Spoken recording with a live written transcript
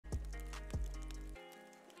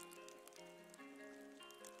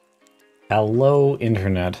Hello,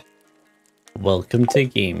 Internet. Welcome to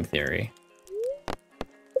Game Theory.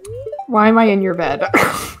 Why am I in your bed?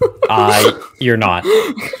 You're not.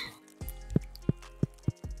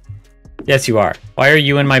 Yes, you are. Why are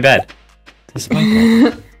you in my bed? This is my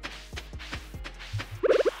bed.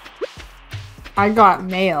 I got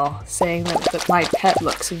mail saying that my pet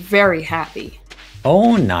looks very happy.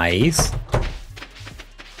 Oh, nice.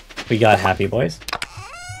 We got happy boys.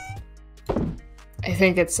 I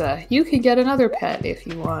think it's you can get another pet if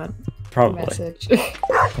you want. Probably. Message.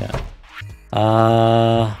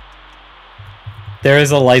 Yeah. There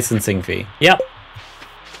is a licensing fee. Yep.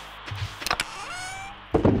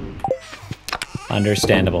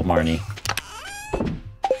 Understandable, Marnie.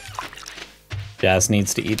 Jazz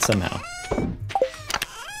needs to eat somehow.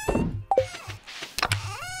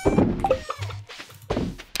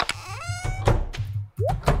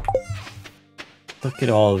 Look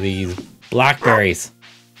at all these blackberries.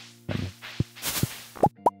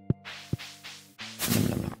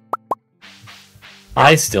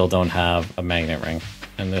 I still don't have a magnet ring,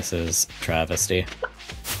 and this is travesty.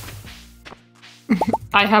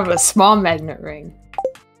 I have a small magnet ring.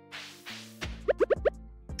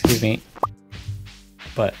 Excuse me.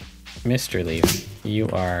 But, Mr. Leaf, you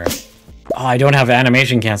are... Oh, I don't have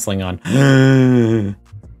animation canceling on.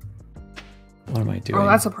 What am I doing? Oh,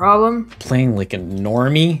 that's a problem. Playing like a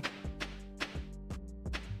normie?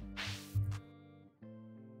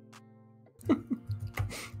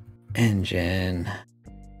 Engine.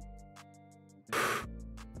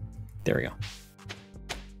 There we go.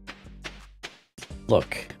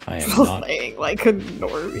 Look, I am not playing like a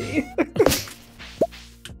normie.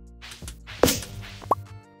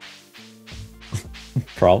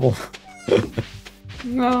 problem.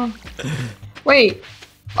 No. Wait.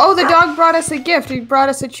 Oh, the dog brought us a gift. He brought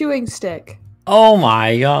us a chewing stick. Oh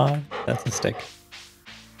my god, that's a stick.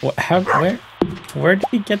 What? How? Where did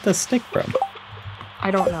he get the stick from? I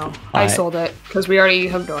don't know. I sold it because we already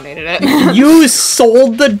have donated it. You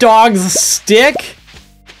sold the dog's stick?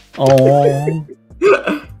 Oh.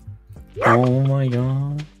 Oh my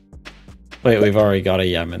god. Wait, we've already got a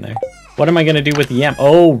yam in there. What am I gonna do with the yam?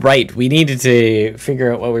 Oh, right. We needed to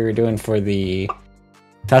figure out what we were doing for the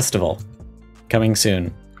festival. Coming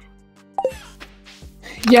soon.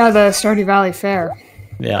 Yeah, the Stardew Valley Fair.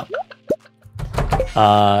 Yeah.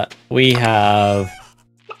 We have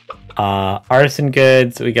artisan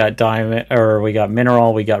goods, we got diamond, or we got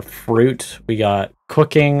mineral, we got fruit, we got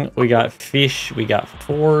cooking, we got fish, we got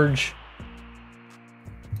forge.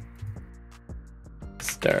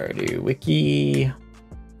 Stardew Wiki.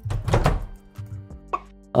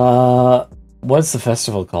 What's the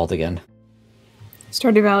festival called again?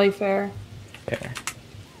 Stardew Valley Fair. Fair.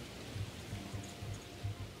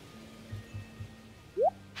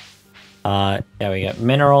 Yeah, we got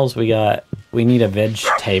minerals, we need a veg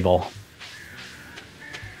table.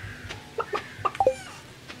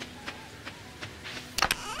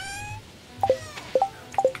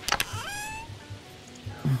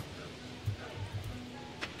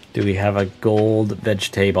 Do we have a gold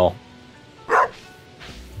vegetable?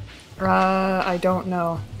 I don't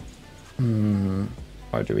know.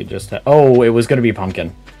 Or do we just have... Oh, it was going to be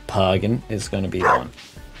pumpkin. Pumpkin is going to be the one.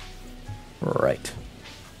 Right.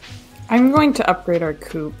 I'm going to upgrade our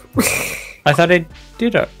coop. I thought I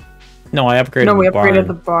did a... No, I upgraded the barn. No, we upgraded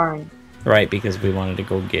the barn. Right, because we wanted to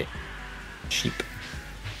go get sheep.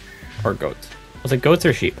 Or goats. Was it goats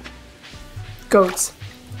or sheep? Goats.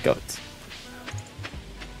 Goats.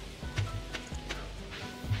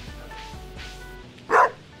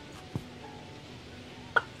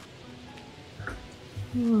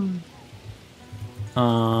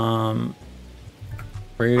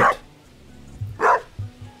 Fruit.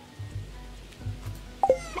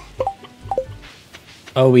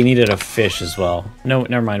 Oh, we needed a fish as well. No,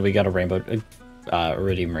 never mind. We got a rainbow,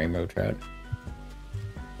 iridium rainbow trout.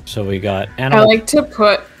 So we got animal. I like to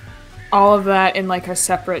put all of that in like a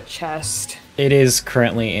separate chest. It is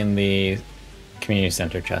currently in the community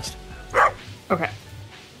center chest. Okay.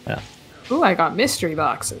 Yeah. Ooh, I got mystery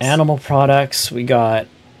boxes. Animal products. We got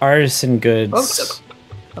artisan goods.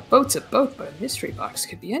 A boat's a boat, but a mystery box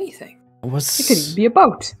could be anything. It could What's... even be a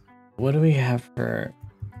boat. What do we have for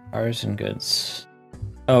artisan goods?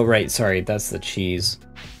 Oh, right. Sorry, that's the cheese.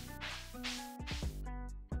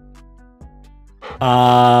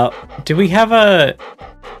 Do we have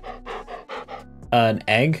an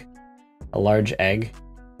egg? A large egg?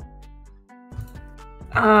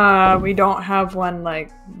 We don't have one,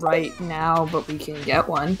 like, right now, but we can get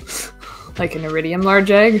one. Like an iridium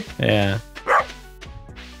large egg. Yeah.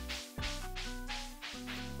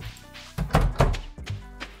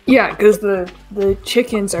 Yeah, because the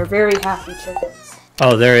chickens are very happy chickens.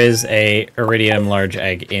 Oh, there is a iridium large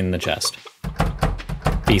egg in the chest.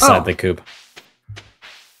 Beside the coop.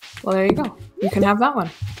 Well, there you go. You can have that one.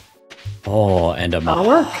 Oh, and a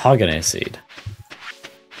mahogany seed.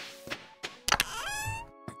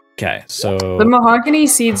 Okay, so... The mahogany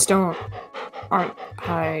seeds aren't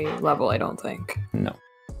high level, I don't think. No.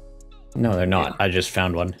 No, they're not. Yeah. I just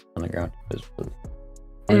found one on the ground.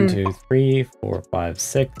 1, 2, 3, 4, 5,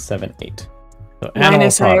 6, 7, 8. So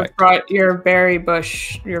Linus, I have brought your berry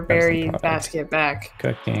bush, your berry basket back.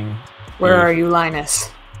 Cooking. Where are you, Linus?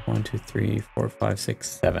 1, 2, 3, 4, 5, 6,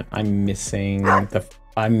 7. I'm missing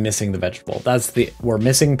the vegetable. We're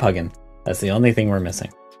missing puggin. That's the only thing we're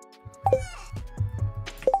missing.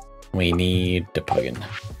 We need the puggin.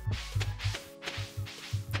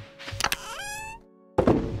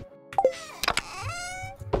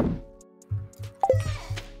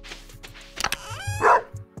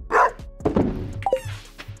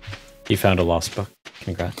 You found a lost book.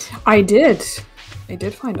 Congrats. I did. I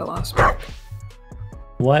did find a lost book.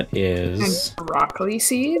 What is... And broccoli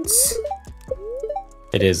seeds?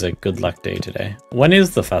 It is a good luck day today. When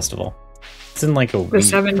is the festival? It's in like a week, The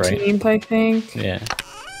 17th, right? I think. Yeah.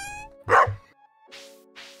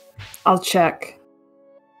 I'll check.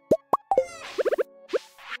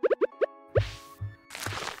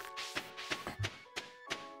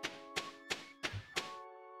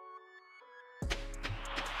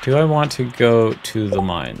 Do I want to go to the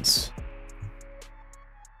mines?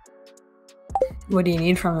 What do you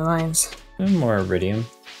need from the mines? More iridium.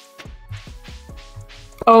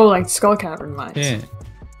 Oh, like Skull Cavern mines. Yeah.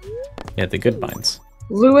 Yeah, the good mines.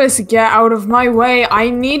 Lewis, get out of my way! I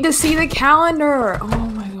need to see the calendar! Oh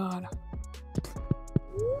my god.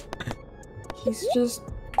 He's just...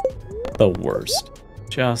 the worst.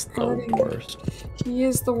 Just the worst. He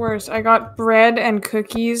is the worst. I got bread and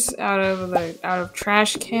cookies out of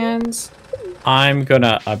trash cans. I'm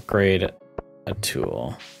gonna upgrade a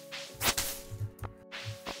tool.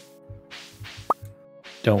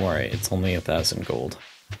 Don't worry, it's only 1,000 gold.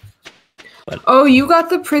 But oh, you got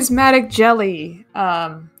the prismatic jelly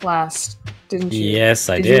last, didn't you? Yes,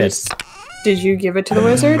 I did. Did you give it to the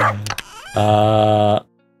wizard?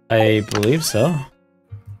 I believe so.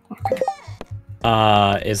 Okay.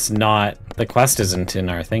 It's not... the quest isn't in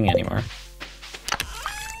our thing anymore.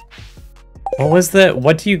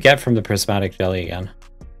 What do you get from the prismatic jelly again?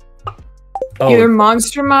 Oh. Either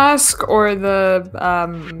Monster Musk or the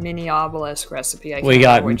mini obelisk recipe. We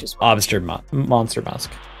got Monster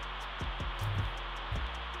Musk.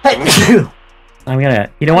 I'm gonna...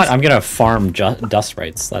 you know what? I'm gonna farm dust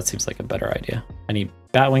rights. That seems like a better idea. I need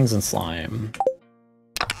bat wings and slime.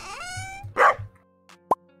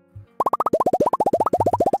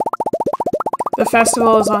 The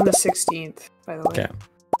festival is on the 16th, by the way. Okay.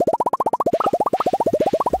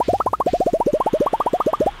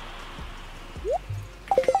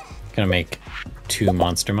 Gonna make 2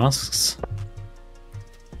 monster musks.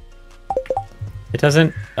 It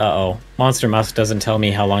doesn't... uh-oh. Monster musk doesn't tell me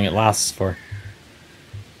how long it lasts for.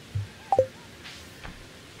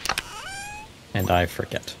 And I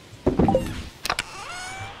forget.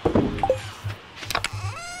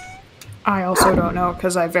 I also don't know,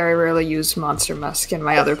 because I very rarely use Monster Musk in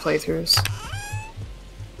my other playthroughs.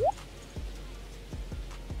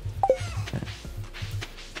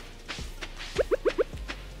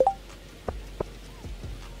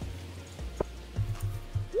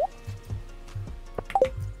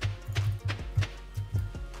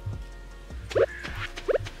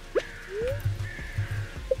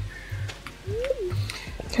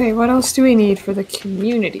 Okay, what else do we need for the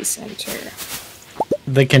community center?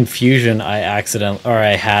 The confusion I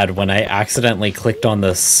had when I accidentally clicked on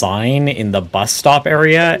the sign in the bus stop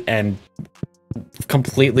area and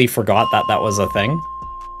completely forgot that that was a thing.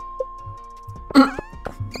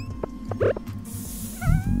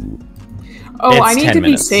 Oh, I need to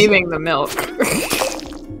be saving the milk.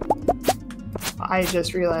 I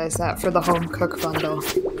just realized that for the home cook bundle.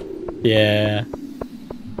 Yeah.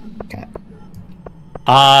 Okay.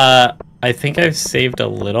 I think I've saved a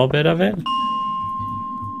little bit of it.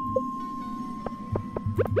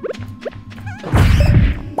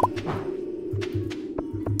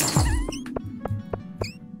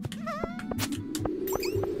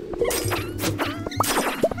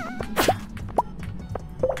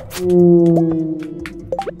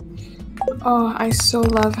 Oh, I so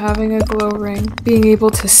love having a glow ring, being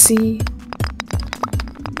able to see.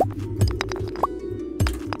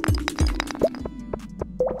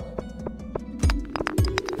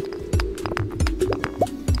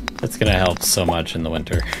 That's gonna help so much in the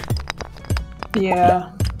winter.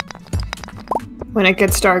 Yeah. When it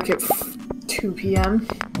gets dark at 2 p.m.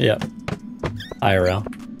 Yep. IRL.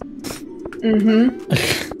 Mm-hmm.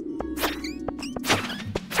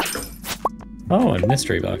 Oh, a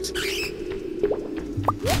mystery box.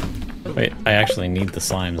 Wait, I actually need the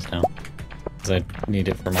slimes now. Because I need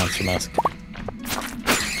it for Monster Musk.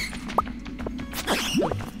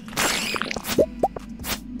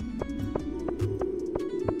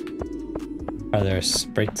 Are there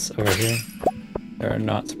sprites over here? There are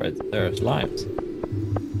not sprites, there are slimes.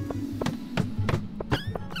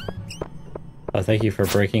 Oh, thank you for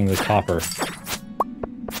breaking the copper.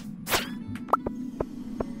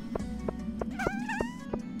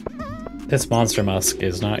 This Monster Musk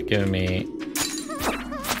is not giving me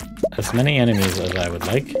as many enemies as I would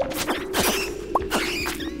like.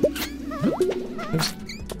 Oops.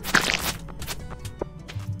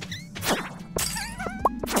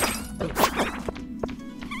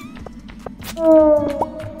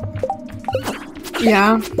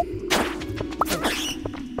 Yeah.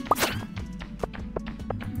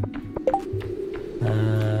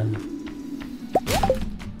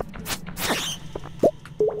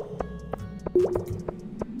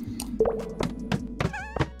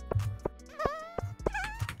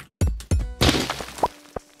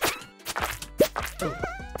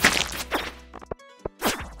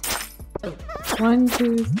 One,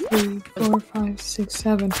 2, 3, 4, 5, 6,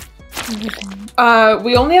 7.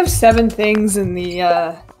 We only have 7 things in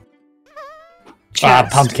the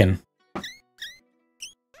chest. Pumpkin.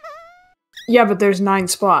 Yeah, but there's 9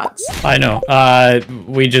 spots. I know.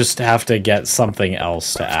 We just have to get something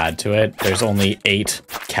else to add to it. There's only 8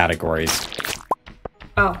 categories.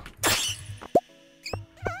 Oh.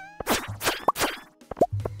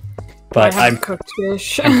 But I'm cooked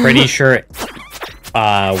fish. I'm pretty sure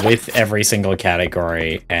with every single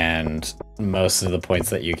category and most of the points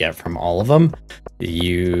that you get from all of them,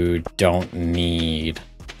 you don't need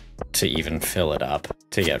to even fill it up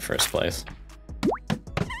to get first place.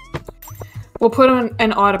 We'll put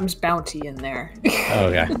an Autumn's Bounty in there.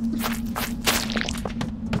 Okay.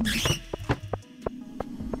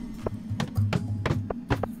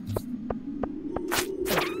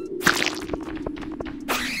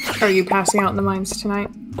 Are you passing out in the mines tonight?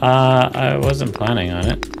 I wasn't planning on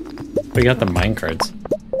it. We got the mine cards.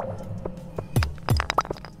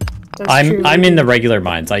 I'm in the regular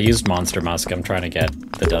mines. I used Monster Musk. I'm trying to get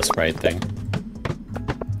the Dust Sprite thing.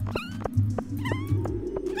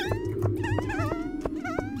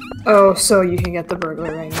 Oh, so you can get the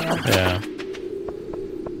burglar ring now. Yeah.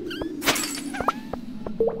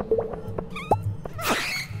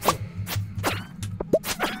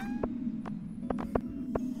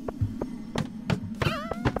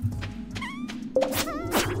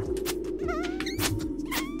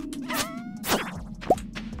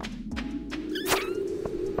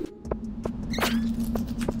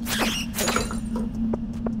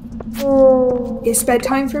 It's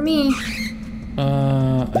bedtime for me.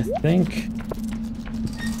 I think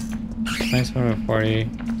 940.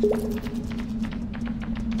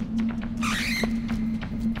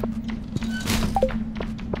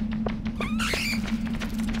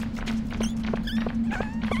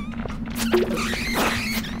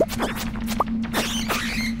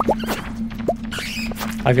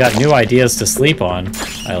 I've got new ideas to sleep on.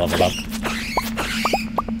 I leveled up.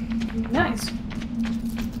 Nice.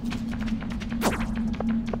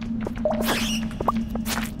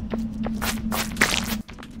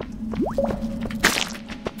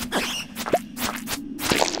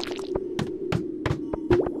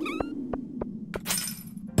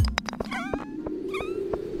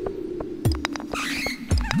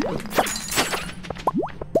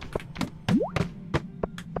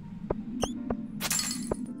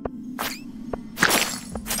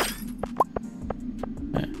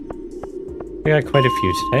 We got quite a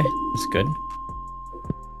few today. That's good.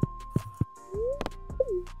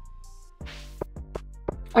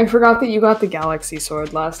 I forgot that you got the galaxy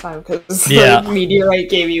sword last time because Yeah. the meteorite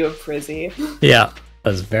gave you a frizzy. Yeah, I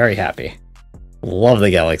was very happy. Love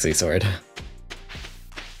the galaxy sword.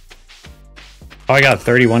 Oh, I got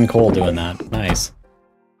 31 coal doing that. Nice.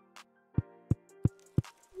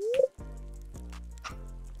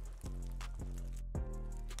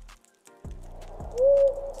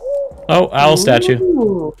 Oh, owl statue.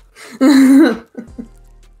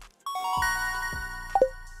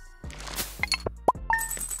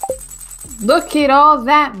 Look at all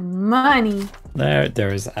that money.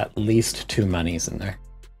 There is at least 2 monies in there.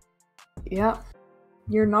 Yep.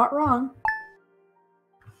 You're not wrong.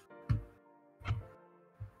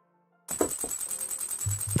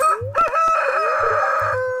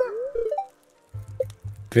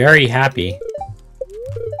 Very happy.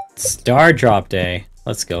 Star drop day.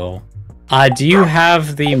 Let's go. Do you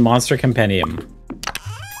have the monster compendium?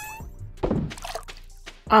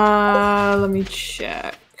 Let me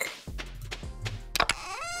check.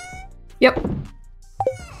 Yep.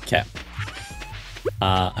 Okay.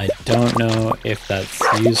 I don't know if that's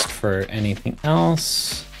used for anything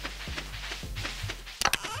else.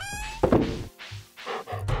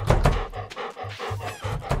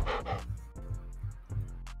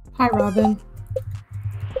 Hi, Robin.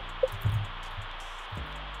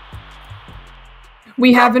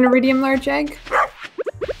 We have an iridium large egg?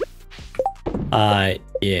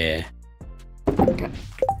 Yeah. Okay.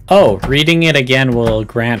 Oh, reading it again will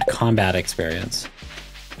grant combat experience.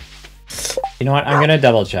 You know what? I'm gonna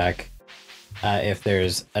double check if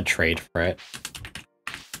there's a trait for it.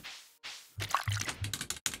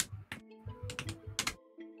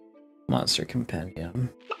 Monster Compendium.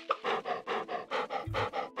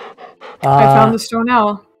 I found the stone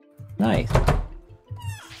owl. Nice.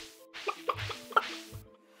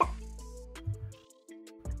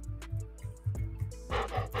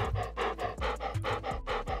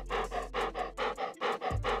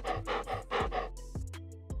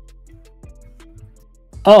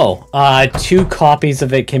 Oh, 2 copies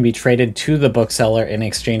of it can be traded to the bookseller in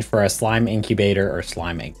exchange for a slime incubator or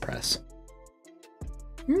slime egg press.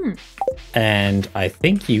 Hmm. And I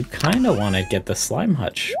think you kind of want to get the slime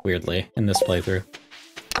hutch, weirdly, in this playthrough.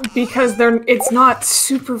 Because it's not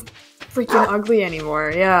super freaking ugly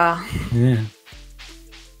anymore, yeah. Yeah.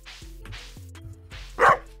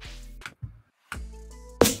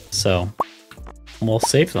 So, we'll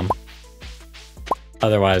save them.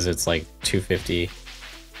 Otherwise, it's like 250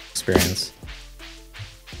 experience.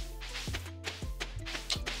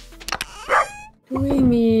 Do we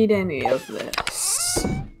need any of this?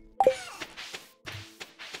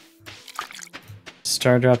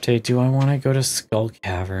 Stardew update. Do I want to go to Skull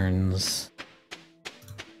Caverns?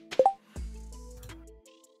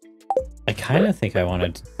 I kind of think I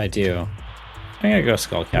do. I'm gonna go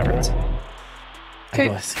Skull Caverns. Okay. I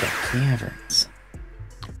go Skull Caverns.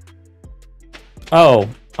 Oh,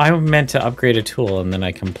 I meant to upgrade a tool and then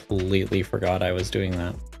I completely forgot I was doing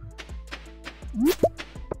that.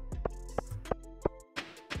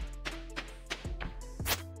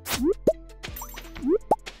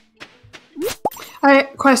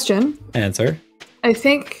 Question. Answer. I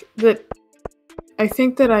think that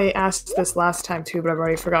I asked this last time too, but I've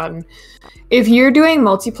already forgotten. If you're doing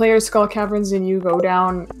multiplayer Skull Caverns and you go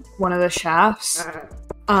down one of the shafts,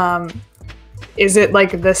 is it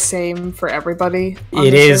like the same for everybody?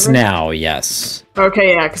 It is now, yes.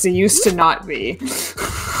 Okay, yeah, because it used to not be.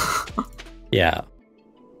 Yeah.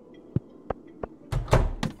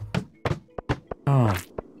 Oh.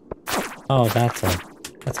 Oh, that's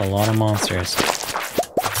a lot of monsters.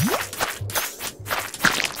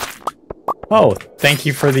 Oh, thank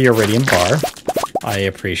you for the iridium bar. I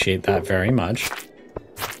appreciate that very much.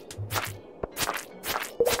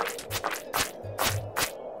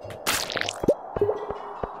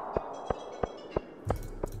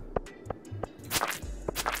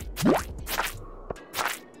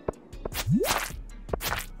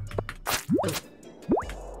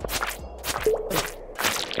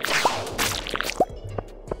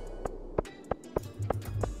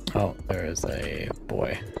 Oh, there is a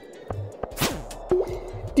boy.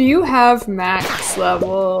 Do you have max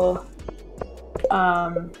level?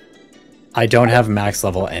 I don't have max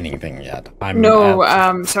level anything yet.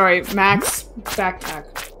 Sorry, max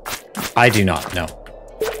backpack. I do not, no.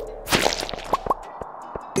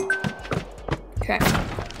 Okay.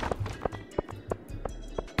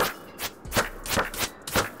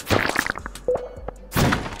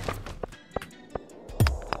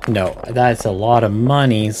 No, that's a lot of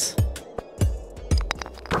monies.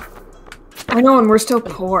 I know, and we're still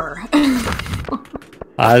poor.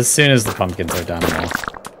 As soon as the pumpkins are done,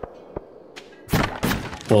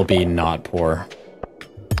 we'll be not poor.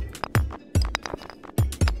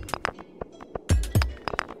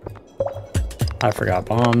 I forgot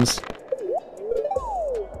bombs.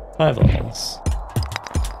 5 levels.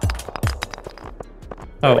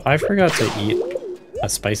 Oh, I forgot to eat a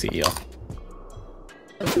spicy eel.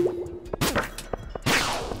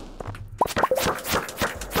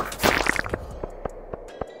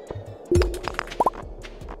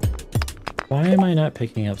 Why am I not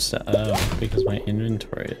picking up stuff? Oh, because my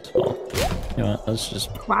inventory is full. You know what, let's just...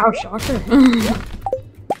 Wow, shocker.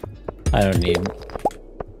 I don't need...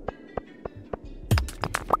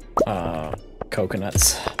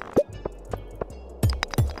 coconuts.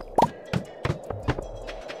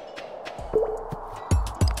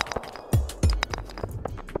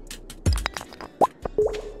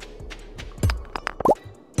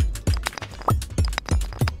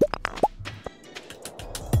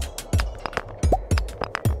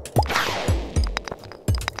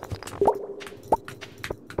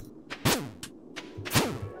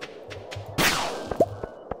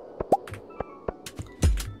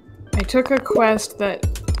 took a quest that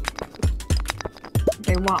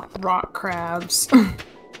they want rock crabs.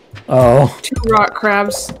 Oh. 2 rock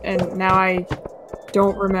crabs, and now I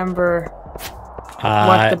don't remember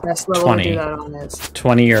what the best level 20. to do that on is.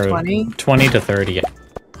 20 or 20? 20 to 30,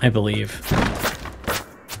 I believe.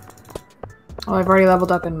 Well, I've already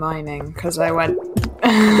leveled up in mining because I went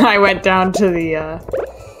I went down to the Oh,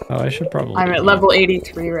 I should probably I'm at eat. level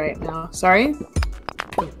 83 right now. Sorry?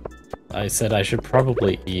 I said I should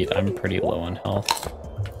probably eat. I'm pretty low on health.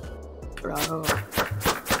 Bravo.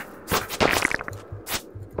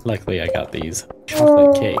 Luckily, I got these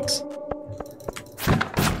chocolate cakes.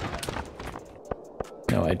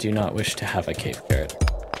 No, I do not wish to have a cave carrot.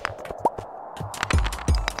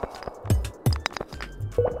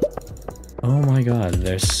 Oh my god,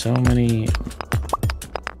 there's so many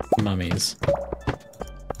mummies.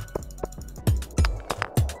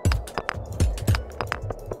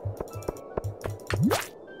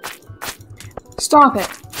 Stop it!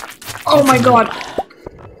 Oh my god!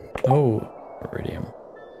 Oh, iridium.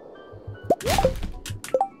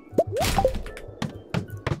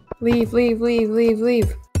 Leave, leave, leave, leave,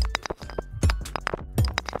 leave.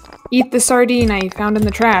 Eat the sardine I found in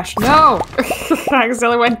the trash. No! I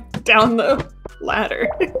accidentally went down the ladder.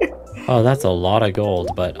 Oh, that's a lot of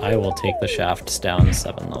gold, but I will take the shafts down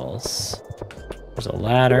 7 levels. There's a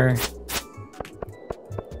ladder.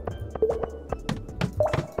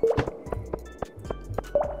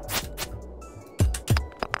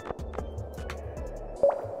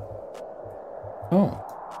 Oh.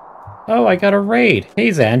 Oh, I got a raid. Hey,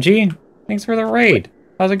 Zanji. Thanks for the raid.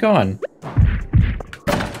 How's it going?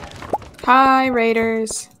 Hi,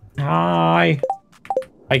 raiders. Hi.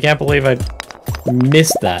 I can't believe I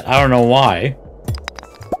missed that. I don't know why.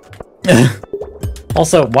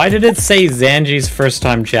 Also, why did it say Zanji's first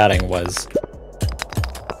time chatting was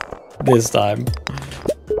this time?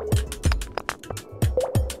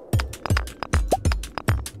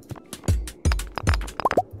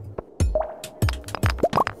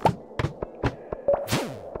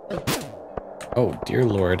 Oh, dear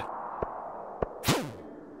lord.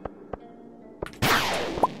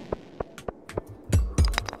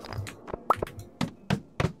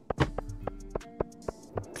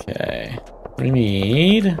 Okay. We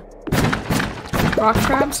need... Rock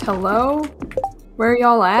crabs, hello? Where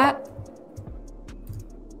y'all at?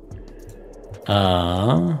 You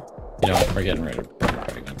know what? We're getting rid of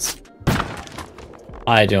fragments.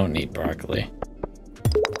 I don't need broccoli.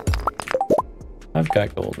 I've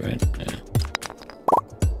got gold, right? Yeah.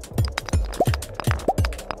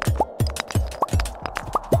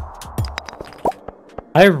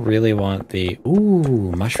 I really want the...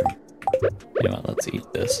 Ooh, mushroom. You know what? Let's eat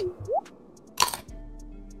this.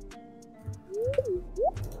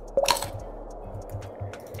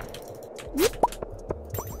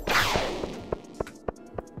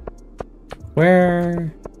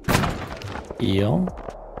 Where? Eel?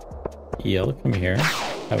 Eel, come here.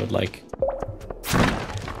 I would like...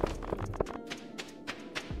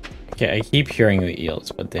 Okay, I keep hearing the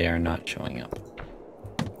eels, but they are not showing up.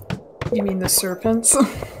 You mean the serpents?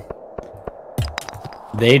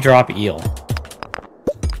 They drop eel.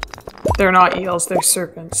 They're not eels, they're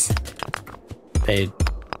serpents. They...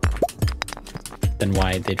 Then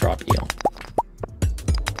why'd they drop eel?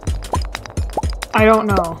 I don't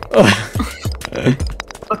know.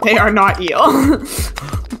 But they are not eel.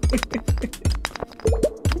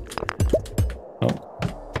 Oh.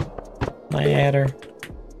 Ladder.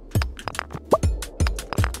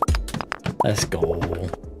 Let's go.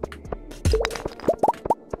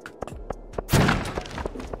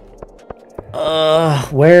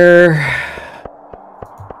 Where?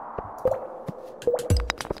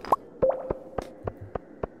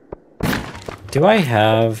 Do I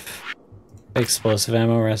have explosive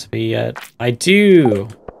ammo recipe yet? I do!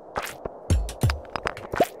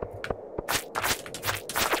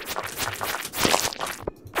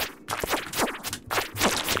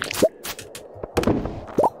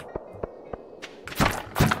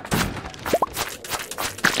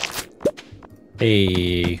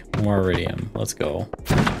 Hey, more iridium. Let's go.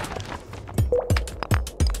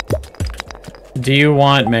 Do you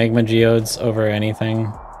want magma geodes over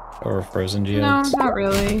anything? Or frozen geodes? No, not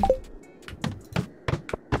really.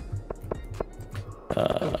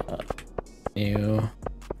 Ew.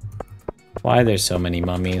 Why there's so many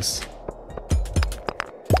mummies?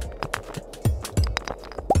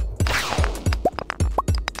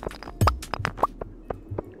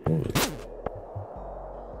 Ooh.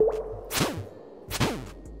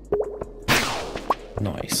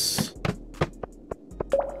 Nice.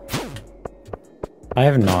 I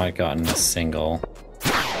have not gotten a single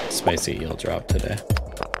spicy eel drop today.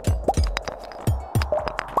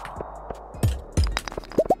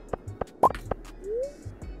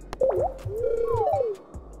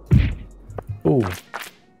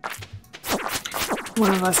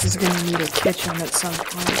 Celeste is gonna need a kitchen at some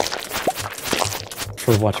point.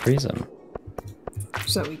 For what reason?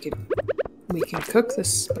 So we can cook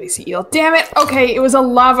this spicy eel. Damn it! Okay, it was a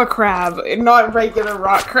lava crab, not regular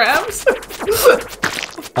rock crabs.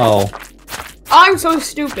 Oh. I'm so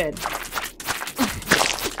stupid.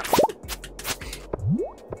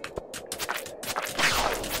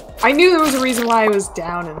 I knew there was a reason why I was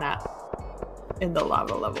down in the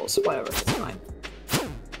lava levels. Whatever, it's fine.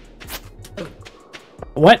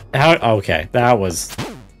 What? How? Okay, that was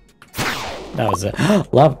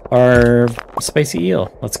it. Love our spicy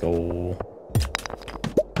eel. Let's go.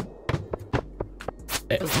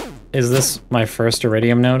 Is this my first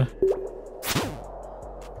iridium node?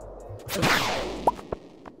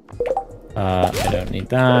 I don't need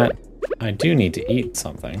that. I do need to eat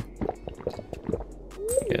something.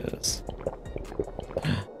 Yes.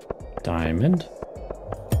 Diamond.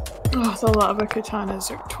 Oh, the lava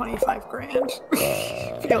katanas are 25 grand.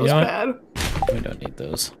 Feels bad. We don't need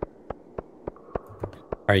those.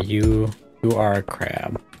 You are a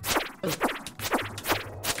crab.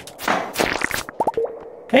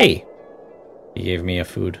 Hey! He gave me a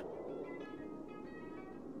food.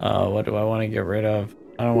 What do I want to get rid of?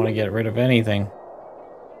 I don't want to get rid of anything.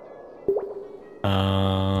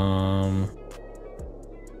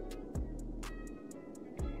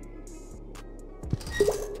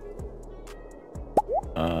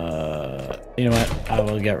 You know what? I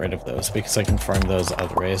will get rid of those because I can farm those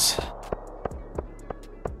other ways.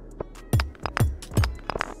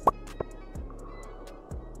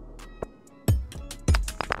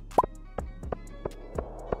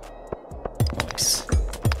 Nice.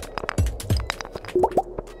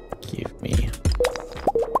 Give me.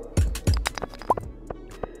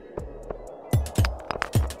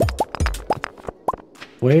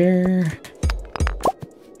 Where?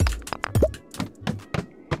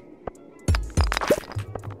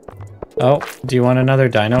 Oh, do you want another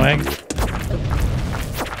dino egg?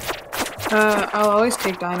 I'll always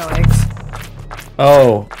take dino eggs.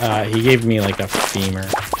 Oh, he gave me like a femur.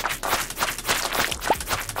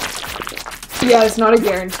 Yeah, it's not a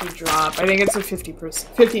guaranteed drop. I think it's a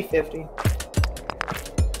 50-50.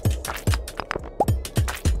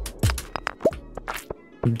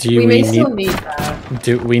 Do we still need that.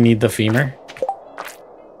 Do we need the femur?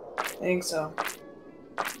 I think so.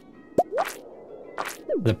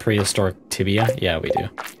 The prehistoric tibia? Yeah, we do.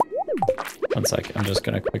 One sec, I'm just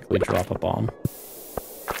gonna quickly drop a bomb.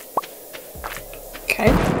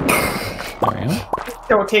 Okay. There we go.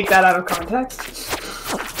 Don't take that out of context.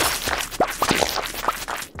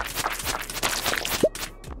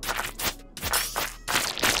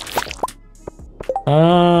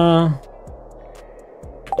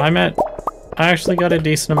 I actually got a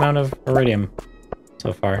decent amount of iridium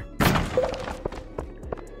so far.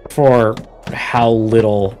 For how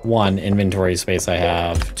little, 1, inventory space I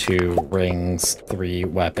have, 2, rings, 3,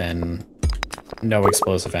 weapon, no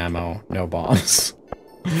explosive ammo, no bombs,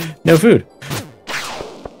 no food.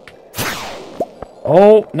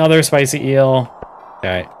 Oh, another spicy eel.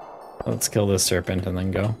 Okay, let's kill this serpent and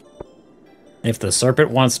then go. If the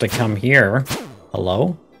serpent wants to come here,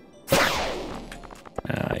 hello?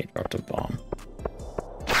 He dropped a bomb.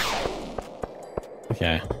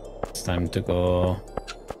 Okay, it's time to go.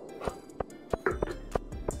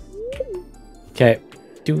 Okay.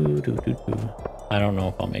 I don't know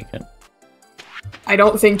if I'll make it. I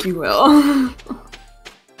don't think you will.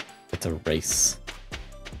 It's a race.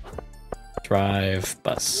 Drive,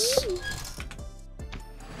 bus.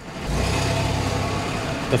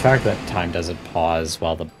 The fact that time doesn't pause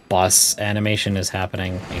while the bus animation is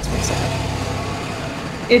happening makes me sad.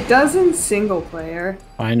 It does in single player.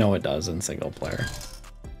 I know it does in single player.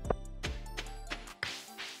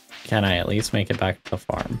 Can I at least make it back to the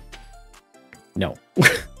farm? No.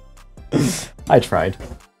 I tried.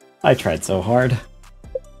 I tried so hard.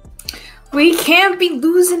 We can't be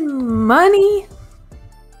losing money.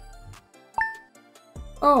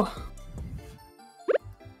 Oh.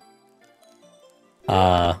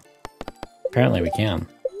 Apparently we can.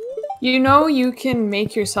 You know you can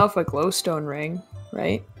make yourself a glowstone ring,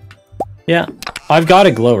 right? Yeah. I've got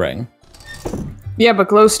a glow ring. Yeah, but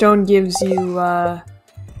glowstone gives you,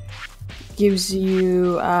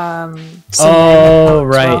 oh,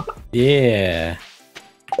 right. Well. Yeah.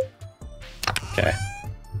 Okay.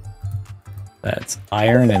 That's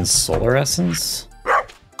iron and solar essence.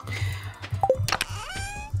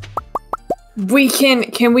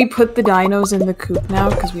 Can we put the dinos in the coop now?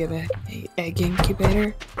 Because we have a egg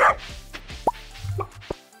incubator.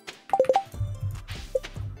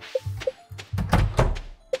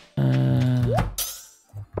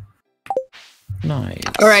 Nice.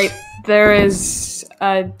 Alright, there is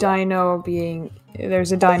a dino being...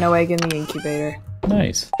 There's a dino egg in the incubator.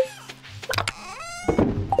 Nice.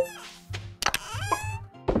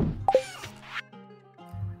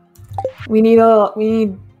 We need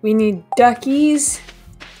duckies.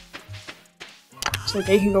 So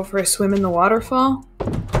they can go for a swim in the waterfall.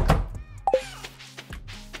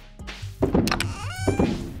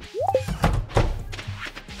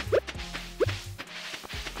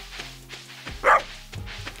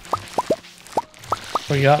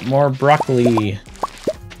 We got more broccoli.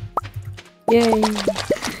 Yay.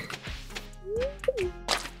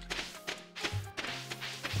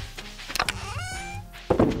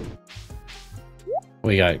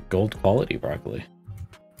 We got gold quality broccoli.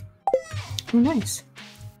 Oh, nice.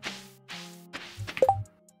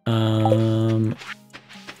 I'm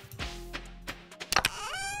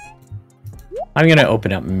gonna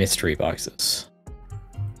open up mystery boxes.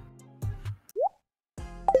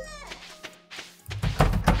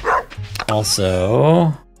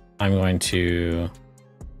 Also, I'm going to...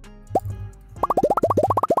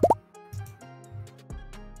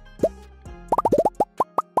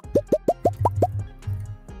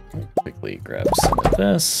 quickly grab some of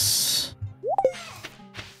this.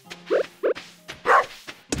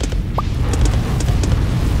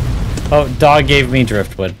 Oh, dog gave me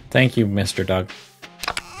driftwood. Thank you, Mr. Dog.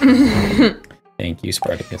 Thank you,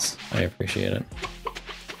 Spartacus. I appreciate it.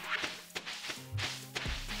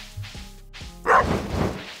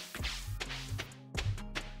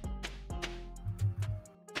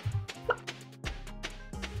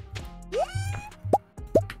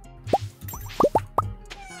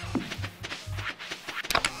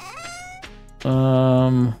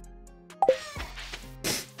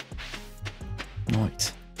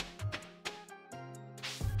 Nice.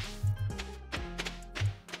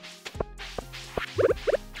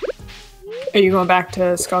 Are you going back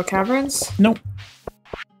to Skull Caverns? Nope.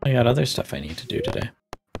 I got other stuff I need to do today.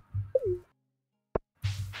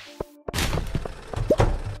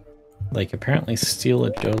 Like, apparently steal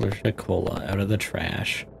a Joler Cola out of the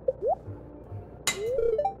trash.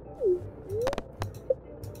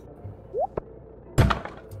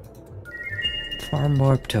 Farm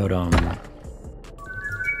Warp Totem.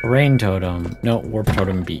 Rain Totem. No, Warp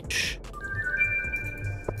Totem Beach.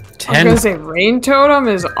 I was gonna say Rain Totem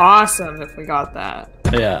is awesome if we got that.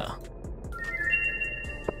 Yeah.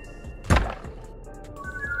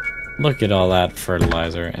 Look at all that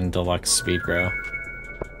fertilizer and deluxe speed grow.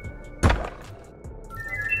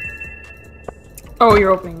 Oh,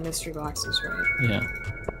 you're opening mystery boxes, right? Yeah.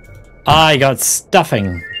 I got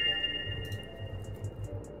stuffing.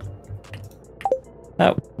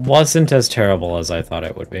 That wasn't as terrible as I thought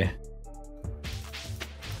it would be.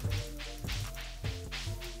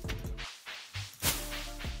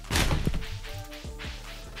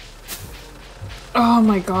 Oh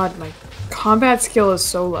my god, my combat skill is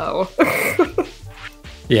so low.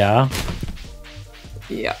 Yeah.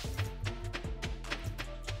 Yeah.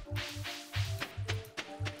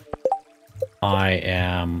 I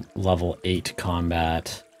am level 8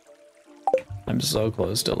 combat. I'm so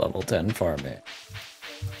close to level 10 farming.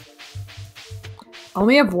 I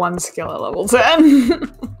only have one skill at level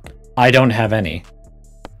 10. I don't have any.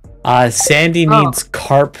 Sandy needs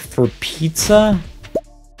carp for pizza.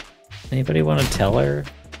 Anybody want to tell her?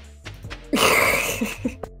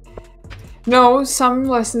 No, some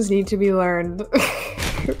lessons need to be learned in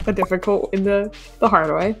the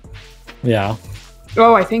hard way. Yeah.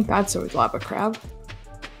 Oh, I think that's a lava crab.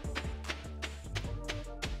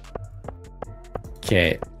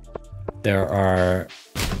 Okay. There are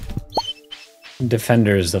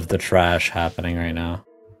defenders of the trash happening right now.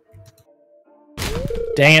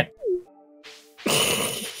 Dang it.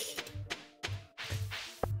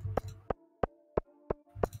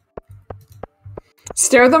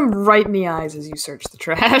 Stare them right in the eyes as you search the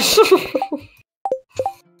trash.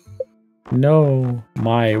 No,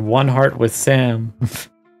 my one heart with Sam.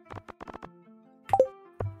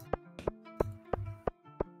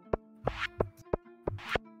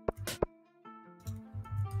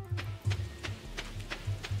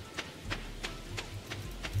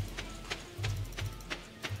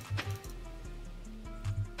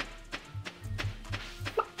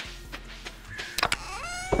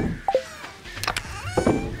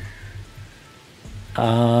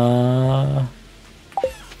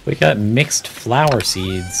 We got mixed flower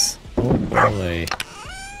seeds. Oh boy.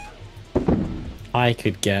 I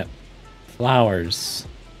could get flowers.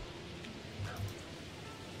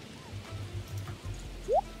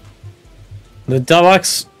 The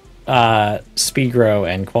deluxe speed grow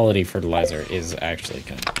and quality fertilizer is actually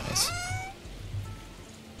kind of nice.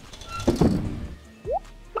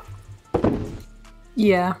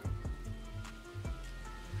 Yeah.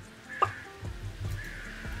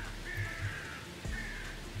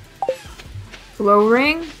 Glow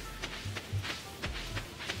ring?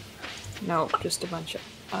 Nope, just a bunch of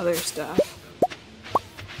other stuff.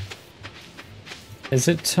 Is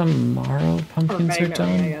it tomorrow pumpkins are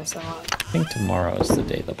done? I guess I want. I think tomorrow is the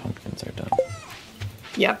day the pumpkins are done.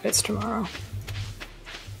 Yep, it's tomorrow.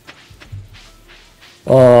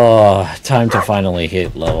 Oh, time to finally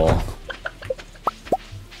hit level.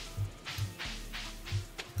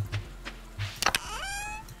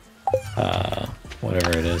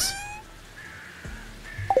 Whatever it is.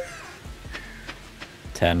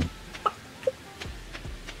 10.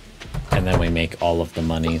 And then we make all of the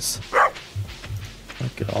monies.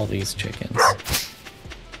 Look at all these chickens.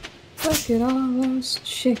 Look at all those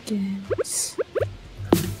chickens.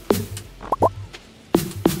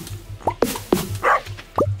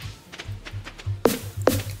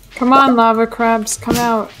 Come on, lava crabs, come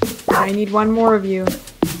out. I need one more of you.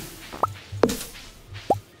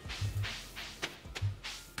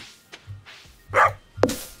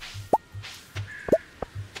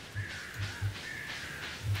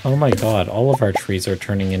 Oh my god, all of our trees are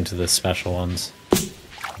turning into the special ones.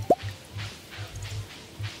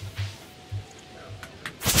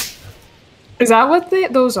 Is that what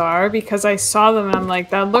those are? Because I saw them and I'm like,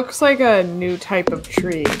 that looks like a new type of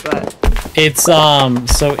tree, but... It's,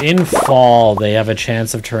 so in fall, they have a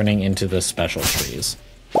chance of turning into the special trees.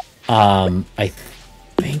 I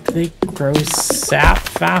think they grow sap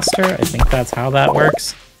faster. I think that's how that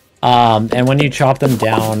works. And when you chop them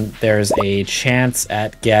down, there's a chance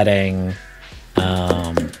at getting,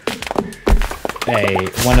 one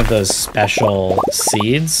of those special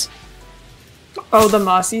seeds. Oh, the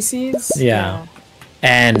mossy seeds? Yeah.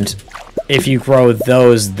 And if you grow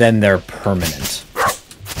those, then they're permanent.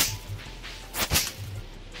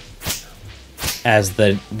 As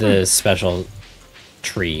the special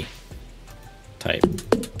tree type.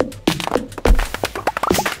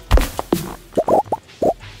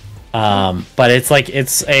 But it's like,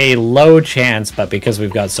 it's a low chance, but because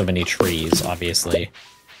we've got so many trees, obviously,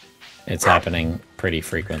 it's happening pretty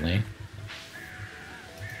frequently.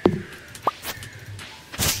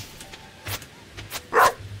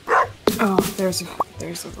 Oh, there's a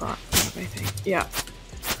rock crab, I think. Yeah.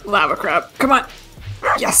 Lava crab. Come on.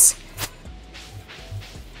 Yes.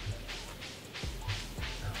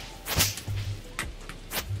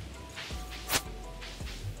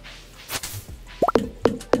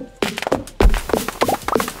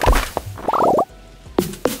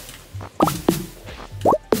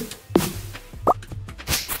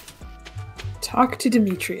 Talk to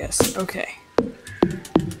Demetrius. Okay.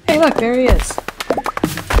 Hey, look, there he is.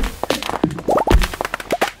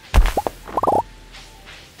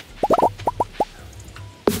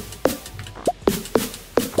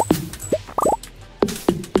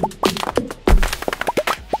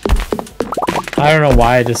 I don't know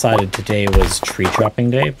why I decided today was tree chopping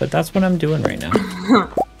day, but that's what I'm doing right now.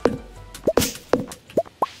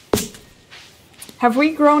 Have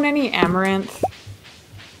we grown any amaranth?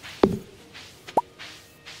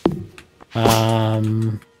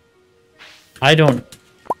 I don't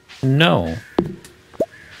know.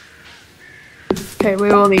 Okay, we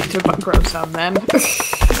will need to grow some then.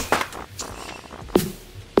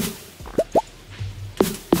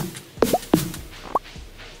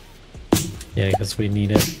 Yeah, because we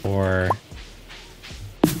need it for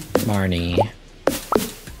Marnie.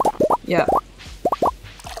 Yeah.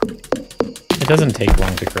 It doesn't take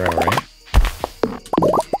long to grow, right?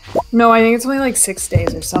 No, I think it's only like 6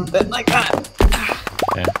 days or something like that.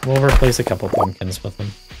 Okay, we'll replace a couple pumpkins with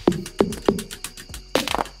them.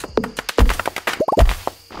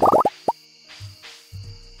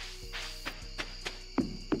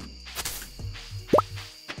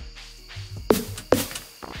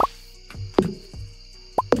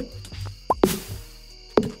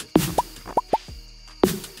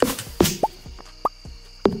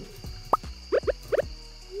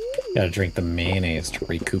 Gotta drink the mayonnaise to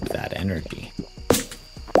recoup that energy.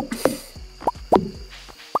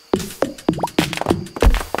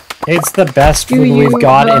 It's the best food we've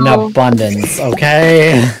got in abundance,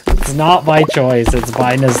 okay? It's not by choice, it's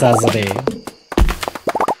by necessity.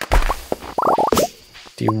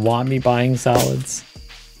 Do you want me buying salads?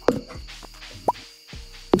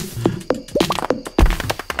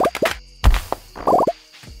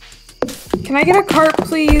 Can I get a cart,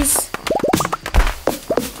 please?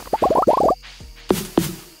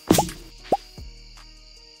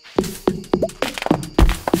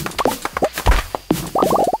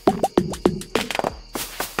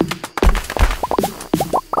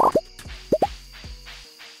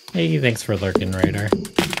 Hey, thanks for lurking, Raider.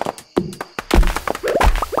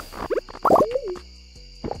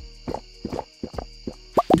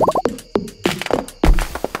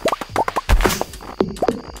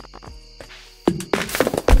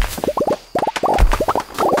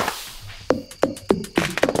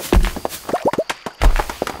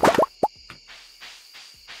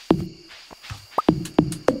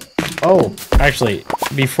 Oh, actually,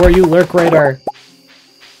 before you lurk, Radar.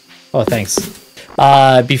 Oh, thanks.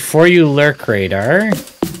 Before you lurk, Radar.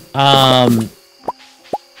 How's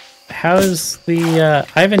the?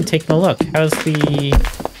 I haven't taken a look. How's the?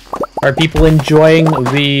 Are people enjoying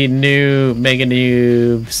the new Mega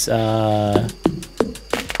Noobs?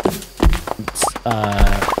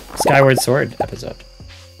 Skyward Sword episode?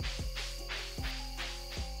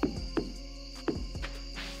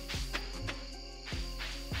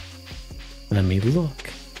 Let me look.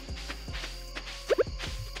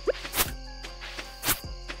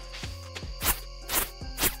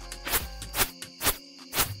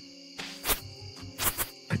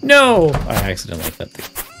 No! I accidentally cut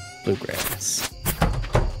the bluegrass.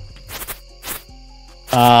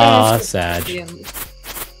 Ah, sad.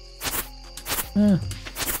 Huh.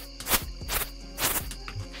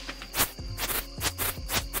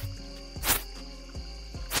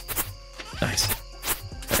 Nice.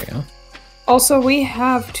 There we go. Also, we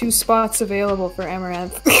have 2 spots available for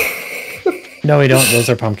Amaranth. No, we don't. Those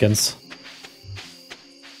are pumpkins.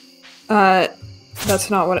 That's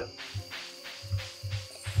not what...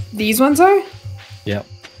 These ones are? Yep.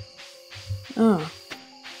 Oh.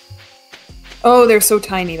 Oh, they're so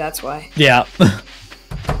tiny, that's why. Yeah.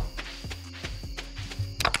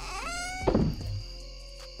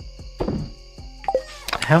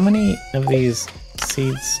 How many of these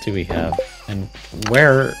seeds do we have? And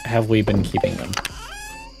where have we been keeping them?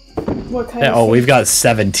 What kind of Oh, seeds? we've got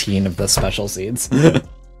 17 of the special seeds.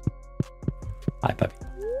 Hi, puppy.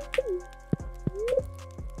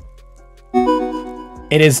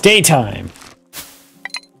 It is daytime!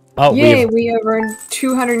 Oh, yay, we have earned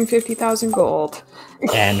 250,000 gold.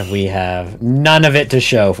 And we have none of it to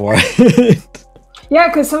show for it. Yeah,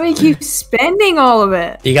 because somebody keeps spending all of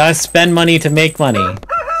it. You gotta spend money to make money.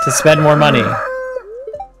 To spend more money.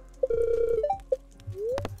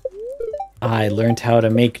 I learned how to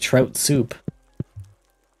make trout soup.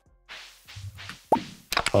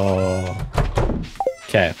 Oh.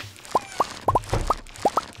 Okay.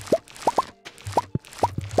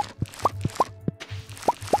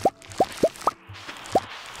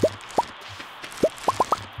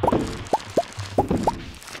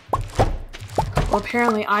 Well,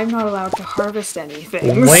 apparently I'm not allowed to harvest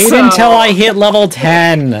anything. Wait until I hit level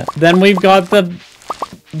 10. Then we've got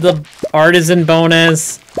the artisan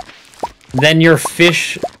bonus. Then your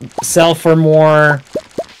fish sell for more.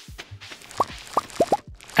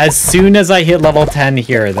 As soon as I hit level 10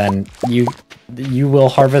 here, then you will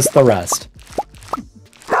harvest the rest.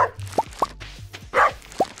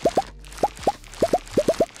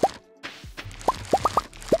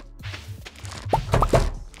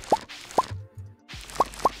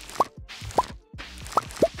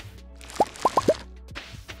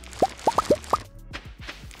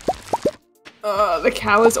 The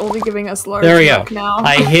cow is only giving us large There we go. milk now.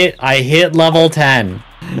 I hit level 10.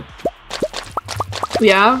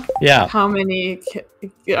 Yeah? Yeah. How many...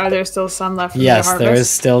 Are there still some left for me to Yes, harvest? there is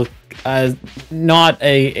still not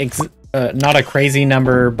a crazy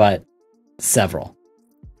number, but several.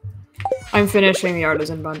 I'm finishing the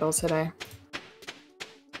artisan bundle today.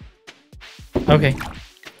 Okay.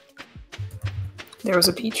 There was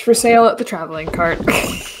a peach for sale at the traveling cart.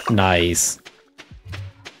 Nice.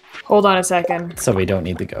 Hold on a second. So we don't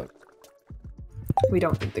need the goat. We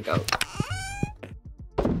don't need the goat.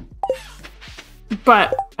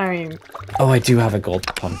 But, I mean... Oh, I do have a gold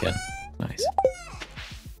pumpkin. Nice.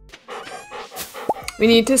 We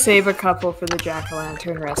need to save a couple for the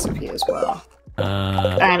jack-o'-lantern recipe as well.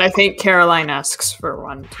 And I think Caroline asks for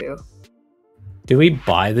one, too. Do we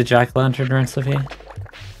buy the jack-o'-lantern recipe?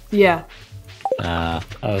 Yeah. I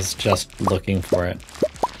was just looking for it.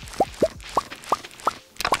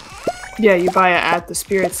 Yeah, you buy it at the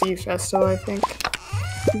Spirit Sea Festival, I think.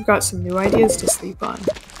 We've got some new ideas to sleep on.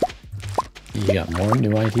 You got more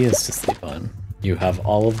new ideas to sleep on. You have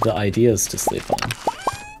all of the ideas to sleep on.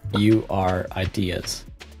 You are ideas.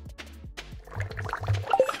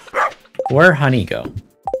 Where'd honey go?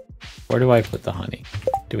 Where do I put the honey?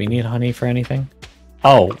 Do we need honey for anything?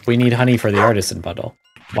 Oh, we need honey for the artisan bundle.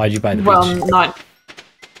 Why'd you buy the Well, peach? not...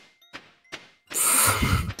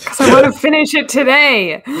 Because I want to finish it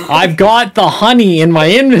today! I've got the honey in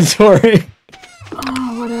my inventory!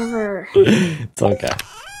 Oh, whatever. It's okay.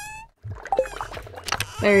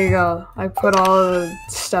 There you go. I put all the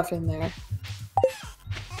stuff in there.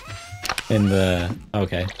 In the...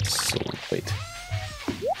 Okay, sweet.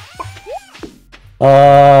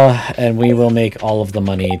 And we will make all of the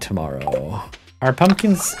money tomorrow. Are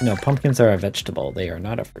pumpkins... No, pumpkins are a vegetable. They are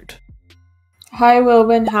not a fruit. Hi,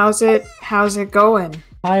 Wilwin. How's it going?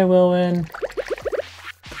 Hi, Wilwin.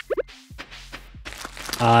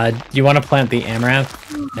 Do you want to plant the amaranth?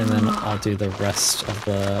 And then I'll do the rest of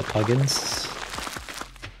the pumpkins.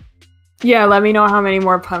 Yeah, let me know how many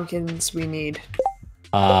more pumpkins we need.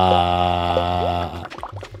 A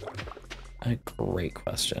great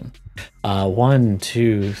question. 1,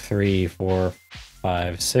 2, 3, 4,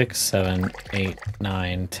 5, 6, 7, 8,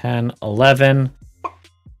 9, 10, 11,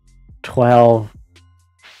 12,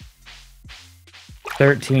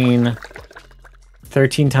 13,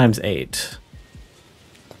 13 times 8.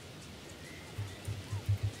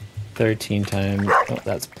 13 times, oh,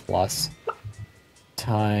 that's plus,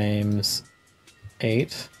 times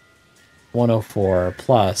 8. 104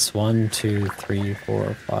 plus 1, 2, 3,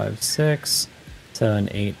 4, 5, 6, 7,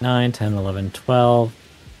 8, 9, 10, 11, 12,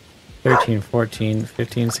 13, 14,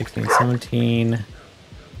 15, 16, 17,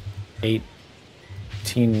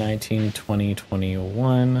 18, 19, 20,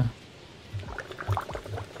 21,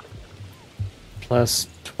 plus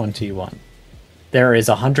 21. There is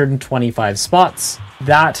 125 spots.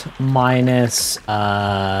 That minus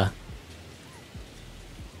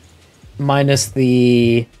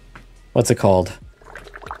the... What's it called?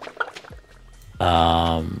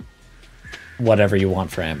 Whatever you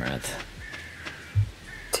want for amaranth.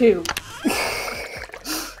 2.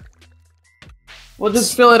 We'll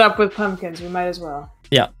just fill it up with pumpkins. We might as well.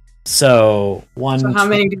 Yeah. So So how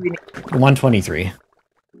many do we need? 123.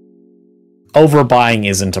 Overbuying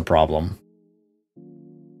isn't a problem.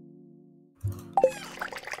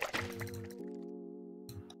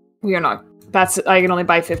 We are not. I can only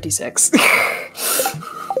buy 56.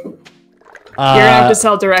 You're gonna have to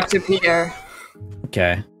sell direct to Pierre.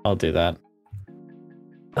 Okay, I'll do that.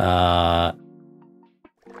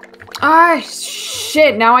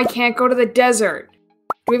 Shit, now I can't go to the desert. Do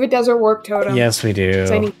we have a desert work totem? Yes, we do.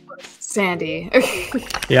 I need Sandy.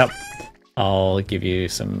 Yep. I'll give you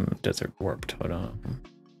some desert warp totem.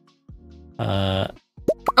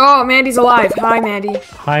 Oh, Mandy's alive. Hi, Mandy.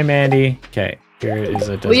 Hi, Mandy. Okay, here is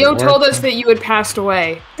a desert Leo warp told us that you had passed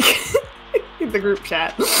away. In the group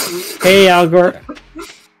chat. Hey, Algor.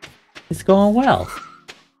 It's going well.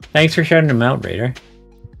 Thanks for shouting him out, Raider.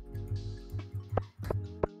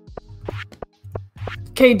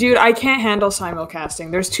 Okay, dude, I can't handle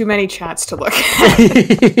simulcasting. There's too many chats to look at.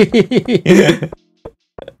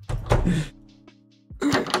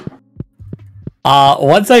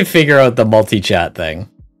 Once I figure out the multi-chat thing.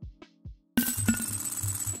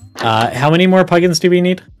 How many more plugins do we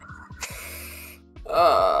need?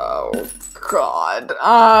 Oh, God.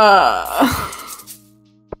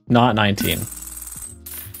 Not 19.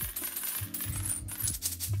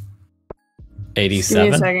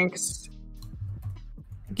 87?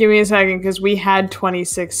 Give me a second, because we had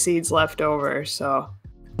 26 seeds left over, so...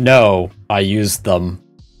 No, I used them.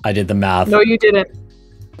 I did the math. No, you didn't.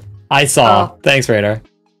 I saw. Oh. Thanks, Raider.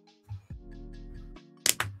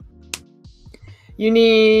 You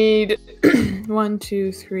need 1,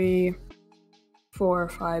 2, 3, 4,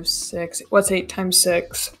 5, 6. What's 8 times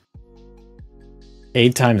 6?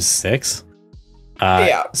 8 times 6?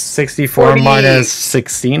 Yeah. 64 40, minus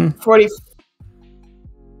 16? 40.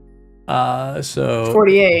 So...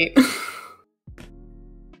 48.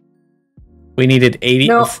 We needed 80...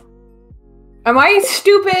 No. Am I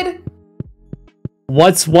stupid?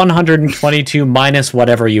 What's 122 minus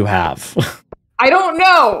whatever you have? I don't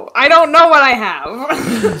know. I don't know what I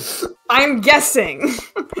have. I'm guessing.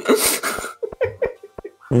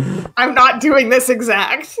 I'm not doing this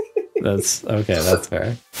exact. That's okay, that's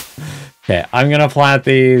fair. Okay, I'm gonna plant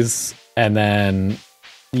these, and then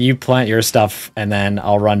you plant your stuff, and then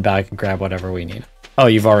I'll run back and grab whatever we need. Oh,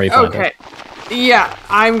 you've already planted. Okay. Yeah,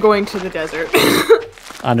 I'm going to the desert.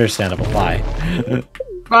 Understandable. Bye.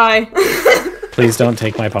 Bye. Please don't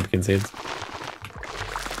take my pumpkin seeds.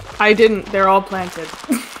 I didn't. They're all planted.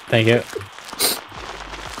 Thank you.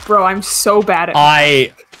 Bro, I'm so bad at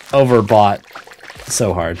I overbought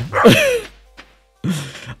so hard.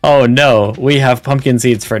 Oh no, we have pumpkin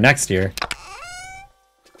seeds for next year.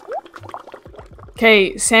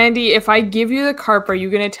 Okay, Sandy, if I give you the carp, are you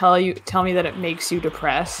gonna tell me that it makes you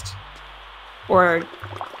depressed? Or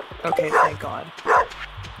okay, thank God.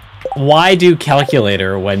 Why do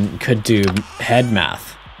calculator when could do head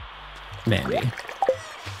math? Mandy.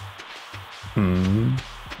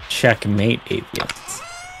 Checkmate, atheists.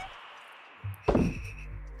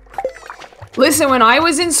 Listen, when I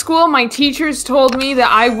was in school, my teachers told me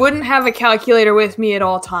that I wouldn't have a calculator with me at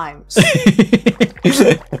all times.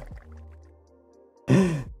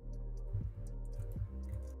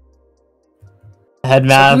 Head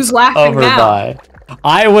math Who's laughing over now? by.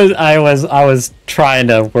 I was trying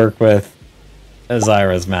to work with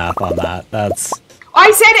Azira's math on that. That's. I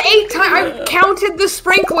said 8 times. I counted the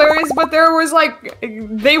sprinklers, but there was like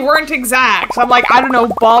they weren't exact. So I'm like, I don't know,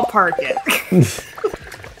 ballpark it.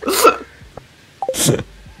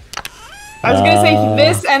 I was gonna say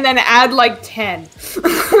this and then add like 10,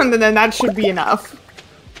 and then that should be enough.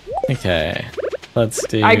 Okay, let's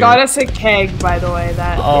do. I got us a keg, by the way.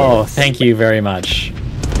 That. Oh, is... thank you very much.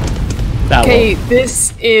 That okay,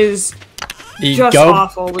 this is just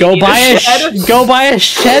awful. Go buy a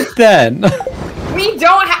shed then. We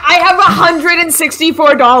don't. I have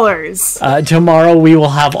 $164. Tomorrow we will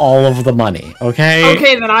have all of the money. Okay.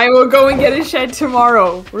 Okay, then I will go and get a shed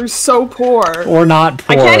tomorrow. We're so poor. We're not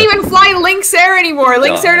poor. I can't even fly Link's Air anymore.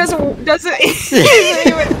 Link's Air doesn't even.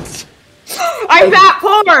 I'm that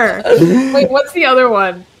poor. Wait, what's the other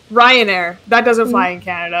one? Ryanair. That doesn't fly in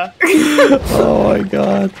Canada. Oh my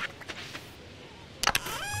god.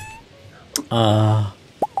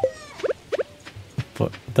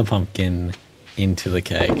 Put the pumpkin into the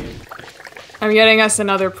keg. I'm getting us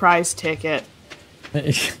another prize ticket.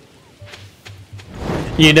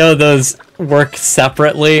 You know, those work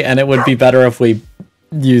separately, and it would be better if we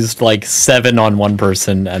used like 7 on one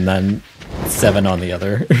person and then 7 on the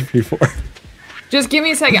other before. Just give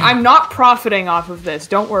me a second. I'm not profiting off of this.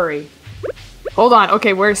 Don't worry. Hold on.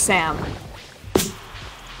 Okay, where's Sam?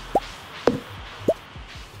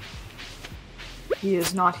 He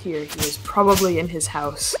is not here. He is probably in his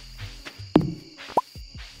house.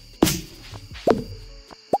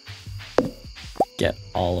 Get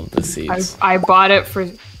all of the seeds. I bought it for...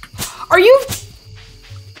 Are you...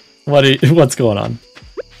 What's going on?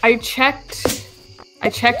 I checked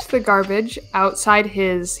the garbage outside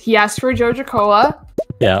his... He asked for a Joja Cola.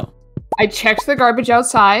 Yeah. I checked the garbage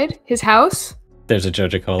outside his house. There's a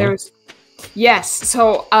Joja Cola? There's... Yes,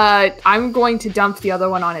 so I'm going to dump the other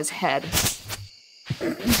one on his head.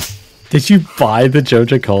 Did you buy the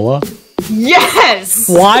Joja Cola? Yes!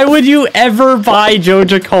 Why would you ever buy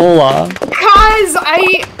Joja Cola? Because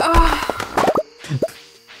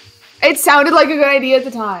it sounded like a good idea at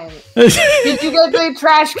the time. Did you get the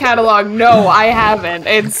trash catalog? No, I haven't.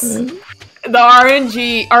 It's the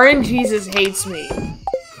RNG. RNGesus hates me.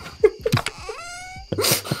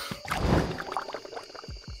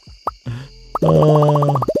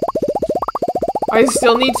 I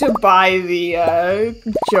still need to buy the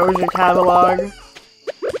Joja catalog.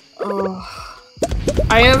 Oh.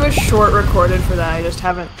 I have a short recorded for that, I just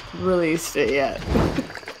haven't released it yet.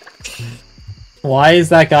 Why is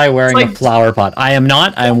that guy wearing a flower pot? I am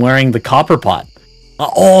not, I am wearing the copper pot.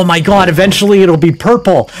 Oh my god, eventually it'll be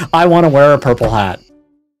purple! I want to wear a purple hat.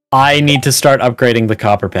 I need to start upgrading the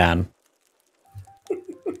copper pan.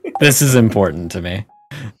 This is important to me.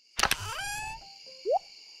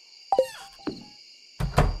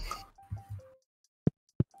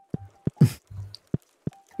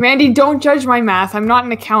 Mandy, don't judge my math. I'm not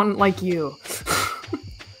an accountant like you.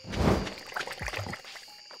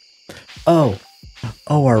 Oh,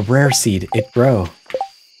 our rare seed. It grow.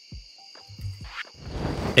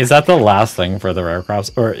 Is that the last thing for the rare crops?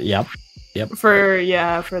 Or, yep. For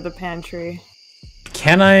the pantry.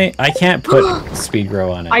 Can I can't put speed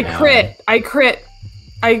grow on it I now. crit.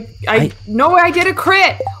 No, I did a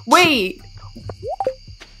crit. Wait.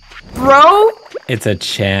 Bro? It's a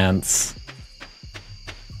chance.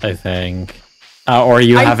 I think. Or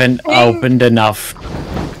you haven't opened enough.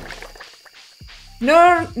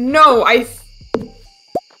 No,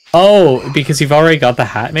 Oh, because you've already got the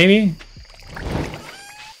hat, maybe?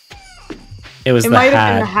 It was the hat. It might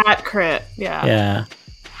have been the hat crit, yeah.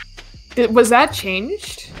 Yeah. Was that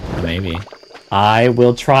changed? Maybe. I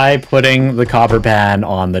will try putting the copper pan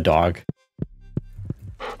on the dog.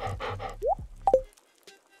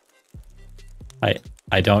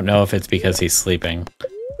 I don't know if it's because he's sleeping.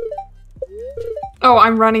 Oh,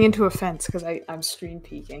 I'm running into a fence because I'm screen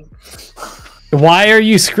peeking. Why are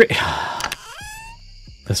you screen?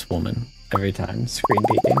 This woman, every time, screen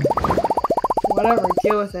peeking. Whatever,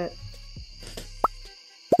 deal with it.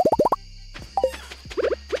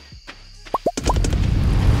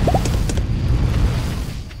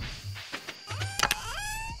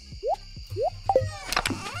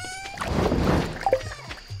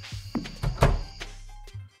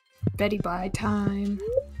 Betty buy time.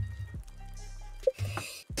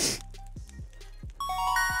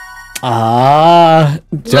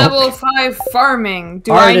 Level 5 farming.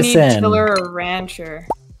 Do Artisan. I need tiller or rancher?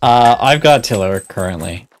 I've got tiller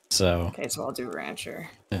currently, so... Okay, so I'll do rancher.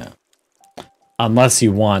 Yeah. Unless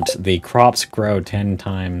you want the crops grow 10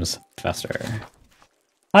 times faster.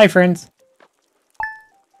 Hi, friends!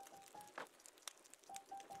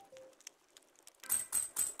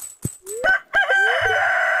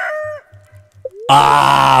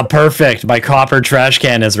 Ah, perfect! My copper trash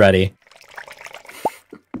can is ready.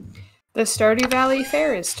 The Stardew Valley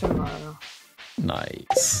Fair is tomorrow.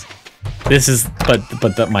 Nice. This is...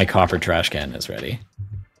 But my copper trash can is ready.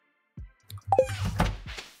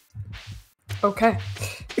 Okay.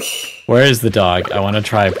 Where is the dog? I want to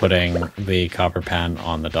try putting the copper pan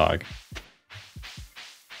on the dog.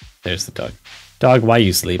 There's the dog. Dog, why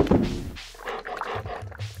you sleep?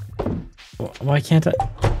 Why can't I...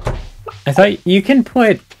 I thought you can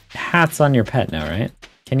put hats on your pet now, right?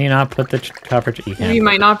 Can you not put the copper... You can. You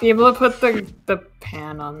might not be able to put the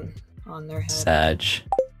pan on their head.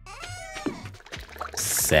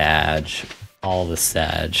 Sag. All the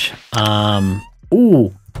sag.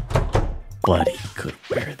 Ooh. But he could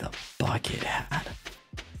wear the bucket hat.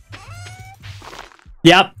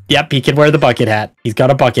 Yep, he can wear the bucket hat. He's got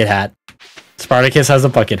a bucket hat. Spartacus has a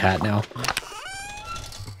bucket hat now.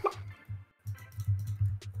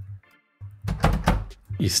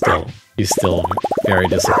 You still very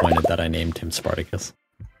disappointed that I named him Spartacus.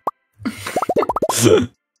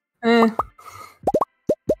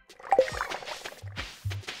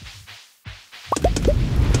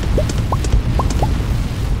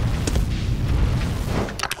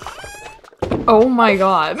 Oh my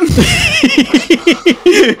god.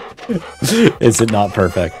 Is it not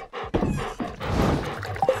perfect?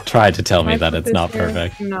 Try to tell me that it's not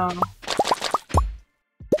perfect. No.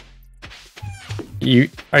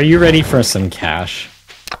 Are you ready for some cash?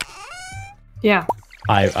 Yeah.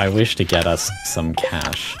 I wish to get us some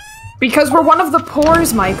cash. Because we're one of the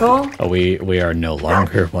poors, Michael. Oh, we are no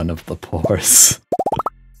longer one of the poors.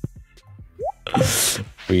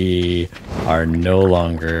 We are no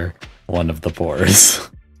longer one of the poors.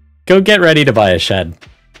 Go get ready to buy a shed.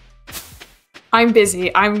 I'm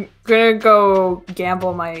busy. I'm gonna go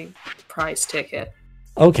gamble my prize ticket.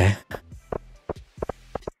 Okay.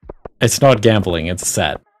 It's not gambling, it's a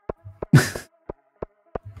set.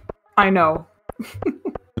 I know.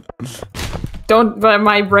 But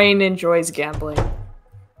my brain enjoys gambling.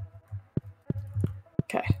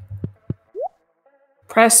 Okay.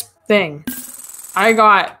 Press thing. I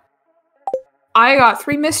got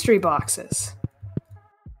 3 mystery boxes.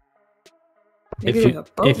 Maybe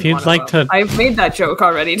if you'd like to... I've made that joke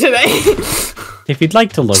already today. If you'd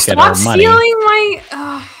like to look at our money... Stop stealing my...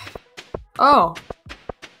 Oh.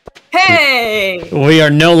 Hey! We are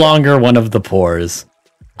no longer one of the poors.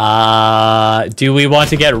 Do we want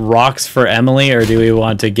to get rocks for Emily, or do we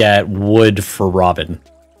want to get wood for Robin?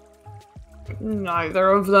 Neither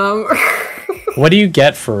of them. What do you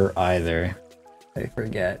get for either? I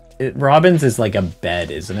forget. Robin's is like a bed,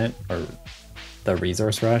 isn't it? Or the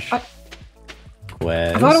resource rush? I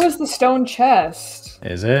thought it was the stone chest.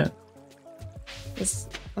 Is it? That's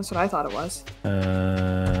what I thought it was.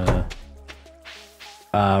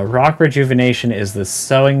 Rock rejuvenation is the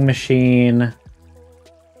sewing machine.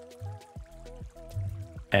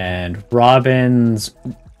 And Robin's...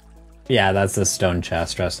 Yeah, that's the stone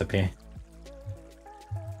chest recipe.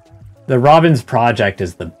 The Robin's project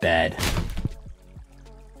is the bed.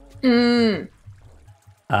 You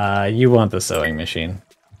want the sewing machine.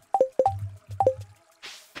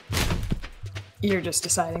 You're just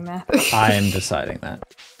deciding that. I am deciding that.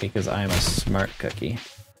 Because I am a smart cookie.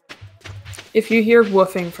 If you hear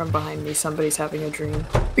woofing from behind me, somebody's having a dream.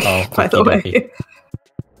 Oh, by the way.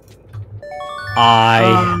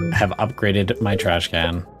 I have upgraded my trash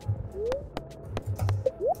can.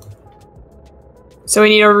 So we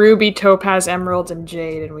need a ruby, topaz, emerald, and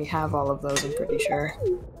jade, and we have all of those, I'm pretty sure.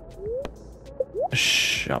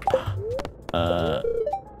 Shop.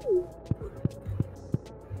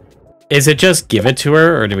 Is it just give it to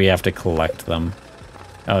her, or do we have to collect them?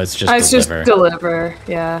 Oh, it's just it's deliver. Just deliver,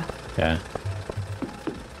 yeah. Okay.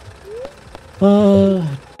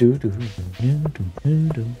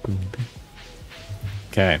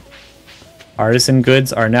 Okay. Artisan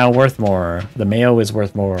goods are now worth more. The mayo is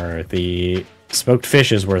worth more. The smoked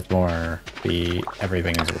fish is worth more. The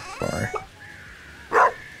everything is worth more.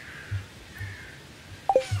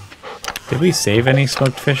 Did we save any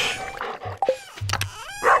smoked fish?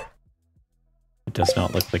 It does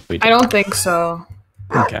not look like we did. I don't think so.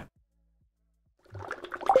 Okay.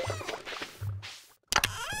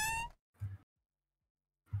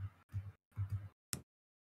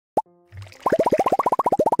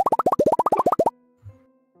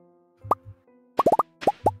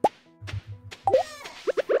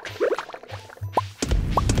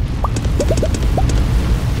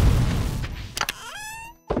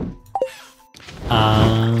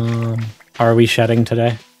 Are we shedding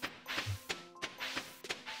today?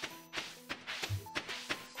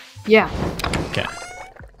 Yeah. Okay.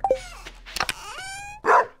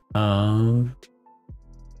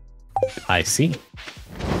 I see.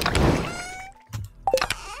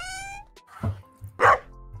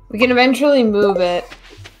 We can eventually move it.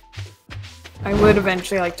 I would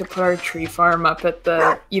eventually like to put our tree farm up at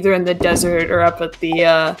the either in the desert or up at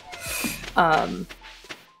the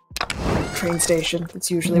train station. That's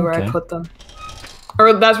usually where I put them.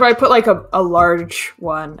 Or that's where I put like a large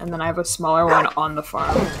one, and then I have a smaller one on the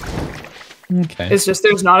farm. Okay. It's just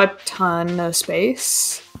there's not a ton of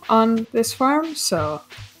space on this farm, so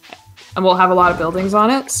and we'll have a lot of buildings on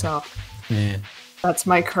it, so yeah. That's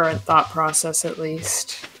my current thought process at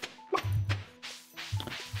least.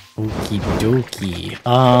 Okie dokie.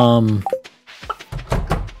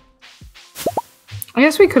 I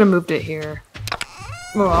guess we could have moved it here.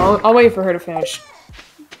 Well, I'll wait for her to finish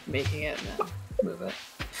making it and then move it.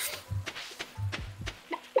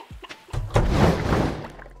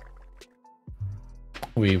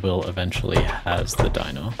 We will eventually has the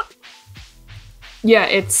dino. Yeah,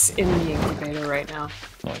 it's in the incubator right now.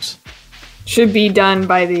 Nice. Should be done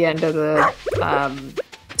by the end of the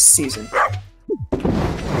season.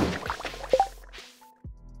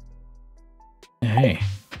 Hey,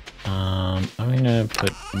 I'm gonna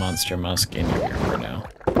put Monster Musk in here for now.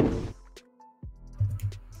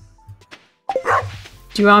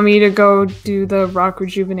 Do you want me to go do the rock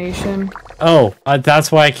rejuvenation? Oh,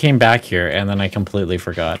 that's why I came back here, and then I completely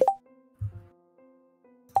forgot.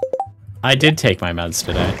 I did take my meds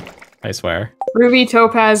today, I swear. Ruby,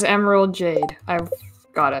 Topaz, Emerald, Jade. I've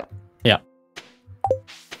got it. Yeah.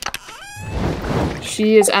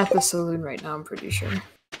 She is at the saloon right now, I'm pretty sure.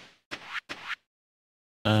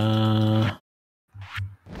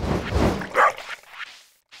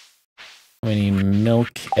 We need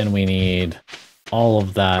milk, and we need all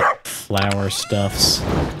of that flower stuffs.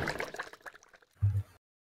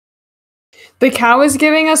 The cow is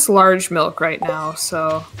giving us large milk right now,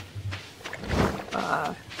 so...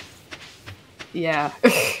 yeah.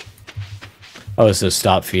 Oh, so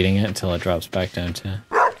stop feeding it until it drops back down to...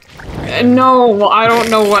 No, well, I don't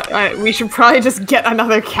know what... we should probably just get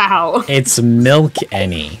another cow. It's milk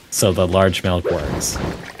any, so the large milk works.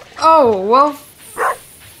 Oh, well...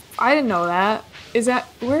 I didn't know that. Is that...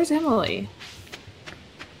 Where's Emily?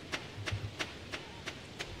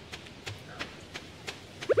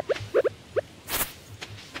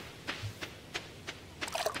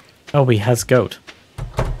 Oh, he has goat.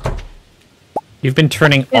 You've been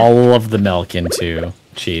turning all of the milk into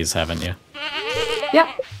cheese, haven't you?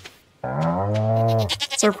 Yeah.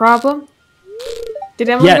 Is there a problem? Did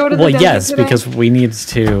Emily go to the dentist yes, today? because we need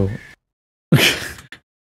to...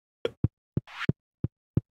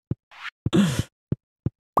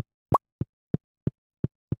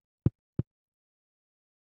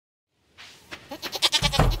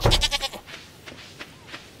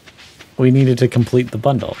 We needed to complete the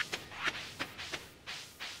bundle.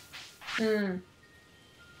 Hmm.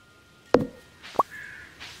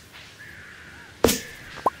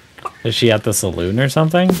 Is she at the saloon or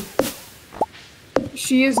something?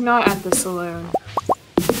 She is not at the saloon.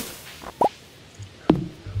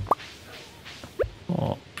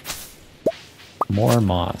 Oh. More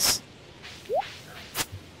moss.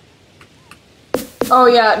 Oh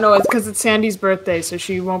yeah, no, it's because it's Sandy's birthday, so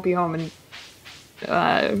she won't be home, and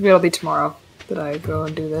it'll be tomorrow that I go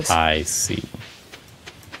and do this. I see.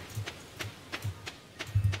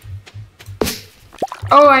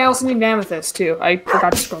 Oh, I also need an amethyst too. I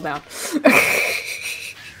forgot to scroll down.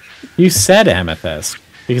 You said amethyst,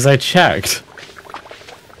 because I checked.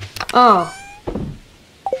 Oh.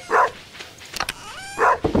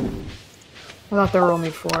 I thought there were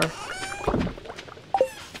only 4.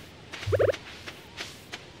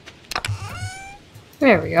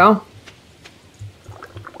 There we go.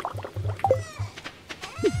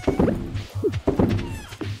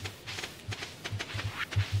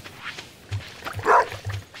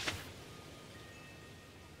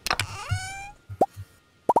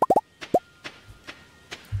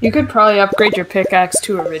 You could probably upgrade your pickaxe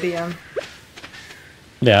to iridium.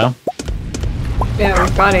 Yeah. Yeah,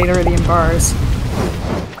 we've got 8 iridium bars.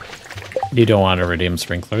 You don't want iridium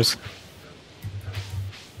sprinklers?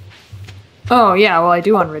 Oh, yeah, well, I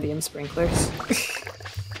do want iridium sprinklers.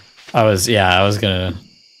 I was gonna...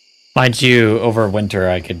 Mind you, over winter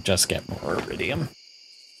I could just get more iridium.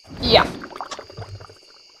 Yeah.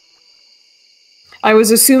 I was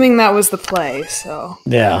assuming that was the play, so...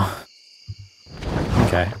 Yeah.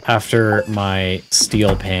 Okay, after my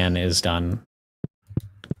steel pan is done.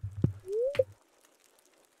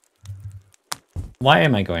 Why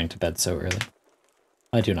am I going to bed so early?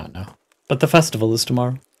 I do not know. But the festival is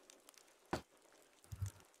tomorrow.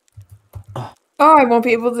 Oh, I won't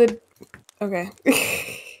be able to... Okay.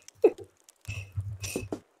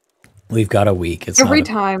 We've got a week. It's every not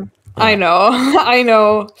time. Yeah. I know. I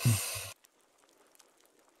know.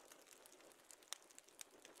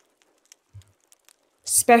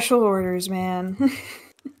 Special orders, man.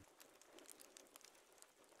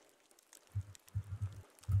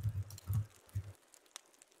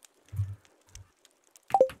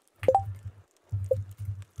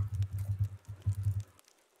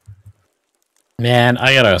 Man,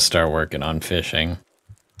 I gotta start working on fishing.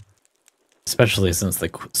 Especially since the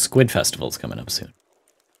Squid Festival's coming up soon.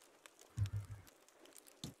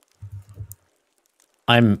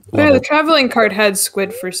 The traveling cart had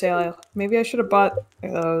squid for sale. Maybe I should have bought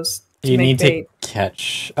those to make bait. To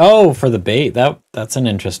catch... Oh, for the bait. That's an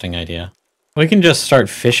interesting idea. We can just start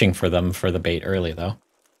fishing for them for the bait early, though.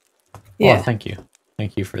 Yeah. Oh, thank you.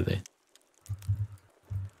 Thank you for the...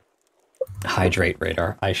 Hydrate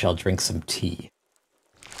radar. I shall drink some tea.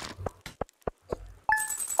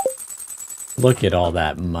 Look at all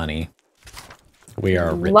that money. We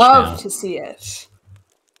are rich now. Love to see it.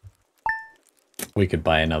 We could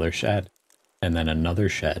buy another shed, and then another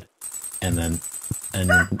shed, and we'd be out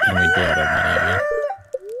of money again.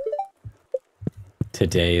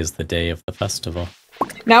 Today is the day of the festival.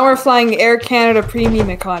 Now we're flying Air Canada Premium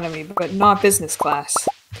Economy, but not business class.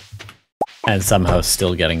 And somehow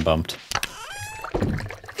still getting bumped.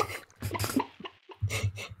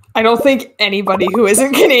 I don't think anybody who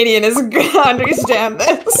isn't Canadian is gonna understand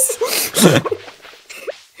this.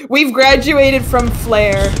 We've graduated from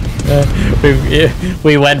Flair.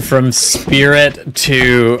 We went from Spirit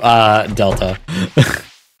to Delta.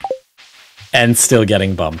 And still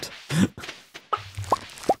getting bumped.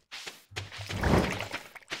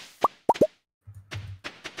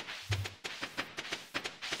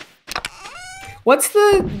 What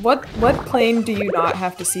plane do you not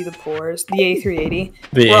have to see the pores? The A380?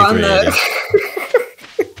 The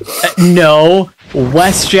A380. No,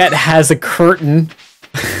 WestJet has a curtain.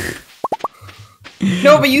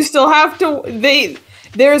 No, but you still have to.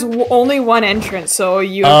 There's only one entrance, so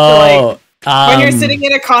you have to when you're sitting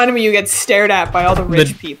in economy, you get stared at by all the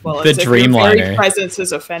rich people. The Dreamliner. Your very presence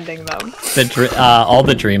is offending them. All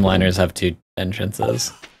the Dreamliners have 2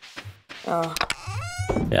 entrances. Oh.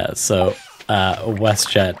 Yeah, so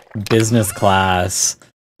WestJet business class,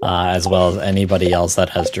 as well as anybody else that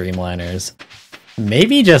has Dreamliners.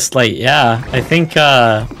 Maybe just I think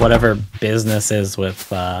whatever business is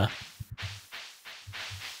with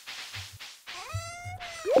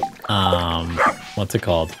what's it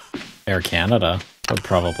called? Air Canada would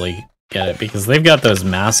probably get it because they've got those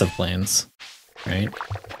massive planes, right?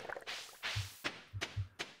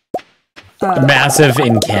 Massive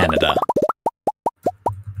in Canada.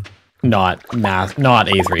 Not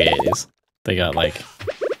A380s. They got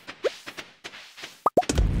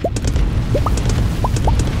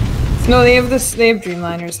No, they have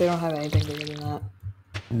Dreamliners. They don't have anything bigger than that.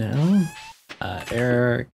 No?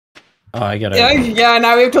 Air... Oh, I gotta... Yeah,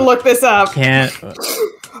 now we have to look this up. Can't...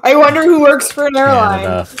 I wonder who works for an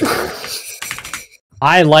airline.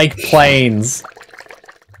 I like planes.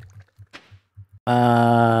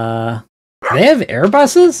 They have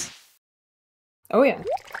Airbuses? Oh, yeah.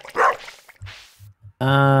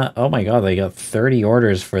 Oh my god, they got 30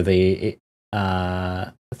 orders for the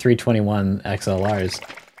 321 XLRs.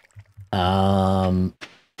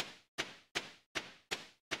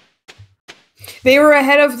 They were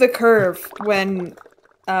ahead of the curve when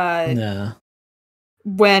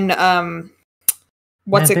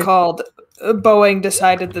called? Boeing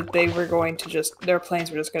decided that they were going to their planes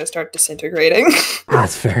were just going to start disintegrating.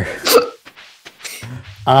 That's fair.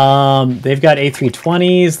 They've got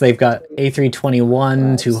A320s, they've got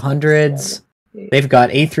A321 200s, they've got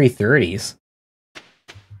A330s.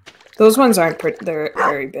 Those ones aren't they're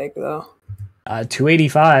very big though.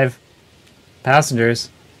 285 passengers.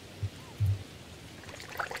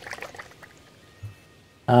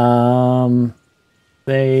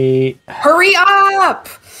 They... Hurry up!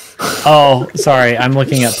 Oh, sorry, I'm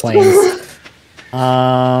looking at planes.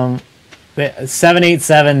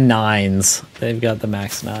 787-9s. They've got the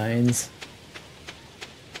MAX 9s.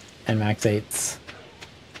 And MAX 8s.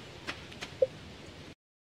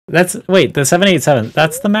 Wait, the 787,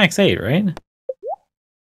 that's the MAX 8, right?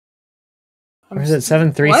 Or is it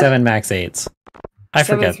 737 MAX 8s? I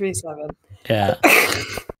forget. 737. Yeah.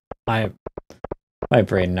 My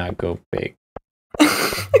brain not go big.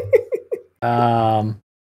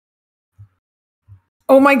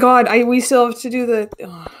 Oh my god, we still have to do the...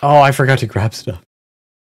 Oh, I forgot to grab stuff.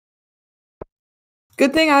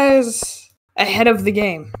 Good thing I was ahead of the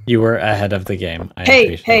game. You were ahead of the game. I Hey,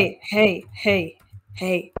 appreciate hey,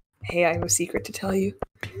 I have a secret to tell you.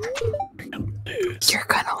 it. You're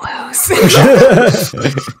gonna lose.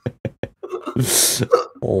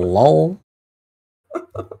 Lol.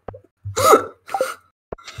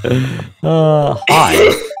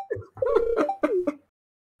 Hi.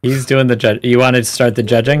 He's doing the judge. You want to start the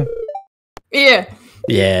judging? Yeah.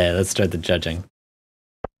 Yeah, let's start the judging.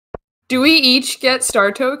 Do we each get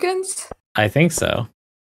star tokens? I think so.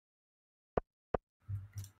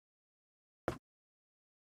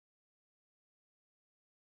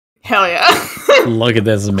 Hell yeah. Look at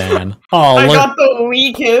this man. Oh, I look. got the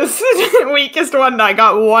weakest one. I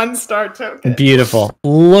got 1 star token. Beautiful.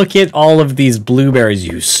 Look at all of these blueberries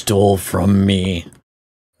you stole from me.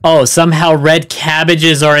 Oh, somehow red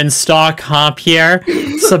cabbages are in stock, huh, Pierre?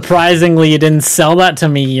 Surprisingly, you didn't sell that to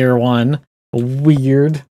me year 1.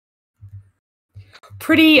 Weird.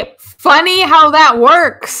 Pretty funny how that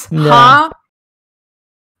works, Yeah. huh?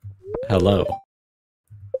 Hello.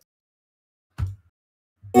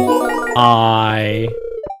 I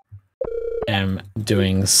am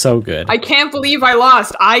doing so good. I can't believe I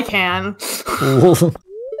lost. I can.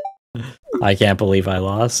 I can't believe I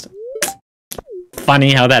lost.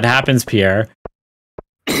 Funny how that happens, Pierre.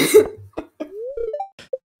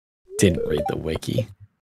 Didn't read the wiki.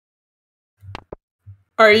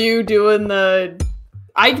 Are you doing the...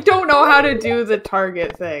 I don't know how to do the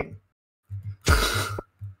target thing.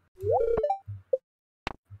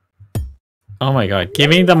 Oh my god, give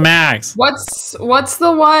me the max! What's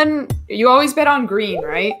the one... You always bet on green,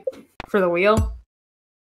 right? For the wheel?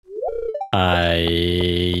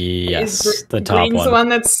 Yes, the top green's one. the one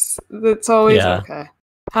that's always... Yeah. Okay.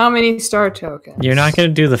 How many star tokens? You're not gonna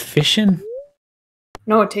do the fishing?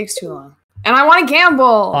 No, it takes too long. And I want to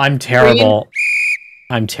gamble! I'm terrible.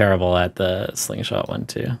 I'm terrible at the slingshot one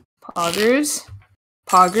too. Poggers.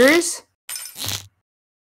 Poggers.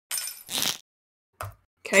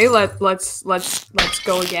 Okay, let's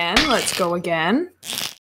go again. Let's go again.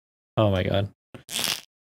 Oh my god.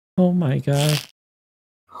 Oh my god.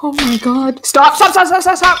 Oh my god. Stop!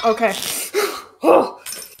 Okay. Oh,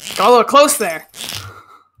 got a little close there.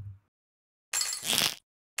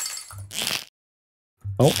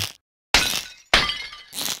 Oh.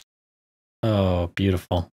 Oh,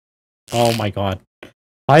 beautiful. Oh my god.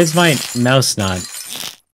 Why is my mouse not?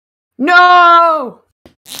 No!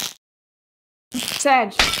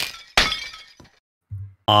 Sedge.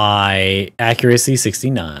 Accuracy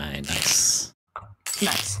 69. Nice.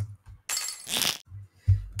 Nice.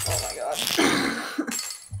 Oh my god.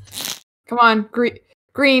 Come on, green.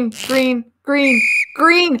 Bro!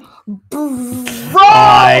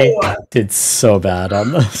 I did so bad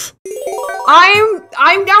on this.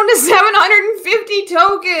 I'm down to 750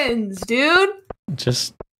 tokens, dude.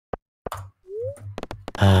 Just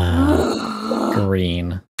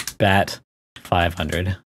green. Bet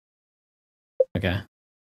 500. Okay.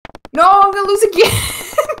 No, I'm gonna lose again.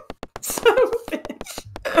 Son of a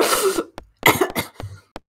bitch.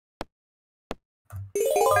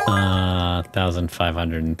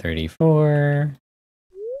 1,534.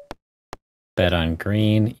 Bet on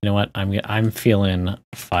green. You know what? I'm feeling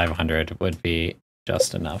 500 would be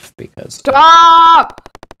just enough because. Stop!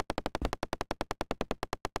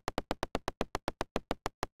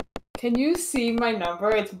 Can you see my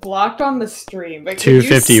number? It's blocked on the stream, but can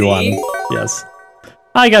 251. You see? Yes.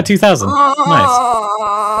 I got 2,000. Nice.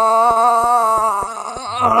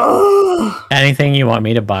 Anything you want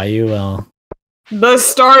me to buy you, well. The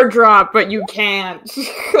star drop, but you can't.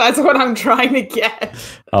 That's what I'm trying to get.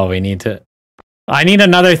 Oh, we need to. I need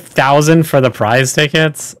another 1,000 for the prize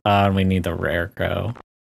tickets. And we need the rare crow.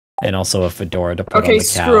 And also a fedora to put on the cow. Okay,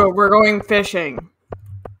 screw it. We're going fishing.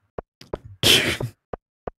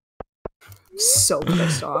 So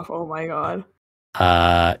pissed off. Oh my god.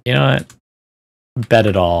 You know what? Bet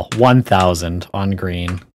it all. 1,000 on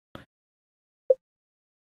green.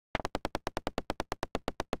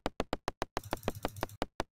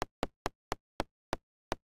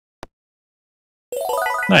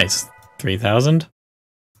 Nice. 3,000.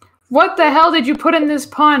 What the hell did you put in this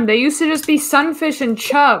pond? They used to just be sunfish and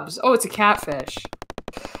chubs. Oh, it's a catfish.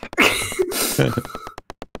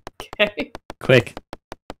 Okay. Quick.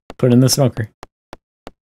 Put in the smoker.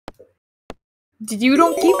 You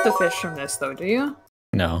don't keep the fish from this, though, do you?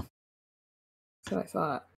 No. That's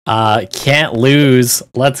what I thought. Can't lose.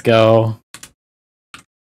 Let's go.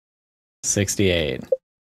 68.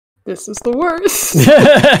 This is the worst.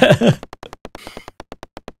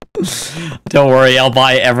 Don't worry, I'll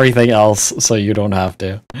buy everything else so you don't have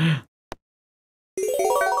to.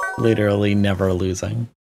 Literally never losing.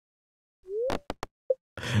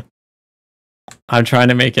 I'm trying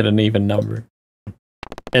to make it an even number.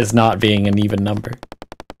 It's not being an even number.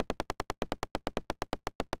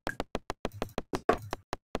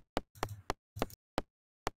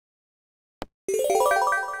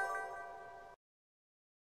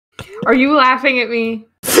 Are you laughing at me?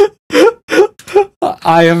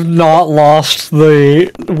 I have not lost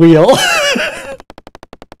the wheel.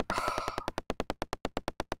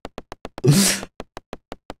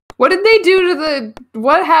 What did they do to the...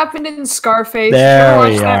 What happened in Scarface? There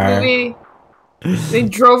Watch we that are. movie? They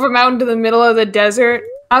drove him out into the middle of the desert.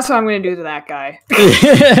 That's what I'm gonna do to that guy.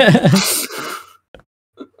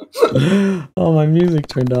 Oh, my music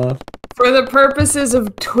turned off. For the purposes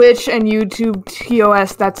of Twitch and YouTube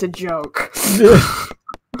TOS, that's a joke.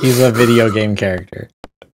 He's a video game character.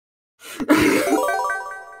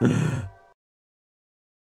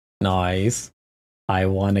 Nice. I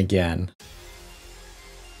won again.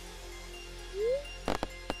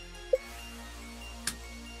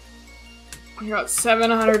 I got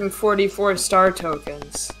 744 star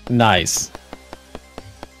tokens. Nice.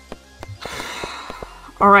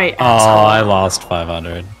 Alright, Oh, asshole. I lost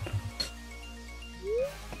 500.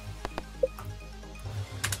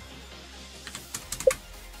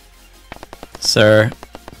 Sir,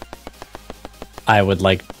 I would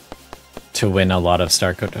like to win a lot of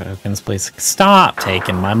star tokens, please. Stop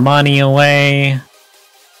taking my money away.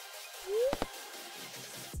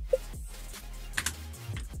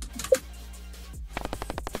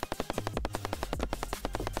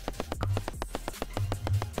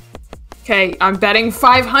 Okay, I'm betting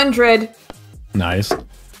 500. Nice.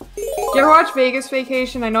 You ever watch Vegas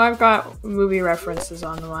Vacation? I know I've got movie references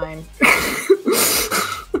on the line.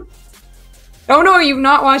 Oh no, you've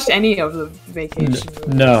not watched any of the Vacation movies.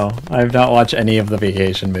 No, I've not watched any of the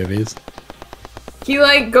vacation movies. He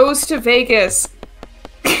like goes to Vegas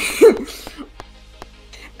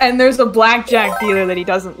and there's a blackjack dealer that he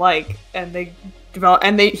doesn't like, and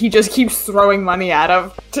he just keeps throwing money at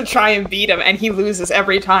him to try and beat him, and he loses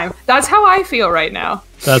every time. That's how I feel right now.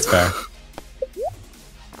 That's fair.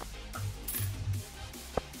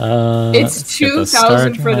 It's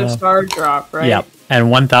 2,000 for the star drop, right? Yep, and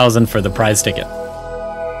 1,000 for the prize ticket.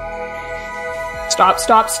 Stop,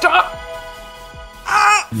 stop, stop!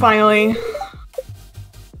 Ah, finally.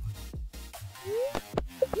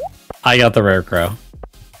 I got the rare crow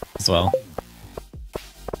as well.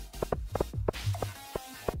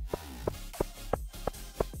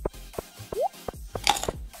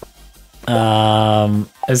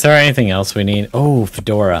 Is there anything else we need? Oh,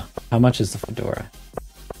 fedora. How much is the fedora?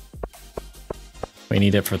 We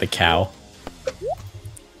need it for the cow.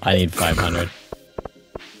 I need 500.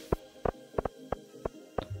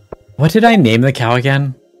 What did I name the cow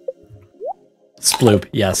again? Sploop.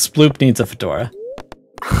 Yes, Sploop needs a fedora.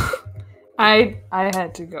 I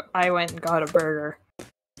had to go. I went and got a burger.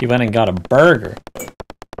 You went and got a burger.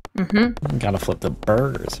 Mm-hmm. Gotta flip the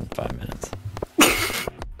burgers in 5 minutes.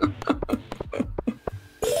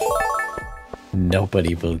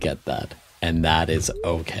 Nobody will get that, and that is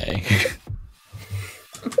okay.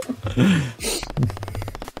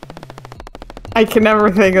 I can never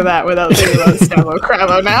think of that without thinking about Stavo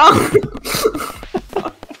Cravo now.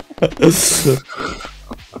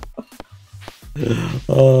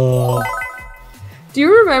 Do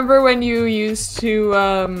you remember when you used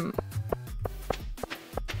to,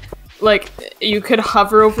 like, you could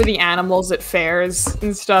hover over the animals at fairs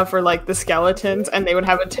and stuff, or like the skeletons, and they would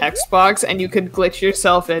have a text box, and you could glitch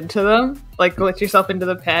yourself into them? Like, glitch yourself into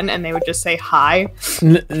the pen, and they would just say hi?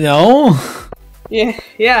 No? Yeah,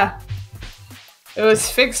 yeah. It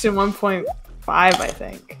was fixed in 1.5, I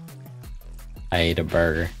think. I ate a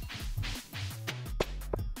burger.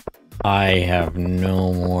 I have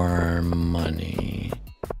no more money.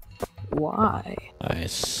 Why? I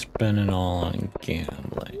spent it all on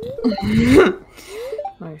gambling.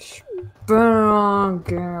 I spent it on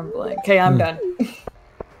gambling. Okay, I'm done.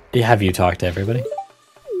 Have you talked to everybody?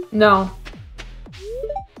 No.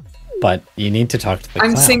 But you need to talk to the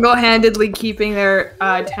I'm clown. single-handedly keeping their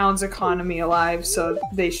town's economy alive, so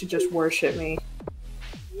they should just worship me.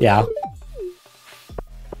 Yeah.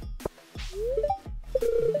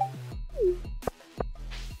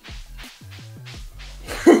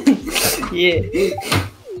 Yeah.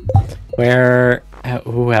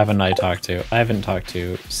 Who haven't I talked to? I haven't talked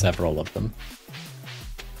to several of them.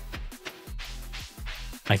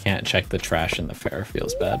 I can't check the trash in the fair.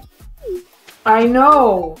 Feels bad. I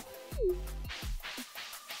know.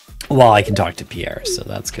 Well, I can talk to Pierre, so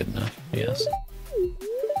that's good enough. Yes.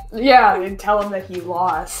 Yeah, and tell him that he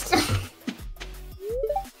lost.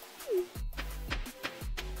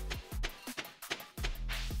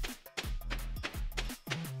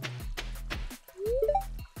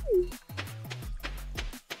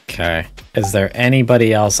 Okay. Is there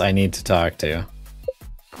anybody else I need to talk to?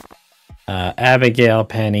 Abigail,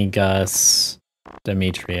 Penny, Gus,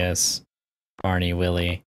 Demetrius, Barney,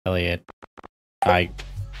 Willie, Elliot.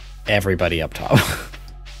 Everybody up top.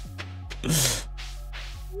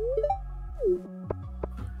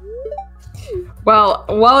 Well,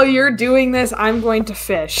 while you're doing this, I'm going to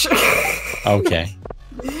fish. Okay.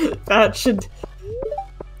 That should...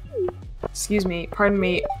 Excuse me, pardon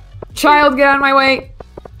me. Child, get out of my way!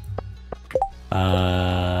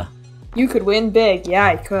 You could win big. Yeah,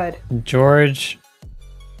 I could. George,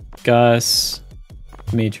 Gus,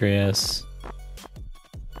 Demetrius,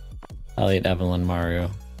 Elliot, Evelyn,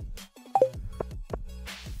 Mario.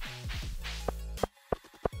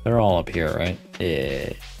 They're all up here, right?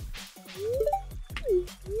 Yeah.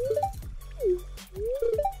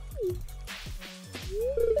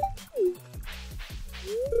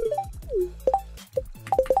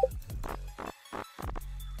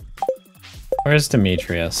 Where's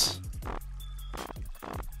Demetrius?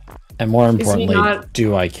 And more importantly,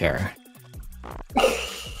 do I care?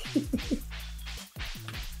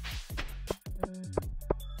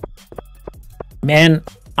 Man,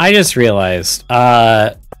 I just realized,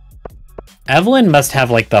 Evelyn must have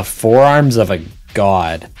like the forearms of a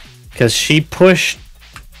god, because she pushed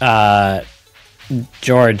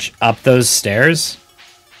George up those stairs.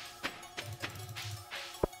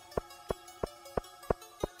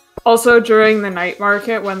 Also, during the night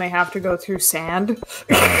market, when they have to go through sand.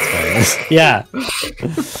 Oh, yeah.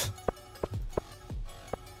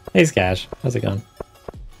 Hey, Skash. How's it going?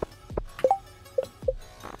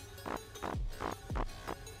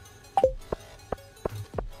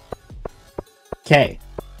 Okay.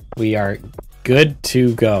 We are good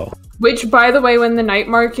to go. Which, by the way, when the night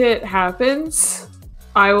market happens,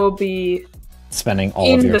 I will be spending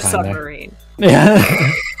all of your time in the submarine. There.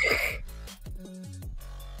 Yeah.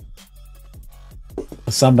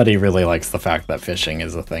 Somebody really likes the fact that fishing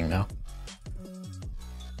is a thing now.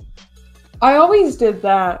 I always did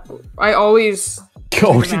that. I always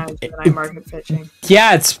did night market fishing.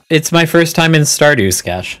 Yeah, it's my first time in Stardew,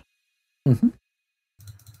 Skash. Mm-hmm.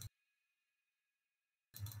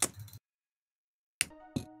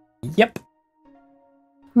 Yep.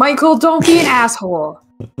 Michael, don't be an asshole.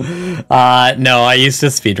 No, I used to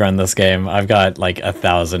speedrun this game. I've got like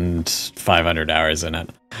 1,500 hours in it.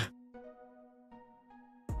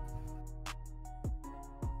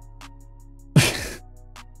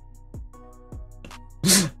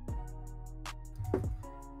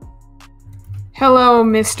 Hello,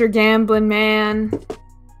 Mr. Gambling Man.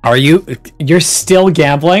 Are you? You're still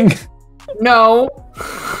gambling? No.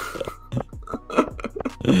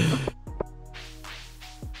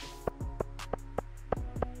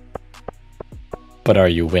 But are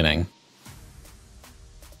you winning?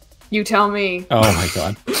 You tell me. Oh my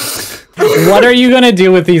god. What are you gonna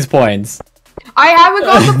do with these points? I haven't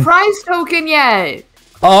got the prize token yet.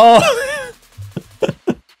 Oh.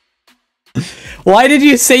 Why did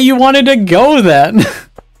you say you wanted to go then?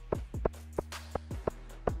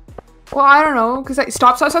 Well, I don't know, because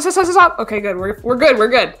stop. Okay, good. We're good. We're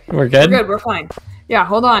good. We're good? We're good. We're fine. Yeah,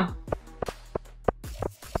 hold on.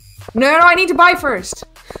 No, I need to buy first.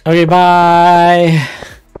 Okay, bye.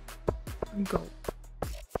 Go.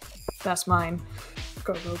 That's mine.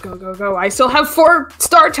 Go, go, go, go, go. I still have 4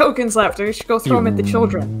 star tokens left. I should go throw them at the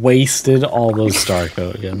children. Wasted all those star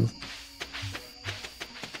tokens.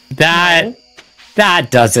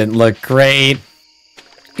 That doesn't look great.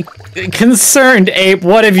 Concerned Ape,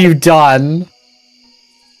 what have you done?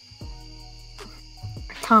 I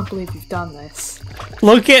can't believe you've done this.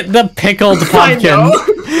 Look at the pickled pumpkin.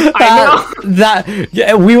 I know.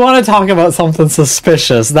 Yeah, we want to talk about something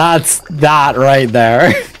suspicious. That's that right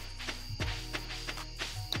there.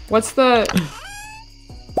 What's the...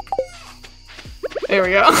 There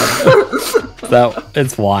we go.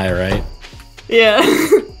 It's Y, right? Yeah.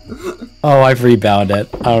 Oh, I've rebound it.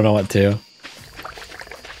 I don't know what to.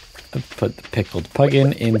 Put the pickled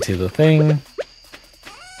pumpkin into the thing.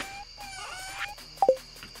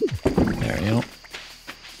 There we go.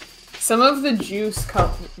 Some of the juice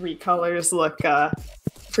recolors look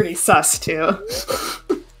pretty sus too.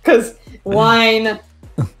 Because wine,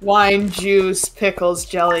 juice, pickles,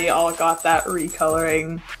 jelly all got that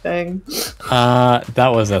recoloring thing. That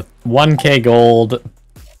was a 1k gold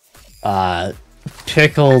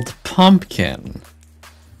pickled pumpkin.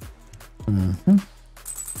 Mm-hmm.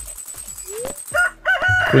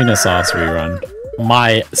 Queen of Sauce rerun.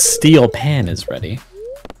 My steel pan is ready.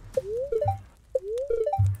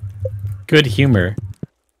 Good humor.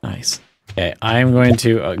 Nice. Okay, I'm going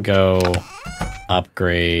to go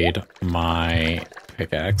upgrade my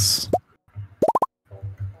pickaxe.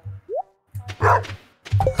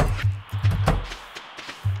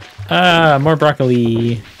 More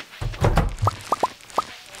broccoli.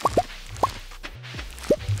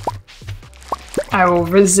 I will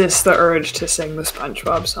resist the urge to sing the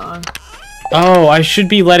SpongeBob song. Oh, I should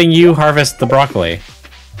be letting you harvest the broccoli.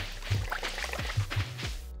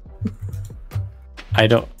 I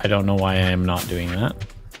don't know why I am not doing that.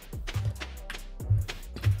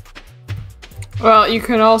 Well, you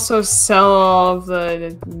can also sell all of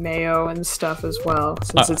the mayo and stuff as well,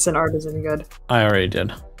 since it's an artisan good. I already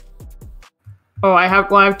did. Oh, I have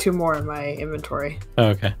 2 more in my inventory.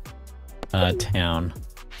 Okay. Town.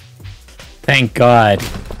 Thank God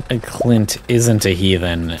Clint isn't a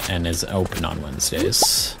heathen and is open on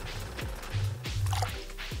Wednesdays.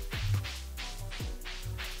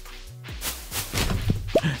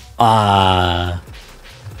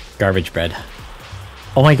 Garbage bread.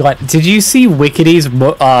 Oh my God, did you see Wickedy's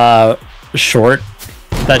short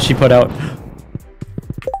that she put out?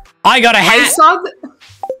 I got a hat! I saw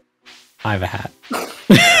I have a hat.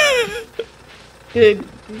 you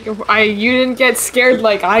didn't get scared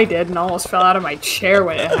like I did and almost fell out of my chair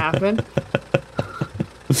when it happened.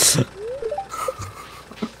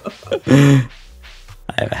 I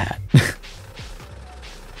have a hat.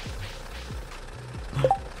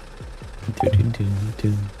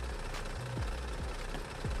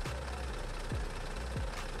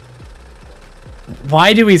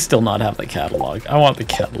 Why do we still not have the catalog? I want the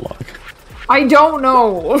catalog. I don't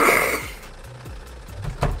know.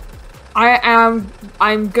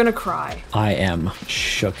 I'm gonna cry. I am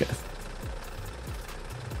shooketh.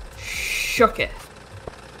 Shooketh.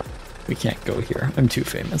 We can't go here. I'm too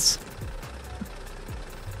famous.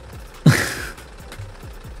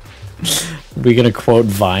 We gonna quote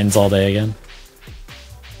Vines all day again?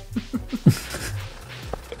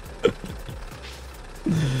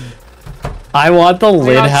 I want the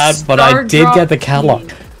lid hat, but I did get the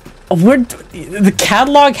catalog. The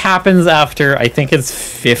catalog happens after, I think it's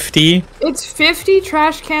 50. It's 50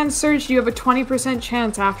 trash cans searched. You have a 20%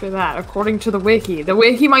 chance after that, according to the wiki. The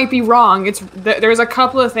wiki might be wrong. There's a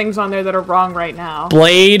couple of things on there that are wrong right now.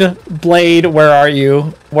 Blade, where are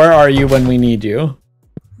you? Where are you when we need you?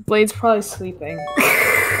 Blade's probably sleeping.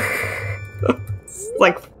 It's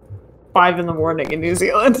like 5 in the morning in New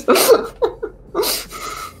Zealand.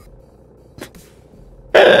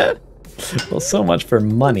 Well, so much for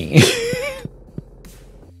money.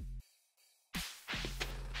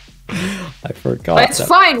 I forgot. It's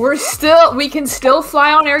fine. We can still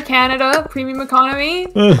fly on Air Canada, premium economy.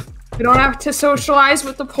 We don't have to socialize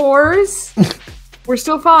with the pores. We're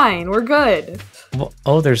still fine. We're good. Well,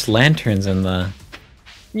 oh, there's lanterns in the...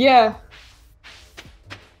 Yeah.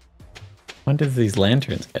 When did these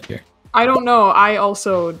lanterns get here? I don't know. I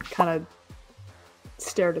also kind of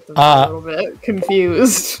stared at them a little bit,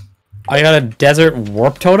 confused. I got a desert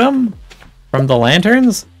warp totem from the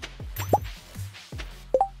lanterns?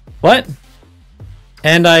 What?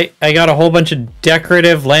 And I got a whole bunch of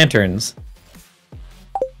decorative lanterns.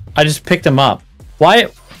 I just picked them up. Why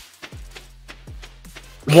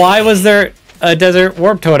was there a desert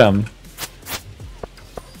warp totem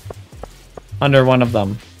under one of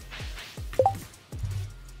them?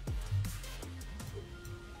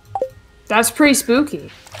 That's pretty spooky.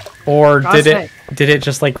 Or did it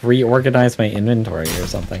just like reorganize my inventory or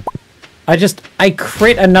something? I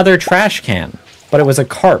create another trash can, but it was a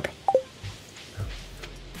carp.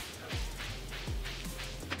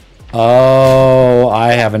 Oh,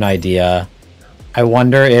 I have an idea. I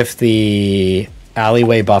wonder if the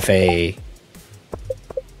alleyway buffet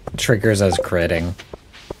triggers as critting.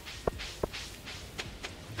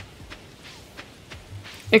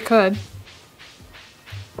 It could.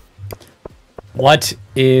 What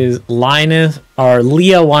is Linus or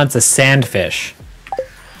Leah wants a sandfish?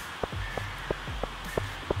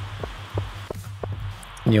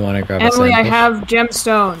 You want to grab Emily, a sandfish? I have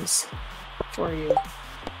gemstones for you.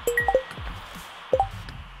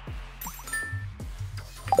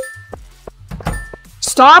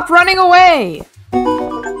 Stop running away!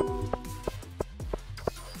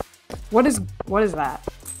 What is that?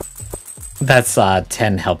 That's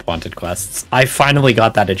 10 help wanted quests. I finally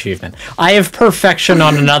got that achievement. I have perfection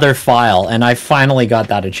on another file, and I finally got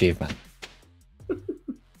that achievement.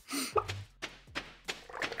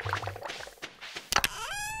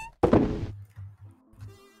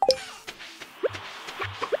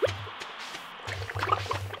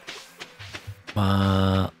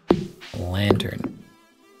 Lantern.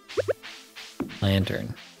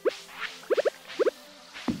 Lantern.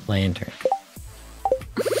 Lantern.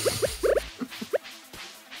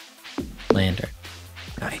 Lantern.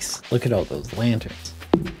 Nice. Look at all those lanterns.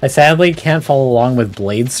 I sadly can't follow along with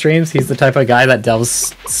Blade streams. He's the type of guy that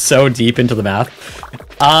delves so deep into the math.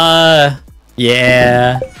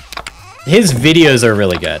 Yeah. His videos are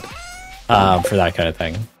really good for that kind of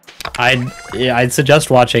thing. I'd suggest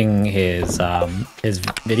watching his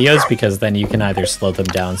videos, because then you can either slow them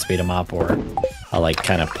down, speed them up, or like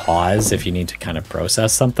kind of pause if you need to kind of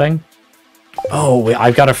process something. Oh,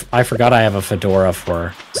 I forgot I have a fedora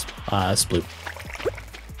for Sploot.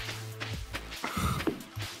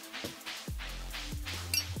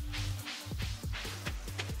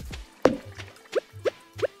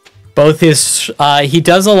 Both his, he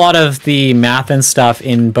does a lot of the math and stuff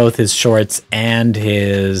in both his shorts and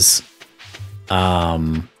his full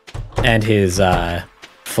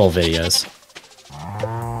videos.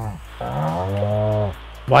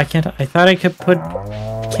 Why can't I thought I could put,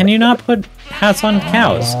 can you not put hats on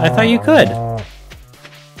cows? I thought you could.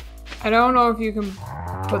 I don't know if you can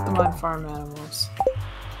put them on farm animals.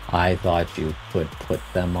 I thought you could put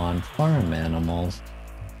them on farm animals.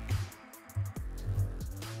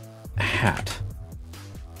 Hat.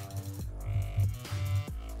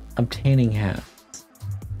 Obtaining hats.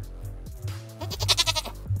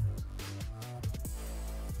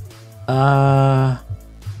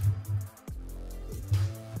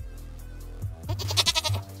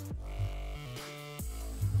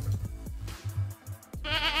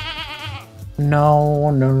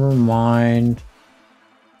 No, never mind.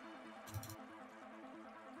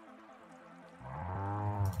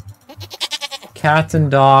 Cats and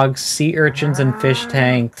dogs, sea urchins and fish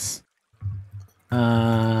tanks.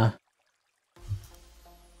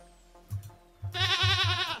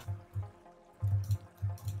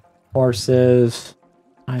 Horses.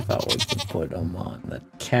 I thought we could put them on the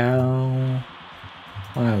cow.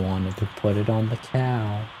 I wanted to put it on the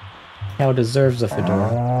cow. Cow deserves a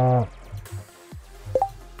fedora.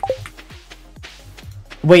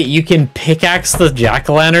 Wait, you can pickaxe the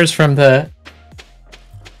jack-o'-lanterns from the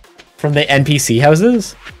NPC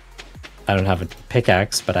houses? I don't have a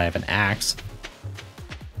pickaxe, but I have an axe.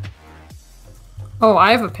 Oh,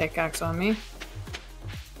 I have a pickaxe on me.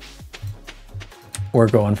 We're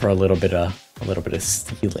going for a little bit of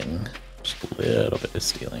stealing. Just a little bit of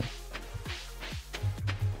stealing.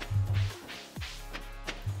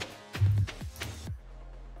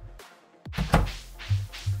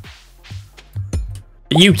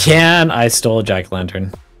 You can! I stole a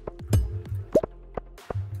jack-o'-lantern.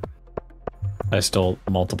 I stole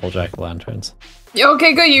multiple jack-o'-lanterns.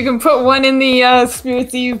 Okay, good. You can put one in the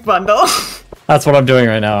Spirits Eve bundle. That's what I'm doing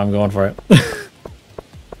right now. I'm going for it.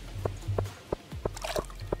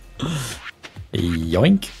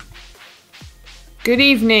 Yoink. Good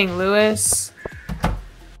evening, Lewis.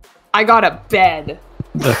 I got a bed.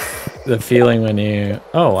 The feeling when you...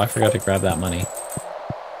 Oh, I forgot to grab that money.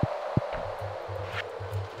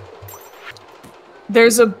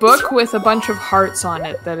 There's a book with a bunch of hearts on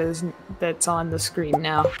it that's on the screen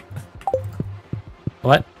now.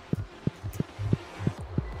 What?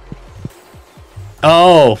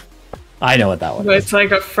 Oh, I know what that one is. It's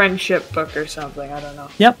like a friendship book or something. I don't know.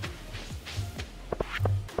 Yep.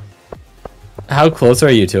 How close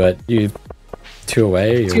are you to it? You 2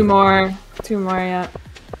 away? Two more, yeah.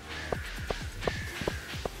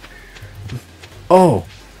 Oh.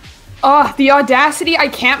 Oh, the audacity! I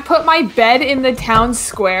can't put my bed in the town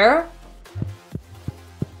square.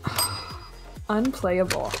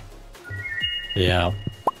 Unplayable. Yeah.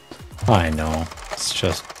 I know. It's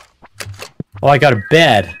just... Oh, I got a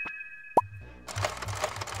bed!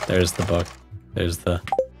 There's the book. There's the...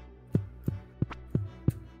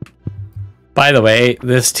 By the way,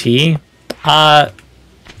 this tea,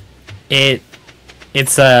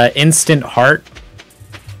 it's a instant heart.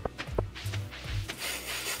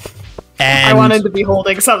 And I wanted to be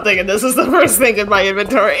holding something, and this is the first thing in my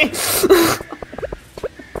inventory.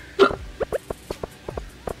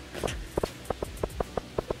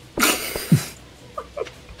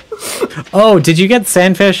 Oh, did you get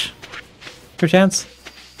sandfish, perchance?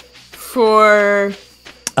 For...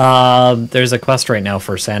 There's a quest right now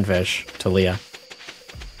for sandfish to Leah.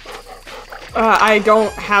 I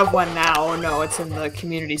don't have one now. No, it's in the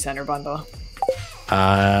community center bundle.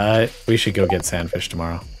 We should go get sandfish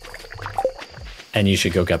tomorrow. And you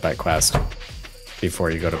should go get that quest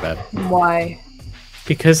before you go to bed. Why?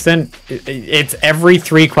 Because then it's every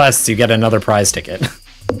 3 quests you get another prize ticket.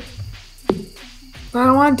 I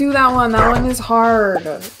don't want to do that one. That one is hard.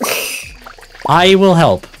 I will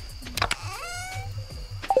help.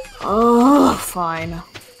 Oh, fine.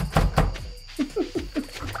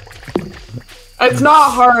 It's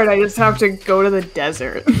not hard. I just have to go to the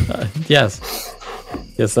desert. Yes.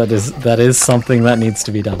 Yes, that is something that needs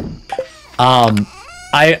to be done.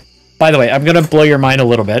 By the way, I'm gonna blow your mind a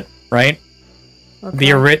little bit, right?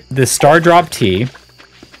 Okay. The Star Drop tea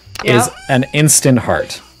is an instant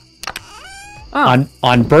heart. Oh.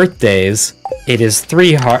 On birthdays, it is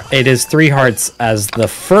three hearts as the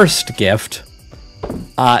first gift.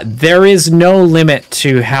 There is no limit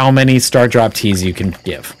to how many Star Drop teas you can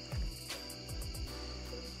give.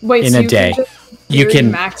 Wait, in so a day. You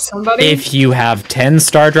can max somebody? If you have 10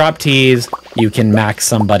 Star Drop teas, you can max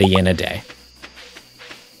somebody in a day.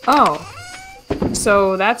 Oh.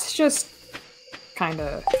 So that's just kind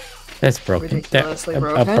of That's broken. ridiculously A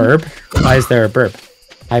broken. burb? Why is there a burb?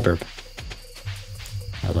 Hi, burb.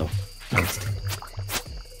 Hello.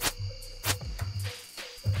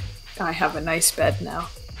 I have a nice bed now.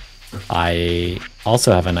 I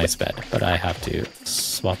also have a nice bed, but I have to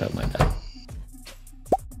swap out my bed.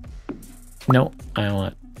 No, I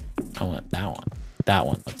want that one. That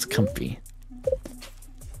one looks comfy.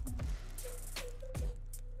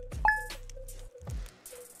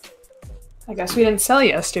 I guess we didn't sell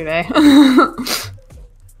yesterday.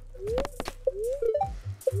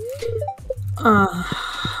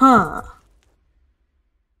 Huh.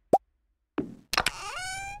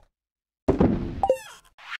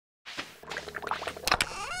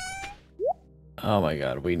 Oh my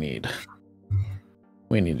god, we need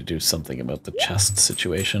to do something about the chest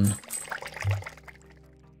situation.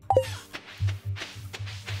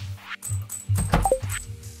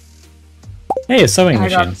 Hey, a sewing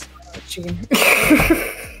machine.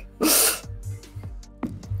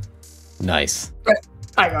 Nice.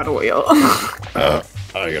 I got a wheel. I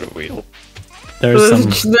got a wheel. There's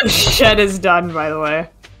some. The shed is done, by the way.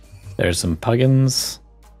 There's some puggins.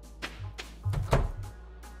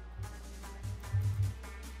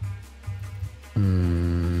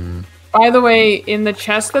 By the way, in the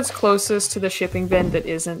chest that's closest to the shipping bin that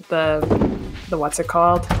isn't the what's it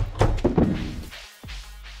called?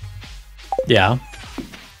 Yeah.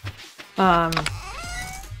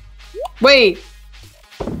 Wait.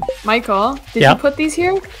 Michael, did you put these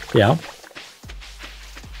here? Yeah.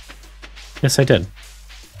 Yes, I did.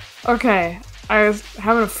 Okay. I was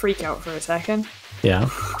having a freak out for a second. Yeah.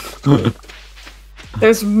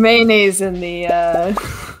 There's mayonnaise in the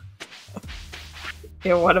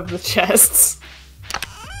in one of the chests.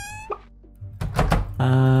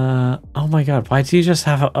 Oh my god, why do you just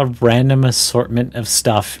have a random assortment of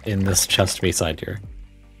stuff in this chest beside your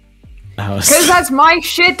house? Because that's my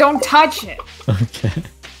shit, don't touch it! Okay.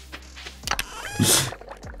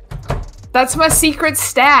 That's my secret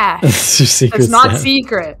stash! It's your secret It's not stash.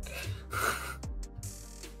 secret.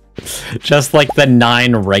 Just like the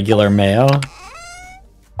 9 regular mayo?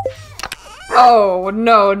 Oh,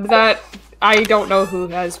 no, that... I don't know who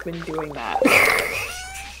has been doing that.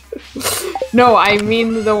 No, I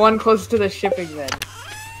mean the one close to the shipping bin.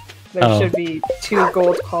 There should be 2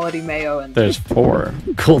 gold quality mayo in there. There's 4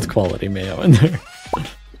 gold quality mayo in there.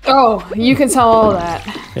 Oh, you can sell all that.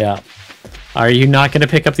 Yeah. Are you not going to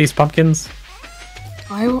pick up these pumpkins?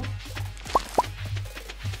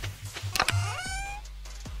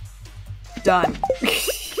 Done.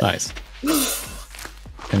 Nice.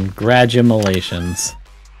 Congratulations.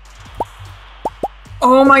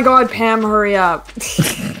 Oh my god, Pam, hurry up.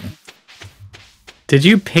 Did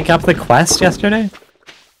you pick up the quest yesterday?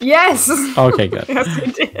 Yes! Okay, good. Yes, I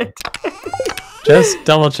did. Just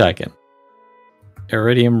double checking.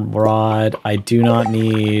 Iridium rod. I do not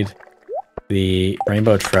need the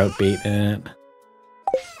rainbow trout bait in it.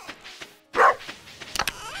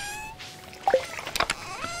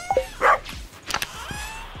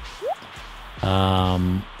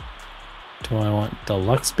 Do I want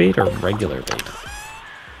deluxe bait or regular bait?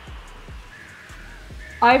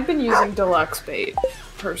 I've been using deluxe bait,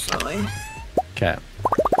 personally. Okay.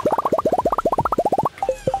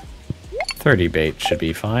 30 bait should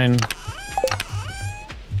be fine.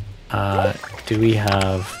 Do we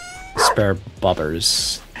have spare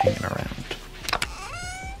bubbers hanging around?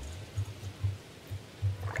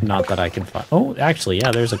 Not that I can find. Oh, actually,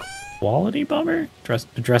 yeah, there's a quality bubber?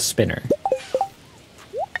 Dress spinner.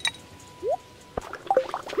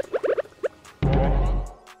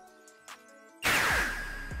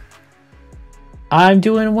 I'm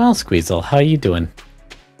doing well, Squeezel. How you doing?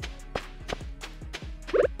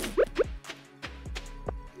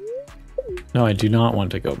 No, I do not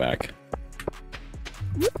want to go back.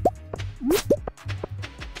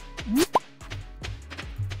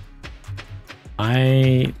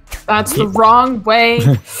 That's the wrong way.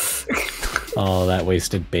 Oh, that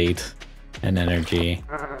wasted bait and energy.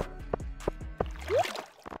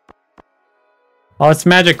 Oh, it's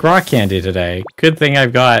magic rock candy today. Good thing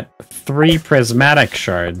I've got 3 prismatic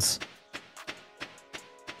shards.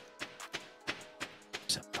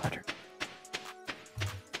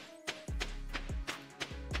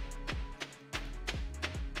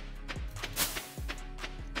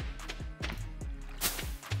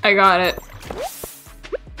 I got it.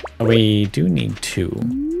 We do need 2.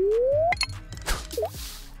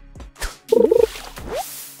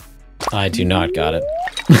 I do not got it.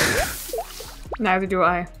 Neither do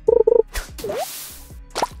I.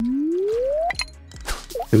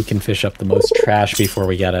 Who can fish up the most trash before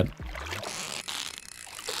we get it?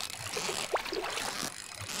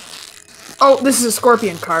 Oh, this is a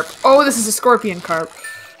scorpion carp. Oh, this is a scorpion carp.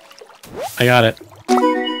 I got it.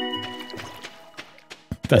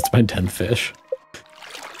 That's my 10th fish.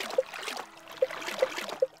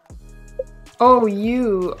 Oh,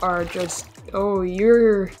 you are just... Oh,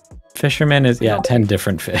 you're... Fisherman is, yeah, 10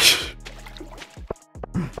 different fish.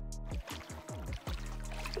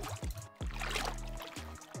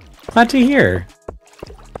 Glad to hear.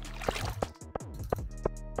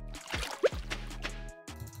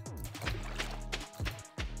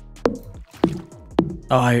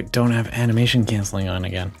 Oh, I don't have animation canceling on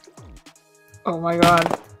again. Oh my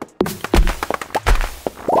god.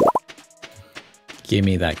 Give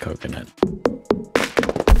me that coconut.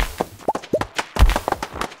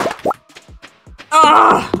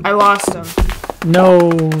 Ah! I lost him.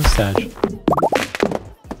 No, Sag.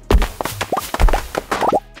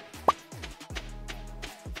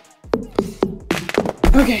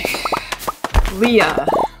 Okay. Leah.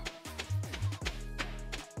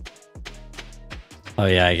 Oh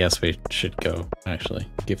yeah, I guess we should go actually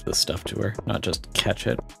give the stuff to her, not just catch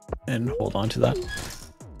it and hold on to that.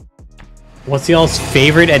 What's y'all's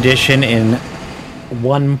favorite addition in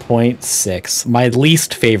 1.6? My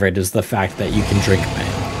least favorite is the fact that you can drink mayo.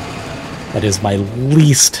 That is my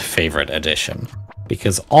least favorite addition.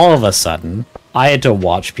 Because all of a sudden, I had to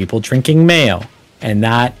watch people drinking mayo. And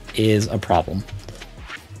that is a problem.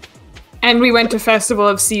 And we went to Festival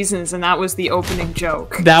of Seasons, and that was the opening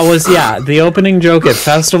joke. That was, yeah, the opening joke at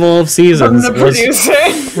Festival of Seasons was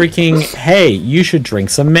freaking, hey, you should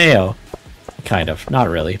drink some mayo. Kind of, not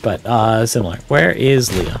really, but similar. Where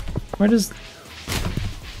is Leah? Where does...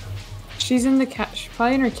 She's in the she's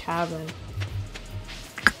probably in her cabin.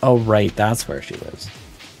 Oh, right, that's where she lives.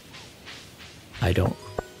 I don't...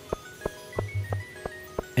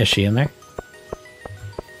 Is she in there?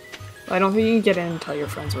 I don't think you can get in until you're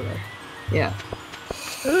friends with her. Yeah.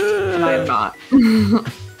 And I am not.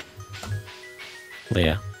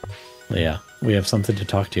 Leah. Leah, we have something to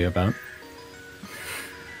talk to you about.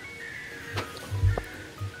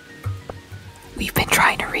 We've been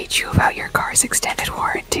trying to reach you about your car's extended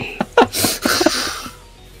warranty.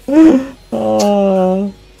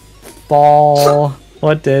 Oh, fall.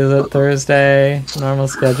 What day is it? Thursday. Normal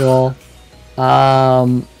schedule.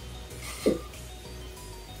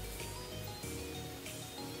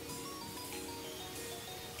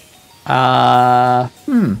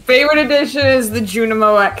 Favorite edition is the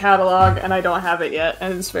Junimo at catalog, and I don't have it yet,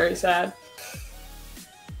 and it's very sad.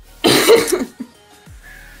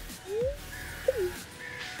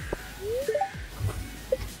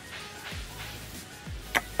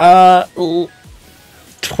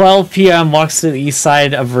 12 p.m. walks to the east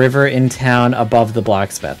side of river in town above the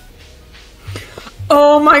blacksmith.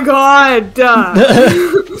 Oh my god!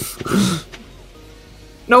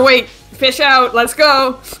 No, wait. Fish out. Let's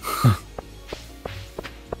go.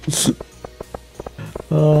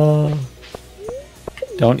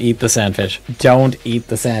 Don't eat the sandfish. Don't eat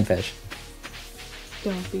the sandfish.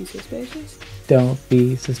 Don't be suspicious. Don't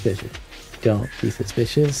be suspicious. Don't be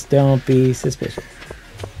suspicious. Don't be suspicious.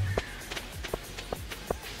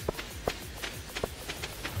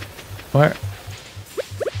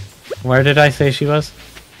 Where did I say she was?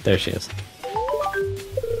 There she is.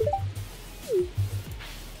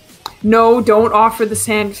 No, don't offer the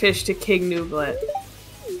sandfish to King Nooblet.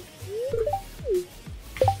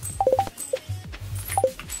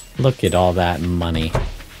 Look at all that money.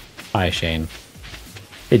 Hi, Shane.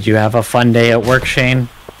 Did you have a fun day at work, Shane?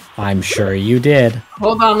 I'm sure you did.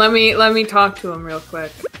 Hold on, let me talk to him real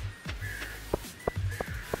quick.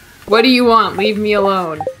 What do you want? Leave me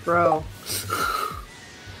alone, bro.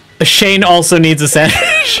 Shane also needs a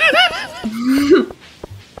sandwich.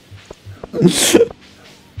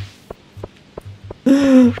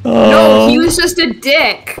 No, he was just a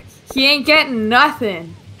dick. He ain't getting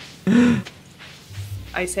nothing.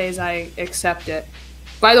 I say as I accept it.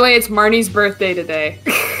 By the way, it's Marnie's birthday today.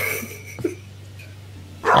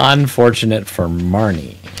 Unfortunate for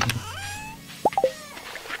Marnie.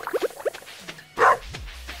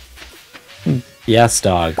 Yes,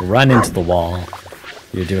 dog. Run into the wall.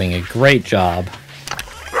 You're doing a great job.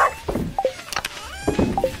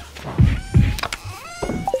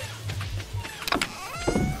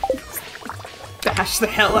 Bash the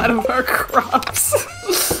hell out of our crops.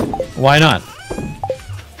 Why not?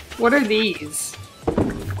 What are these?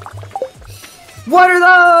 What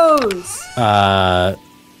are those?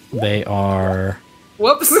 They are...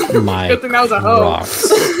 Whoops. My Good thing that was a hoe. rocks.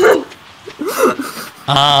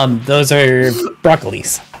 Those are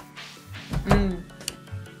broccolis.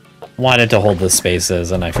 Wanted to hold the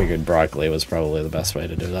spaces, and I figured broccoli was probably the best way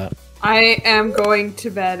to do that. I am going to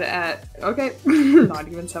bed at... Okay, not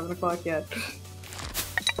even 7 o'clock yet.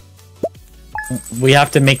 We have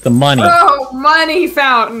to make the money. Oh, money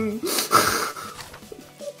fountain!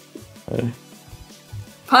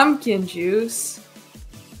 Pumpkin juice.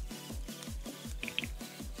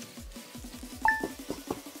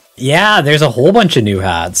 Yeah, there's a whole bunch of new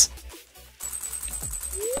hats.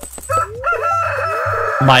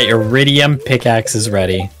 My iridium pickaxe is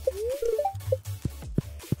ready.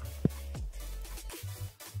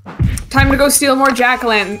 Time to go steal more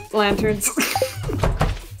jack-o'-lanterns.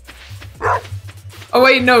 Oh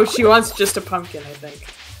wait, no, she wants just a pumpkin, I think.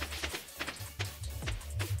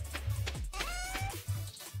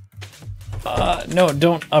 No,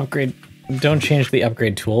 don't upgrade. Don't change the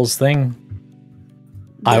upgrade tools thing.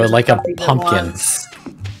 I would like a pumpkin.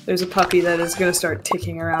 There's a puppy that is gonna start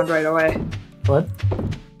ticking around right away. What?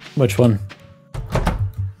 Which one?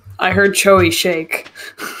 I heard Choey shake.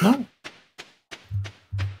 No.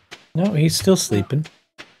 No, he's still sleeping.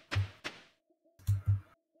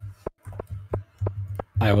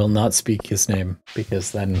 I will not speak his name,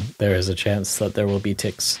 because then there is a chance that there will be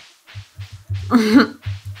ticks.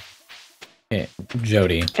 Hey,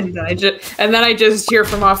 Jody. And then I just hear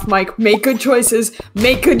from off mic, make good choices!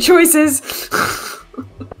 Make good choices!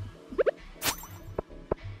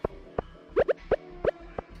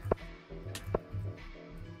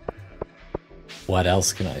 What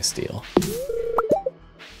else can I steal?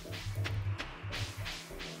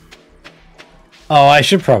 Oh, I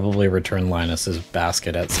should probably return Linus's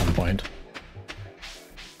basket at some point.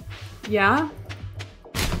 Yeah?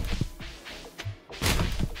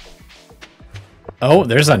 Oh,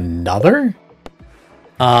 there's another?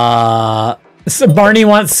 So Barney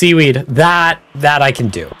wants seaweed. That I can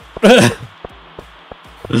do.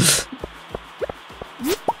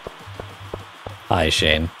 Hi,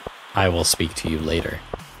 Shane. I will speak to you later.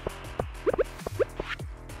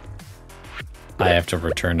 I have to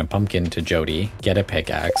return a pumpkin to Jody, get a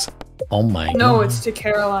pickaxe. Oh my god. No, it's to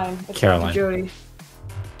Caroline. It's Caroline. not to Jody.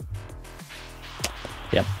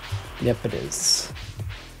 Yep. Yep, it is.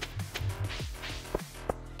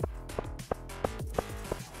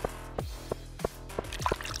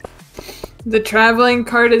 The traveling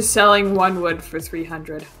cart is selling 1 wood for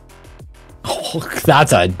 300. Oh,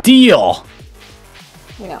 that's a deal!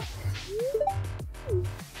 Yeah.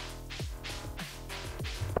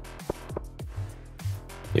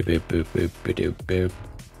 Boop, boop, boop, boop, boop, boop.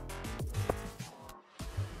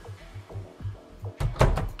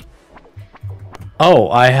 Oh,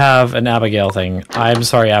 I have an Abigail thing. I'm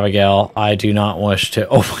sorry, Abigail. I do not wish to...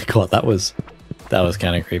 Oh my god, that was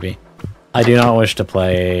kind of creepy. I do not wish to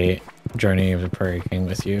play Journey of the Prairie King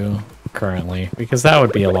with you currently, because that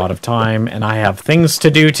would be a lot of time, and I have things to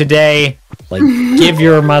do today, like give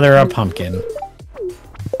your mother a pumpkin.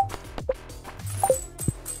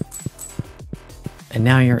 And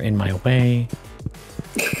now you're in my way.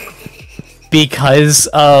 Because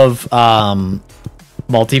of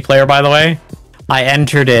multiplayer, by the way, I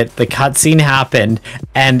entered it, the cutscene happened,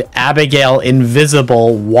 and Abigail,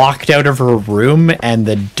 invisible, walked out of her room and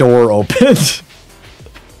the door opened.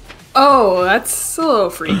 Oh, that's a little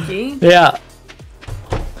freaky. Yeah.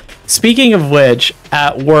 Speaking of which,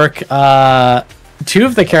 at work, 2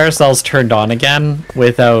 of the carousels turned on again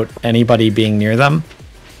without anybody being near them.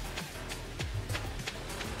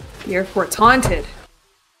 The airport's haunted.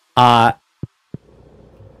 Like,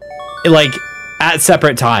 at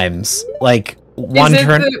separate times. Like, one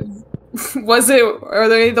turn... Are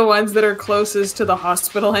they the ones that are closest to the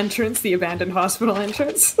hospital entrance, the abandoned hospital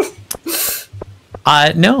entrance?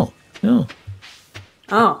 No. No.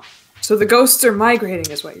 Oh. So the ghosts are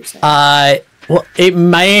migrating, is what you're saying. Well, it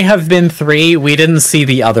may have been 3. We didn't see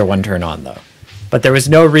the other one turn on, though. But there was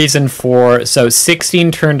no reason for... So,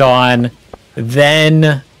 16 turned on,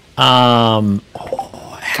 then... Carousel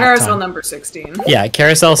number 16. Yeah,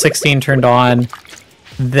 carousel 16 turned on.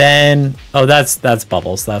 Then... Oh, that's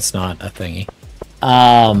Bubbles. That's not a thingy.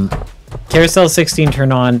 Carousel 16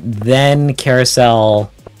 turned on, then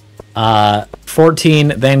carousel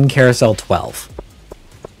 14, then carousel 12.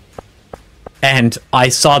 And I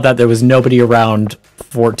saw that there was nobody around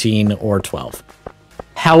 14 or 12.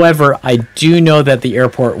 However, I do know that the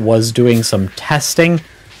airport was doing some testing,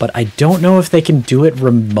 but I don't know if they can do it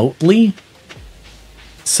remotely.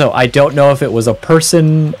 So I don't know if it was a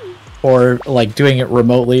person or like doing it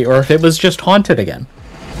remotely or if it was just haunted again.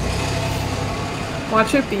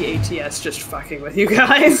 Watch it be ATS just fucking with you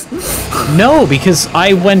guys. No, because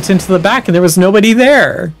I went into the back and there was nobody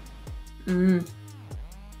there. Mm.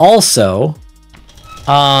 Also,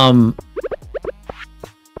 I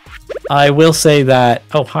will say that.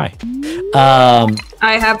 Oh, hi.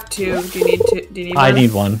 I have two. Do you need two? Do you need one? I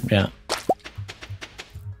need one. Yeah.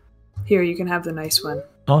 Here, you can have the nice one.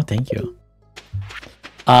 Oh, thank you.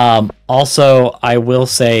 Also, I will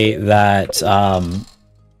say that.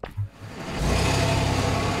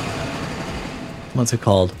 What's it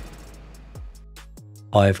called?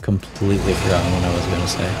 Oh, I've completely forgotten what I was going to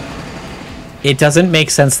say. It doesn't make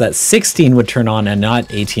sense that 16 would turn on and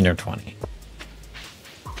not 18 or 20.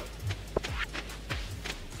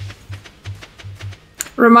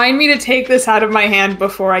 Remind me to take this out of my hand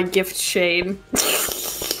before I gift Shane.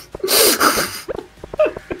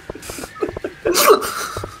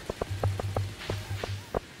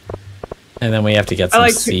 And then we have to get some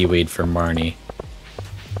seaweed for Marnie.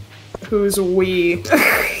 Who's we?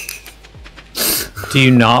 Do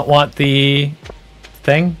you not want the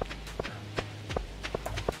thing?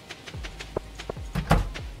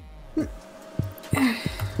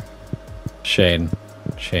 Shane,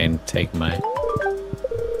 take my...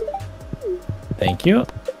 Thank you.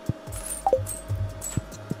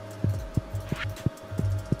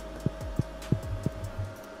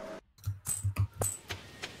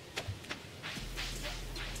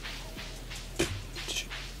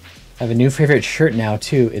 I have a new favorite shirt now,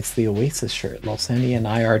 too. It's the Oasis shirt. Lil Sandy and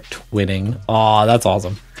I are twinning. Aw, that's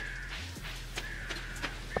awesome.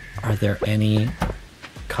 Are there any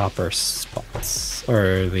copper spots?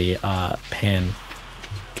 Or the pan?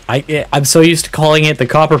 I'm so used to calling it the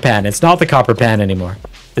copper pan. It's not the copper pan anymore.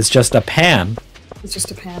 It's just a pan. It's just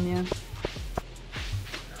a pan, yeah.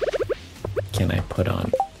 Can I put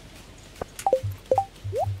on...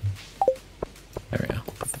 There we go.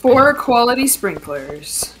 4 quality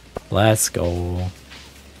sprinklers. Let's go.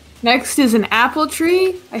 Next is an apple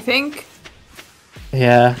tree, I think.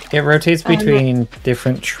 Yeah, it rotates between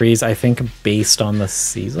different trees, I think, based on the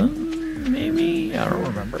season, maybe? I don't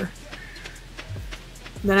remember.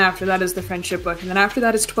 Then after that is the friendship book, and then after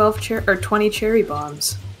that is 20 cherry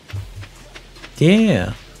bombs.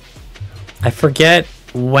 Yeah. I forget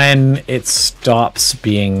when it stops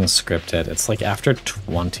being scripted. It's like after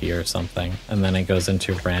 20 or something, and then it goes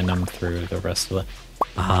into random through the rest of the...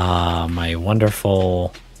 Ah, my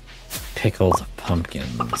wonderful pickled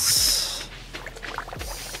pumpkins.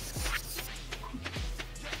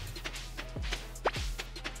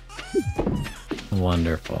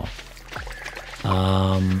 Wonderful.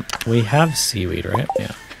 We have seaweed, right?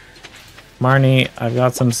 Yeah. Marnie, I've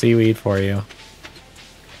got some seaweed for you.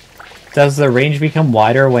 Does the range become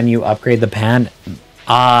wider when you upgrade the pan?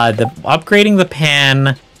 Upgrading the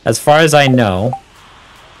pan, as far as I know...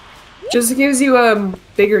 Just gives you a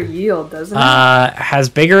bigger yield, doesn't it? Has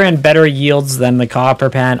bigger and better yields than the copper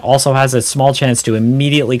pan. Also has a small chance to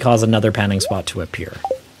immediately cause another panning spot to appear.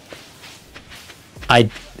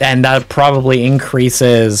 And that probably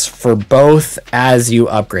increases for both as you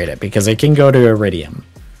upgrade it, because it can go to iridium.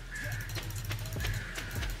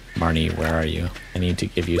 Marnie, where are you? I need to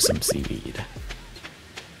give you some seaweed.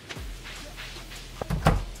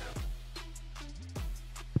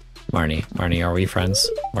 Marnie, are we friends?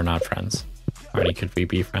 We're not friends. Marnie, could we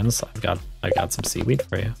be friends? I got some seaweed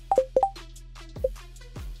for you.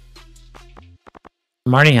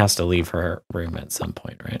 Marnie has to leave her room at some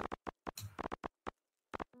point, right?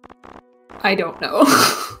 I don't know.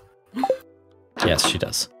 Yes, she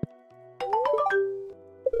does.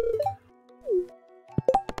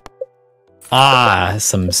 Ah,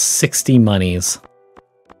 some 60 monies.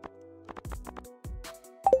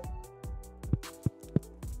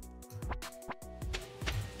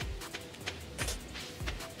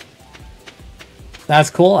 That's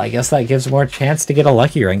cool. I guess that gives more chance to get a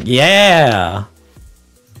lucky ring. Yeah!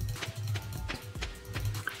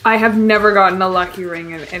 I have never gotten a lucky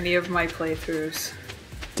ring in any of my playthroughs.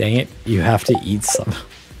 Dang it, you have to eat some.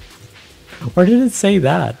 Where did it say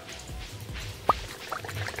that?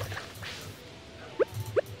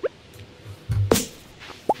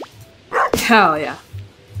 Hell yeah.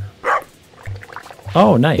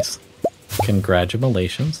 Oh, nice.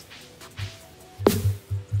 Congratulations.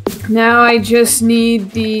 Now I just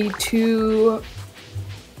need the 2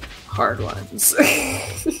 hard ones.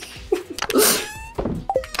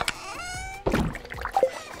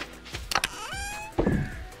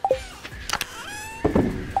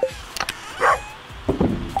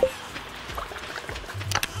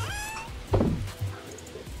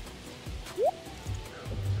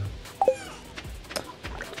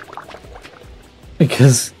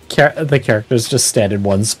 Because the characters just stand in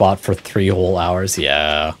one spot for 3 whole hours.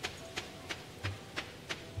 Yeah.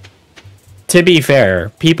 To be fair,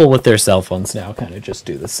 people with their cell phones now kind of just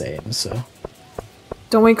do the same, so.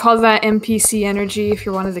 Don't we call that NPC energy if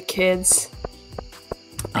you're one of the kids?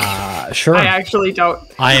 Sure. I actually don't.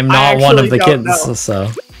 I am not one of the kids, know.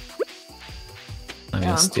 so. I'm Yeah,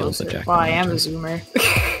 gonna steal the jack. Well, I am a zoomer.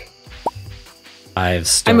 I've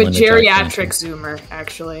stolen I'm a geriatric zoomer,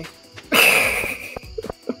 actually.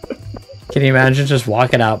 Can you imagine just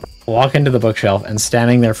walking into the bookshelf and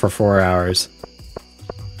standing there for 4 hours?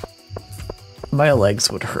 My legs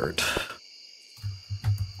would hurt.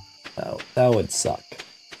 That would suck.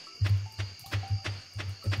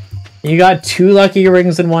 You got 2 lucky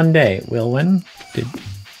rings in one day, Wilwyn.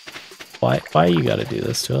 Why you gotta do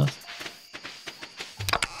this to us?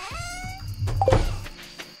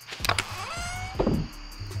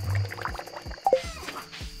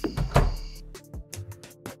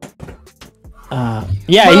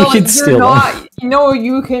 Yeah, well, you can steal them. No,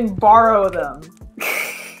 you can borrow them.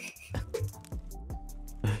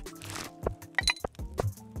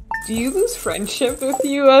 Do you lose friendship if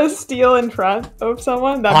you steal in front of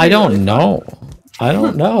someone? I don't know. I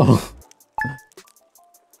don't know.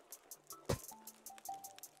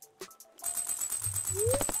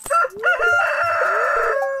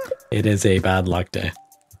 It is a bad luck day.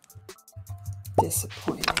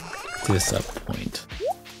 Disappointing. Disappoint.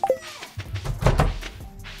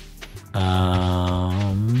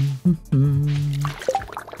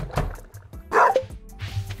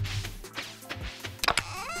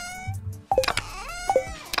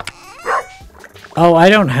 Oh, I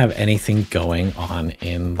don't have anything going on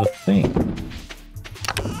in the thing.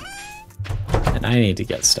 And I need to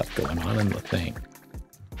get stuff going on in the thing.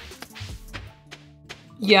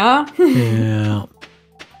 Yeah? Yeah.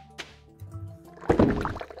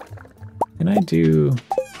 Can I do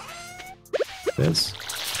this?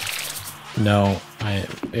 No,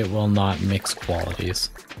 it will not mix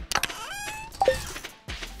qualities.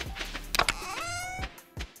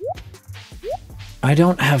 I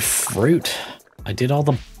don't have fruit. I did all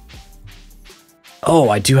the... Oh,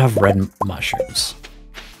 I do have red mushrooms.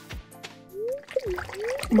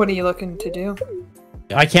 What are you looking to do?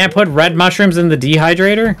 I can't put red mushrooms in the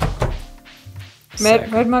dehydrator?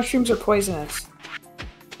 Red mushrooms are poisonous.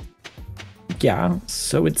 Yeah,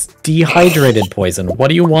 so it's dehydrated poison. What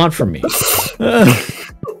do you want from me?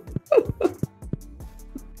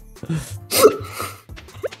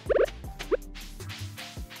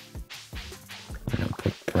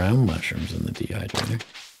 Brown mushrooms in the dehydrator.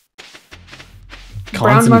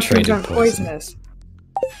 Brown mushrooms aren't poisonous.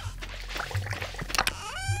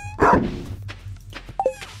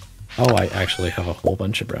 Oh, I actually have a whole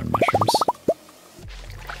bunch of brown mushrooms.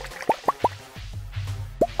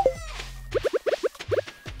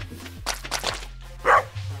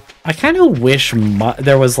 I kind of wish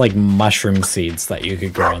there was like mushroom seeds that you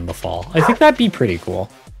could grow in the fall. I think that'd be pretty cool.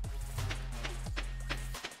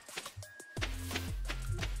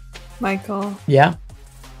 Michael. Yeah?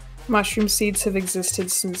 Mushroom seeds have existed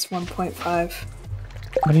since 1.5.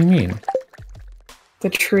 What do you mean? The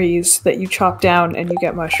trees that you chop down and you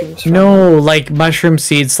get mushrooms from. No, like mushroom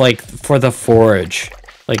seeds like for the forage.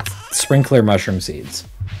 Like sprinkler mushroom seeds.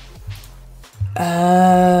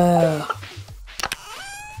 Oh.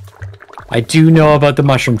 I do know about the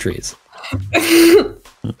mushroom trees.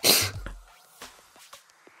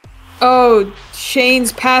 Oh,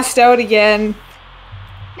 Shane's passed out again.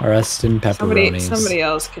 Arrest and pepperonis. Somebody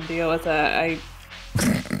else can deal with that.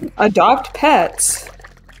 Adopt pets.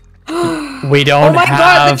 We don't have... Oh my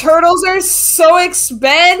god, the turtles are so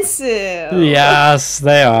expensive! Yes,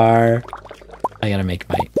 they are. I gotta make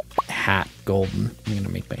my hat golden. I'm gonna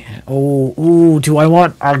make my hat... Oh, ooh, do I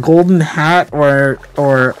want a golden hat or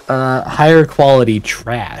higher quality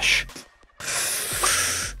trash?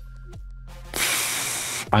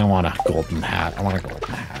 I want a golden hat. I want a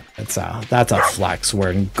golden hat. That's a flex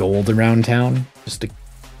wearing gold around town. Just a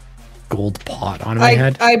gold pot on my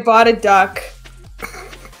head. I bought a duck.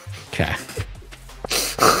 Okay.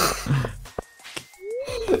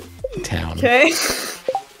 Town. Okay.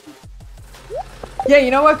 Yeah,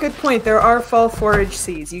 you know what? Good point. There are fall forage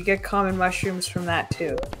seeds. You get common mushrooms from that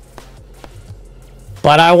too.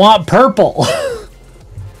 But I want purple.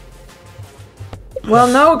 Well,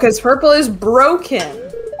 no, because purple is broken.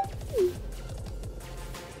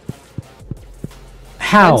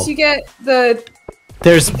 How? Once you get the...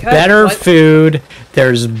 There's better food.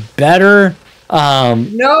 There's better...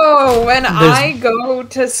 No, when I go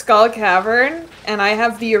to Skull Cavern and I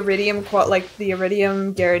have the iridium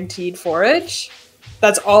guaranteed forage,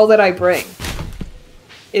 that's all that I bring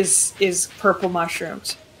is purple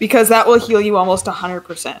mushrooms. Because that will heal you almost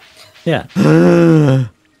 100%. Yeah.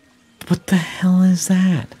 What the hell is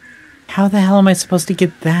that? How the hell am I supposed to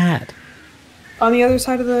get that? On the other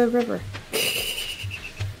side of the river.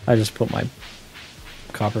 I just put my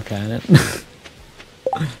copper pan in it.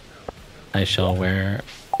 I shall wear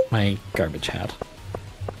my garbage hat.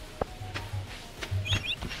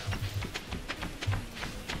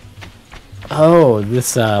 Oh,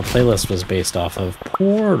 this playlist was based off of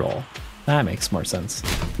Portal. That makes more sense.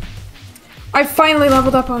 I finally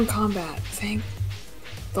leveled up on combat. Thank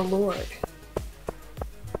the Lord.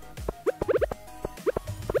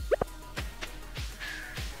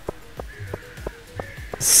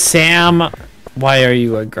 Sam, why are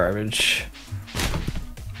you a garbage?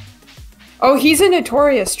 Oh, he's a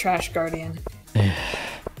notorious trash guardian.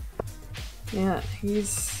 Yeah,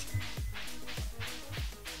 he's...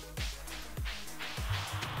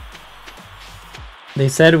 They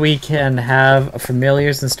said we can have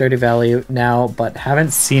familiars in Stardew Valley now, but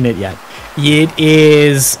haven't seen it yet. It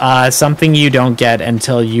is something you don't get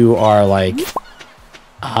until you are like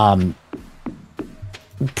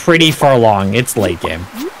pretty far along. It's late game.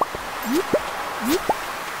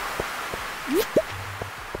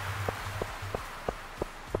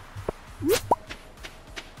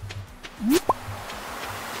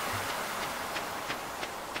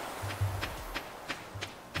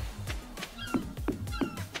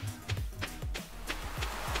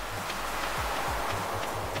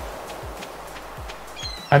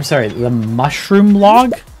 I'm sorry, the mushroom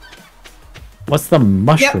log? What's the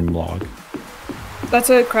mushroom log? That's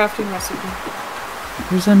a crafting recipe.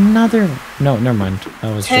 There's another... No, never mind.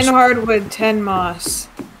 That was 10 just... hardwood, 10 moss.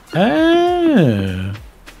 Oh.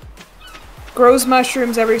 Grows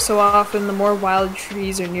mushrooms every so often. The more wild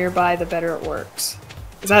trees are nearby, the better it works.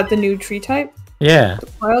 Is that the new tree type? Yeah. The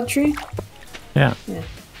wild tree? Yeah. Yeah.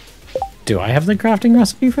 Do I have the crafting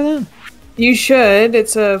recipe for that? You should.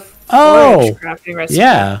 It's a Oh! crafting recipe.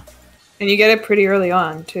 Yeah. And you get it pretty early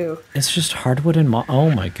on, too. It's just hardwood and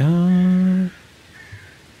oh my god.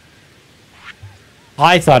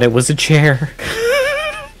 I thought it was a chair.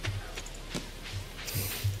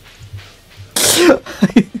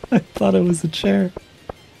 I thought it was a chair.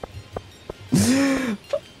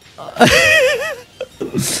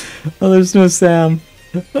 Oh, there's no Sam.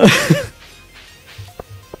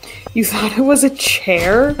 You thought it was a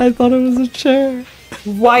chair? I thought it was a chair.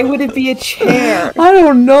 Why would it be a chair? I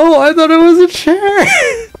don't know. I thought it was a chair.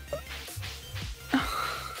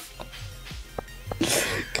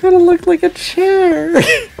 Kind of looked like a chair.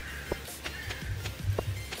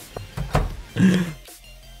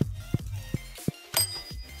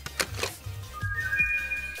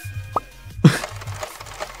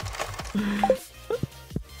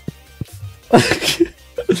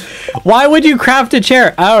 Why would you craft a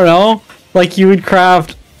chair? I don't know. Like you would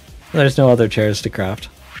craft... There's no other chairs to craft.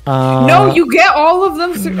 No, you get all of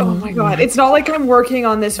them through... Oh my god. It's not like I'm working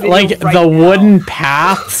on this video like right the now. wooden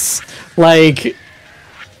paths, like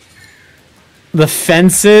the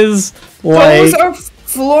fences, like... Those are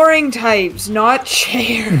flooring types, not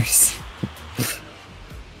chairs.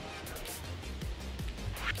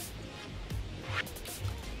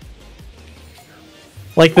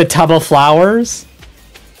 like the tub of flowers.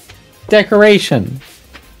 Decoration.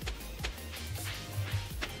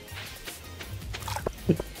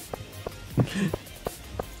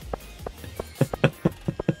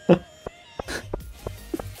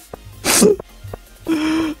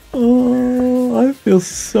 Oh, I feel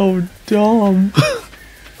so dumb. I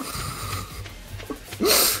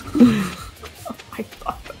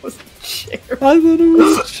thought that was a chair. I thought it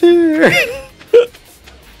was a chair.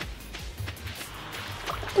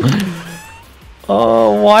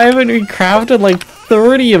 Oh, why haven't we crafted like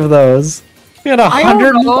 30 of those? We got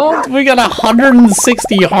 100. We got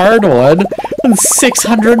 160 hardwood and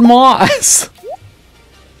 600 moss.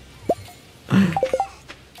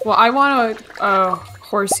 Well, I want a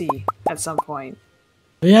horsey at some point.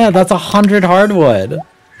 Yeah, that's 100 hardwood.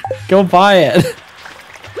 Go buy it.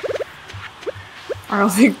 I don't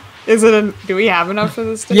think... Is it a... Do we have enough for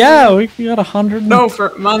this? Yeah, we got 100. No,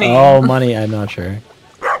 for money. Oh, money. I'm not sure.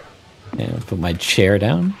 Yeah, put my chair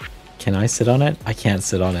down. Can I sit on it? I can't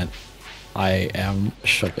sit on it. I am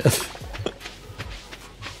shooketh.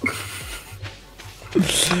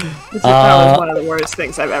 This is probably one of the worst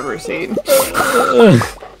things I've ever seen.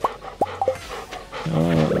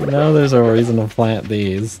 Now there's a reason to plant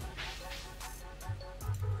these.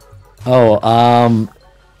 Oh, I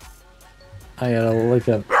gotta look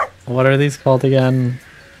up... What are these called again?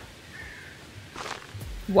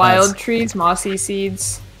 Wild trees, mossy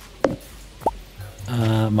seeds.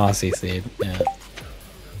 Mossy seed, yeah.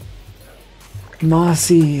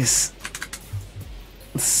 Mossy's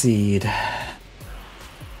seed.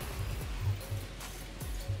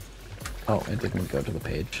 Oh, it didn't go to the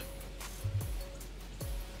page.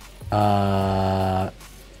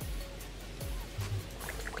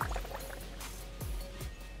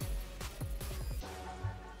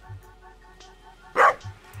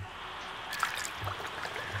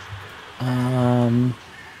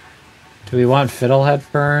 Do we want fiddlehead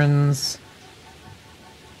ferns?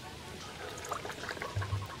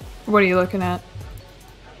 What are you looking at?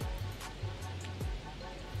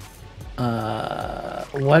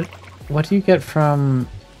 What do you get from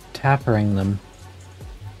tappering them?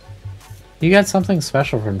 You get something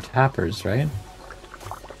special from tappers, right?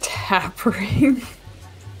 Tappering.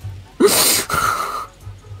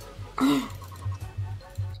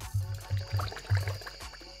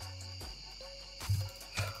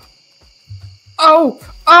 Oh!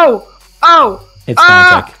 Oh! Oh! It's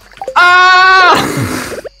magic.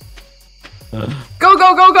 Ah! Go,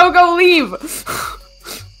 go, go, go, go, leave!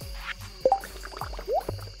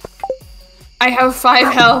 I have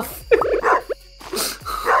 5 health.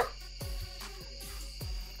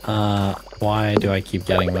 Why do I keep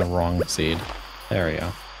getting the wrong seed? There we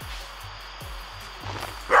go.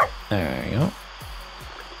 There we go.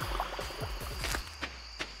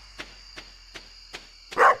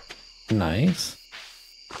 Nice.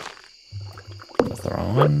 That's the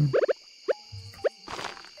wrong one.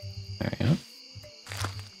 There we go.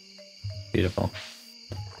 Beautiful.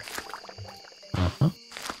 Uh-huh.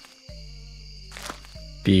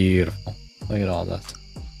 Beautiful. Look at all this.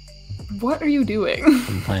 What are you doing?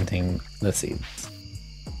 I'm planting the seeds.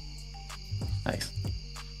 Nice.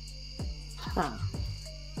 Huh.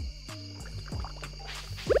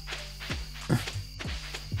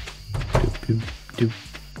 Doop, doop,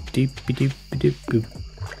 doop, doop, doop, doop.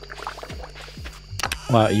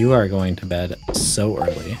 Wow, you are going to bed so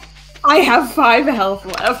early. I have 5 health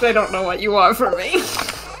left. I don't know what you want from me.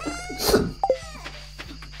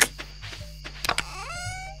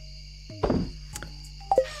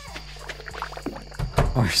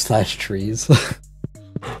 R/trees.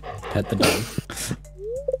 Pet the dog.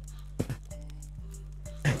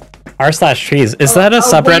 R/trees. Is that a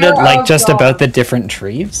subreddit like just about the different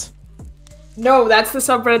trees? No, that's the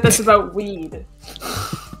subreddit that's about weed.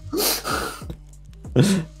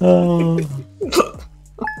 Oh.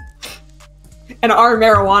 And our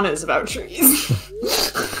marijuana is about trees.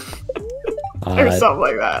 Or something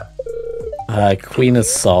like that. Queen of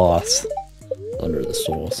Sauce. Under the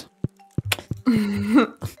sauce.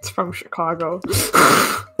 It's from Chicago.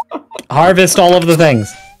 Harvest all of the things.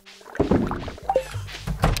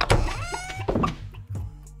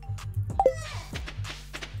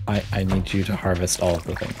 I need you to harvest all of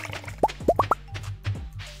the things.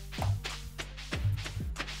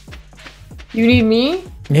 You need me?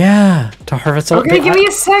 Yeah, to harvest all. Okay, give me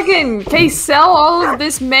a second. Okay, sell all of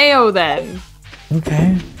this mayo then.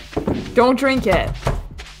 Okay. Don't drink it.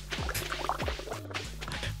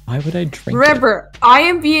 Why would I drink Remember, I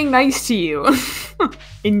am being nice to you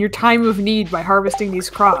in your time of need by harvesting these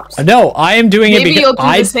crops. No, I am doing it because you'll do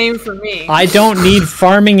the same for me. I don't need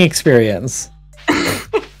farming experience.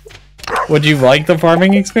 Would you like the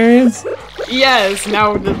farming experience? Yes,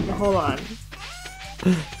 now hold on.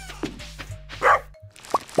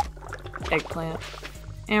 Eggplant.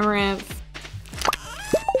 Amaranth.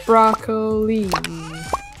 Broccoli.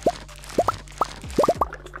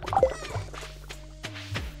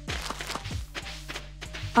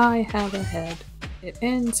 I have a head. It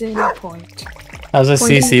ends in a point. How's a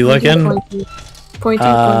CC looking?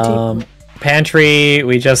 Pointy. Pantry,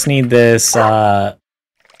 we just need this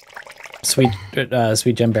sweet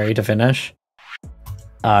gemberry to finish.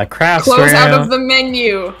 Craft Close room. out of the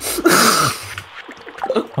menu.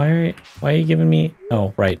 Why are you giving me?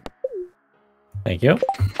 Oh, right. Thank you.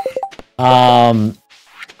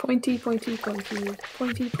 Pointy.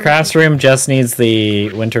 Crafts room just needs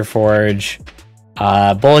the winter forge.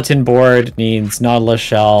 Bulletin board needs nautilus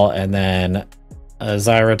shell, and then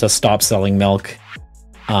Zyra to stop selling milk.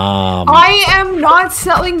 I am not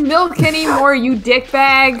selling milk anymore, you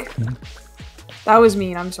dickbag. That was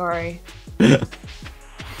mean. I'm sorry.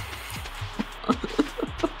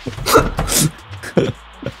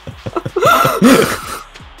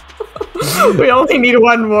 We only need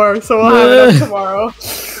one more, so we'll have it up tomorrow.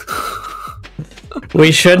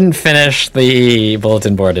 We shouldn't finish the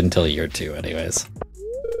bulletin board until year 2 anyways.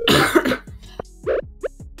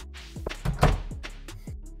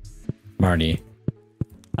 Marnie,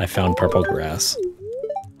 I found purple grass.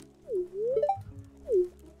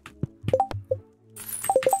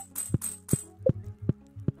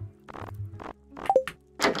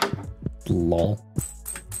 Lol.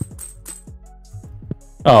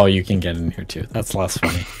 Oh, you can get in here too. That's less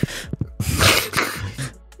funny.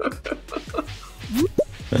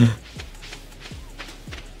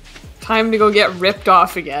 Time to go get ripped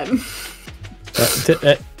off again.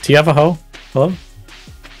 Do you have a hoe? Hello?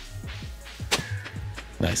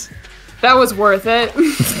 Nice. That was worth it.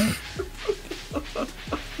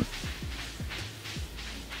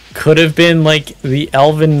 Could have been like the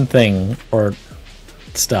elven thing or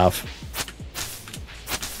stuff.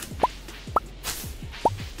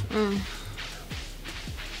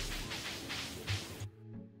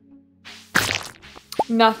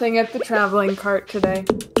 Nothing at the traveling cart today.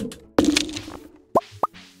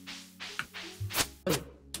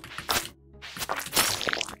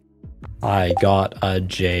 I got a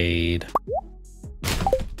jade.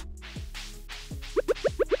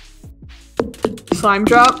 Slime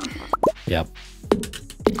drop? Yep.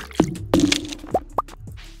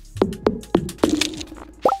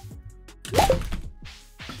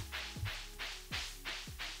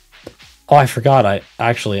 Oh, I forgot. I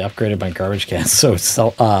actually upgraded my garbage can, so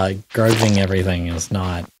garbaging everything is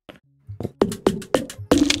not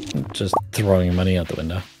just throwing money out the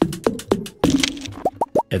window.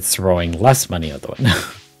 It's throwing less money out the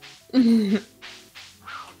window.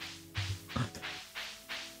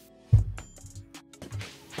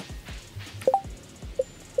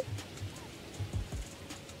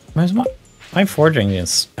 My forging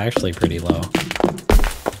is actually pretty low.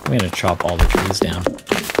 I'm gonna chop all the trees down.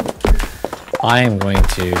 I am going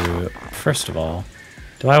to, first of all,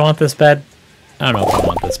 do I want this bed? I don't know if I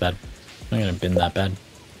want this bed. I'm gonna bin that bed.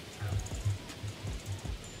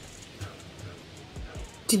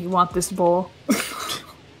 Do you want this bowl?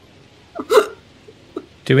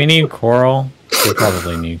 Do we need coral? We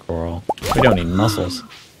probably need coral. We don't need mussels.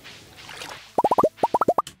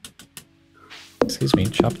 Excuse me,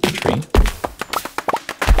 chop the tree.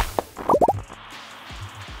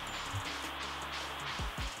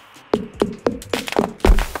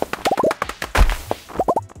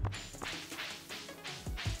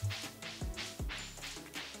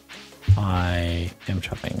 I am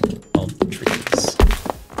chopping all the trees.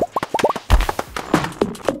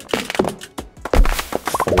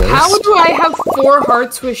 How do I have 4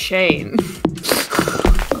 hearts with Shane?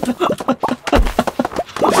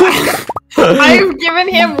 I've given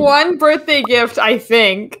him 1 birthday gift, I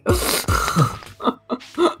think.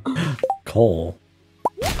 Coal.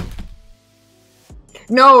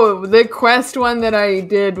 No, the quest one that I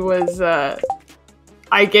did was,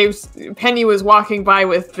 I gave... Penny was walking by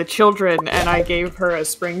with the children, and I gave her a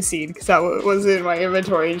spring seed, because that was in my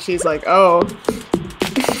inventory, and she's like, oh.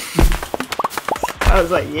 I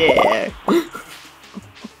was like, yeah.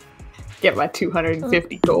 Get my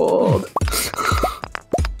 250 gold.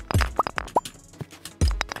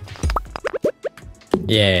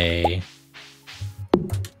 Yay.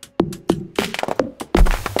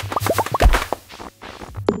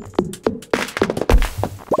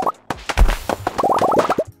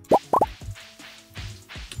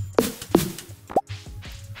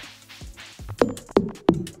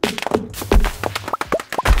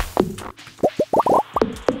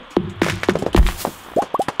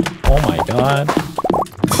 Oh my god.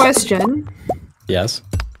 Question. Yes.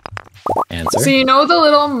 Answer. So you know the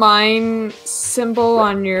little mine symbol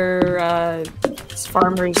on your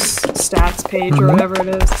farmer's stats page or whatever it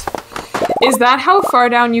is? Is that how far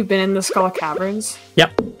down you've been in the Skull Caverns?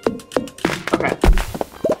 Yep. Okay.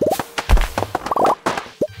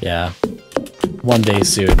 Yeah. One day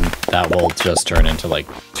soon, that will just turn into like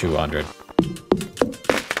 200.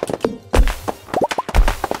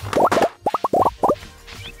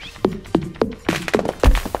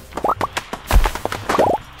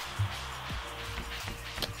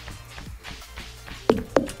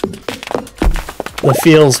 The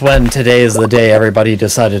feels when today is the day everybody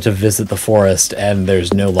decided to visit the forest and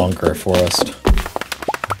there's no longer a forest.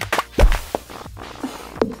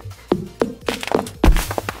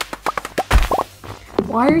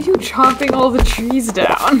 Why are you chopping all the trees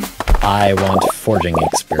down? I want forging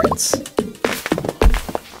experience.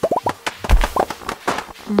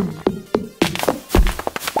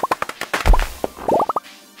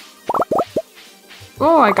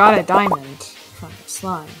 Oh, I got a diamond from the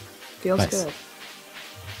slime. Feels Nice. good.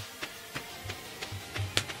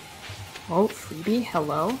 Oh, freebie,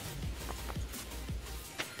 hello.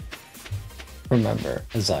 Remember,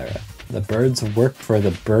 Azira, the birds work for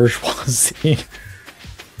the bourgeoisie.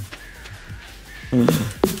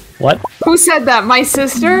 What? Who said that? My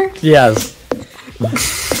sister? Yes.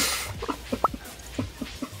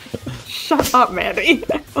 Shut up, Mandy.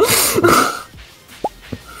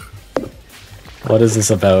 What is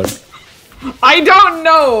this about? I don't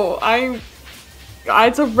know.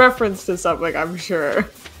 It's a reference to something, I'm sure.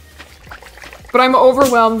 But I'm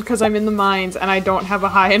overwhelmed because I'm in the mines and I don't have a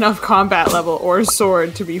high enough combat level or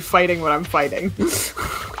sword to be fighting what I'm fighting.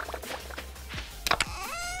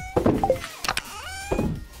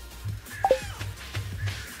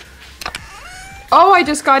 Oh, I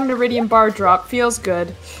just got an iridium bar drop. Feels good.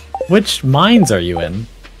 Which mines are you in?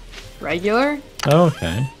 Regular? Oh,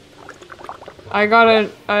 okay. I got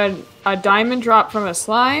a diamond drop from a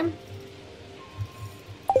slime.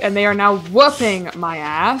 And they are now whooping my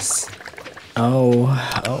ass.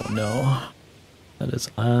 Oh no. That is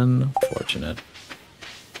unfortunate.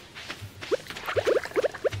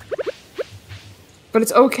 But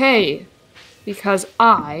it's okay. Because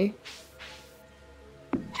I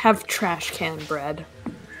have trash can bread.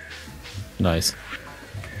 Nice.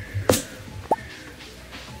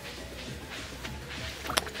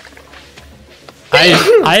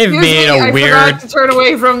 I have made a weird. I forgot to turn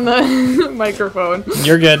away from the microphone.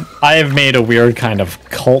 You're good. I have made a weird kind of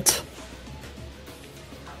cult.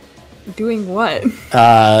 Doing what?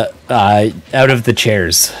 Out of the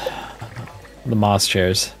chairs, the moss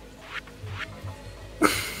chairs.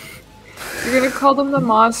 You're gonna call them the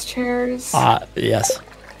moss chairs? Yes.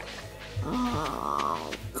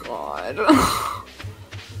 Oh God.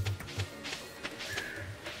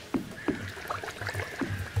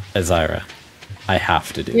 Azira, I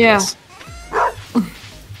have to do this.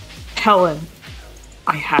 Helen,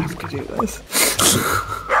 I have to do this.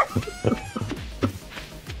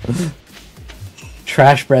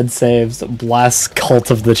 Trash bread saves. Bless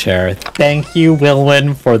Cult of the Chair. Thank you,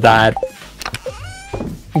 Wilwyn, for that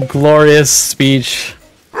glorious speech.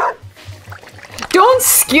 Don't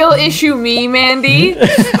skill issue me, Mandy.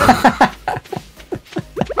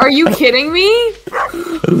 Are you kidding me?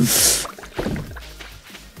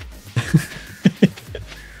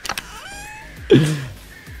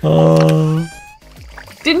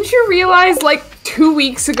 Didn't you realize, like, 2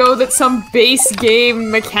 weeks ago that some base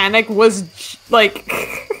game mechanic was, like,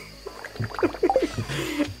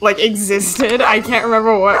 like, existed? I can't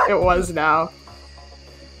remember what it was now.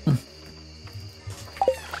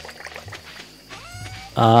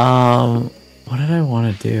 What did I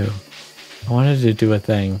want to do? I wanted to do a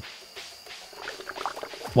thing.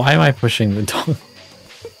 Why am I pushing the dog?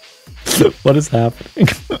 What is happening?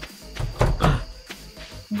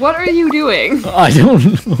 What are you doing? I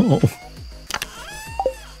don't know.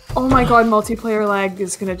 Oh my god, multiplayer lag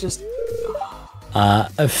is gonna just...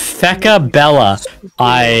 Fecca Bella.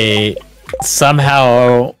 I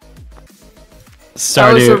somehow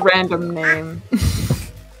started... That was a random name.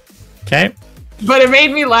 Okay. But it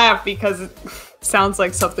made me laugh because it sounds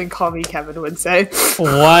like something Call Me Kevin would say.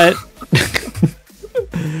 What?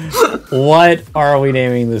 What are we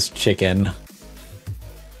naming this chicken?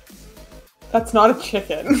 That's not a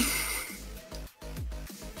chicken.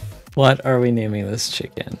 What are we naming this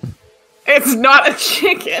chicken? It's not a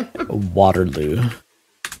chicken. Waterloo.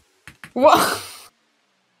 What?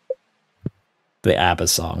 The ABBA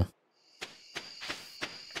song.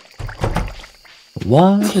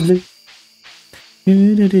 Waterloo.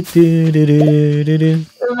 Mandy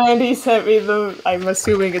sent me the, I'm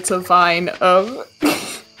assuming it's a vine of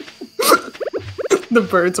the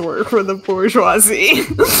birds work for the bourgeoisie.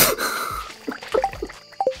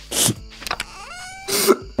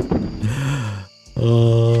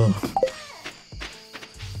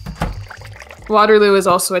 Waterloo is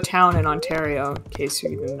also a town in Ontario, in case you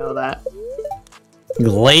didn't know that.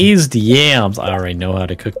 Glazed yams. I already know how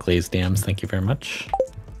to cook glazed yams. Thank you very much.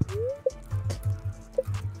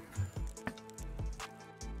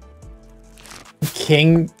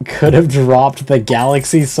 King could have dropped the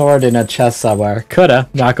galaxy sword in a chest somewhere. Coulda,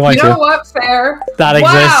 not going to. You know what? Fair. That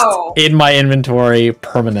exists in my inventory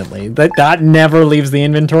permanently. That never leaves the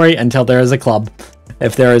inventory until there is a club.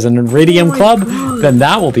 If there is an iridium club, then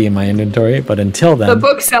that will be in my inventory. But until then, the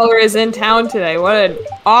bookseller is in town today. What an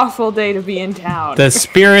awful day to be in town. The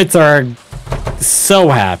spirits are so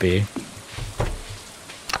happy.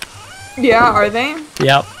 Yeah, are they?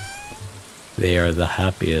 Yep. They are the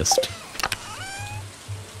happiest.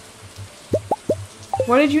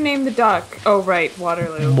 What did you name the duck? Oh, right,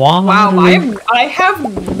 Waterloo. Waterloo. Wow, I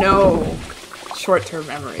have no short-term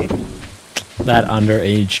memory. That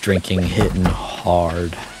underage drinking hitting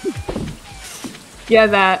hard. Yeah,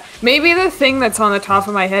 that. Maybe the thing that's on the top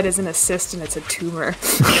of my head isn't a cyst and it's a tumor.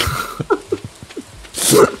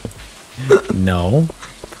 No,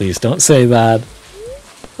 please don't say that.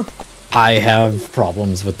 I have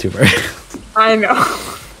problems with tumor. I know.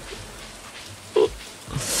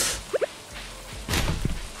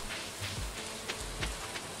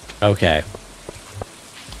 Okay.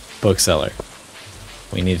 Bookseller,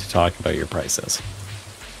 we need to talk about your prices.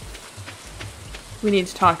 We need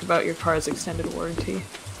to talk about your car's extended warranty.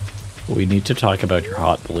 We need to talk about your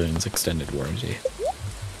hot balloons extended warranty.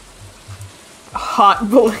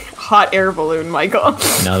 Hot air balloon, Michael.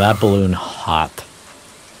 Now that balloon hot.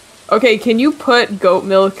 Okay, can you put goat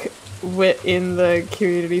milk in the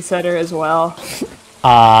community center as well?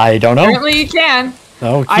 I don't know. Apparently you can.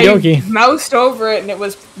 Okie I dokie. moused over it and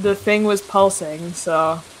the thing was pulsing,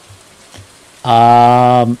 so.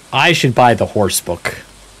 I should buy the horse book.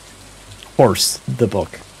 The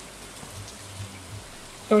book.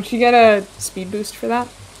 Don't you get a speed boost for that?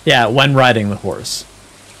 Yeah, when riding the horse.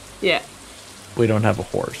 Yeah. We don't have a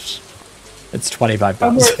horse. It's 25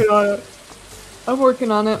 I'm bucks. working on it. I'm working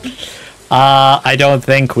on it. I don't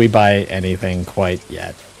think we buy anything quite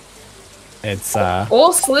yet. It's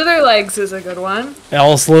Old Slither Legs is a good one.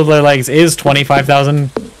 All Slither Legs is 25,000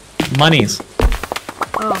 monies.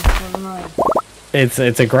 Oh, never mind. It's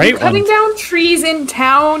a great one. Cutting down trees in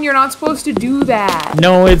town, you're not supposed to do that.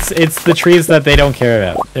 No, it's the trees that they don't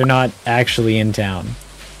care about. They're not actually in town.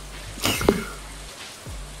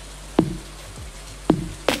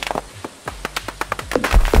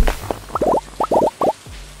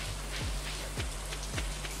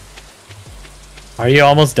 Are you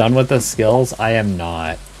almost done with the skills? I am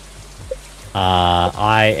not.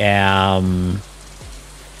 I am...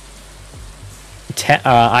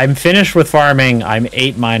 I'm finished with farming. I'm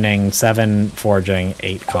 8 mining, 7 foraging,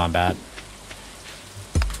 8 combat.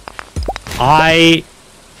 I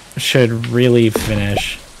should really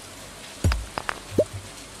finish.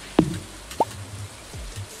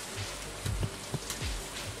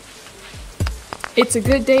 It's a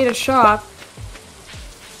good day to shop.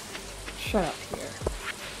 Shut up here.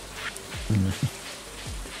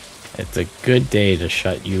 It's a good day to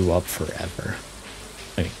shut you up forever.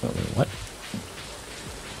 Wait, what?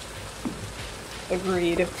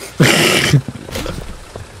 Agreed.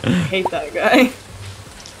 I hate that guy.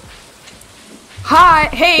 Hi!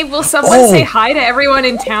 Hey, will someone say hi to everyone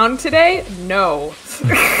in town today? No.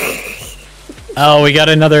 Oh, we got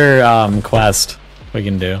another quest we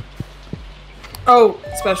can do. Oh,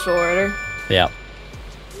 special order. Yeah.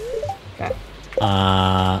 Okay.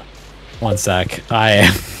 One sec.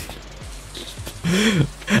 I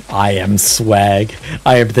am swag.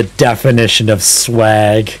 I am the definition of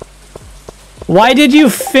swag. Why did you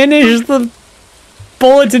finish the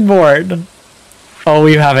bulletin board? Oh,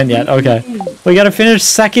 we haven't yet. Okay. We gotta finish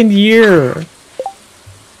second year.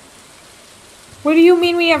 What do you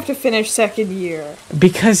mean we have to finish second year?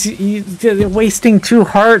 Because you're wasting 2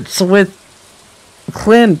 hearts with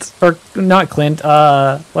Clint. Or, not Clint.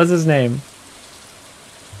 What's his name?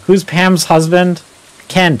 Who's Pam's husband?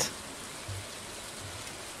 Kent.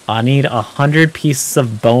 I need 100 pieces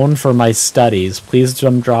of bone for my studies. Please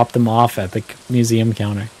drop them off at the museum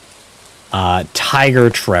counter. Tiger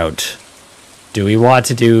trout. Do we want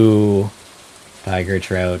to do tiger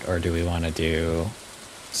trout or do we want to do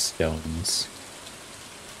stones?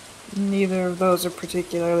 Neither of those are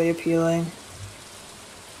particularly appealing.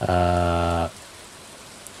 What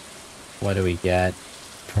do we get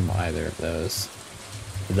from either of those?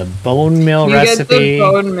 The bone mill You recipe. get the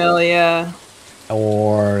bone mill, yeah.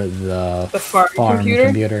 Or the farm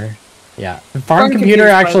computer. Yeah, the farm computer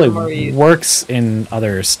actually works in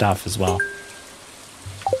other stuff as well.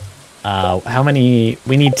 How many?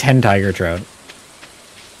 We need 10 tiger trout.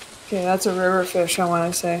 Okay, that's a river fish, I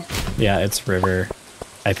want to say. Yeah, it's river.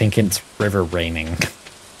 I think it's river raining.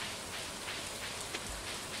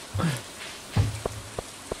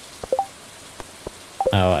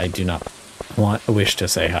 Oh, I do not wish to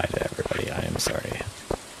say hi to everybody. I am sorry.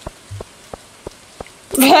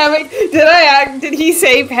 Pam, did he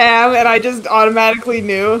say Pam and I just automatically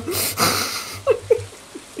knew?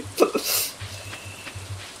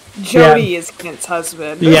 Jody is Kent's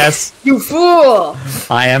husband. Yes. You fool!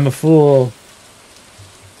 I am a fool.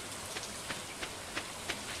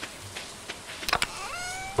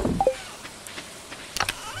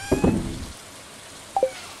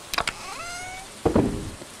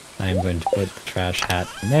 I'm going to put the trash hat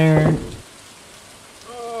in there.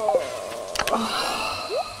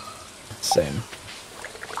 Same.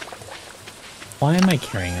 Why am I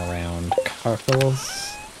carrying around cockles?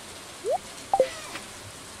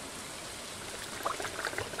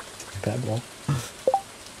 Pebble.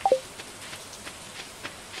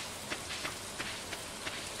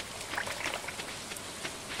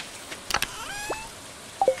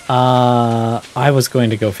 I was going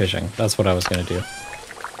to go fishing. That's what I was going to do.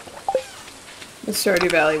 The Stardew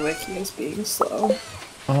Valley wiki is being slow.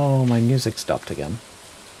 Oh, my music stopped again.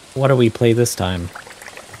 What do we play this time?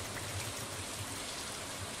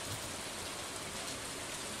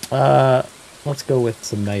 Let's go with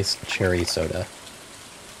some nice cherry soda.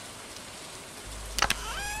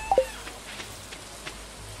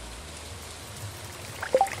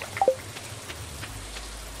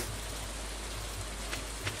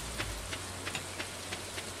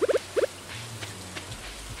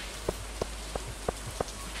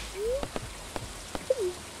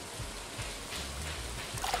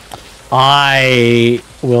 I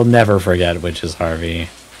will never forget which is Harvey.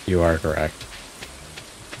 You are correct.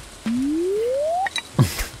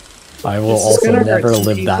 I will also never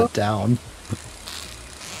live that down.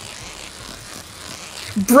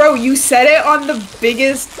 Bro, you said it on the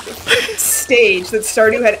biggest stage that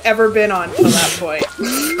Stardew had ever been on till that point.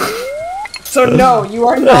 So no, you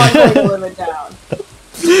are not going to live it down.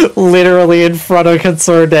 Literally in front of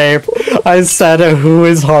Concerned Ape, I said, who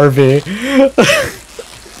is Harvey?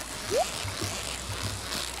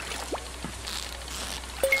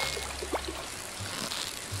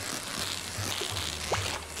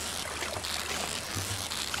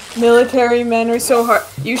 Military men are so hard.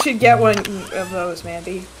 You should get one of those,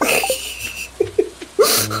 Mandy.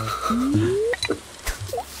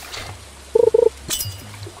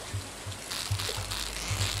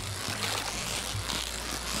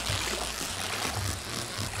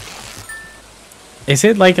 Is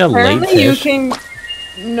it like a Apparently late fish? you can...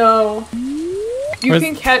 No. You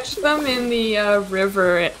can catch them in the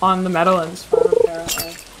river on the Meadowlands farm,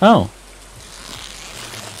 apparently. Oh.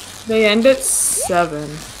 They end at 7.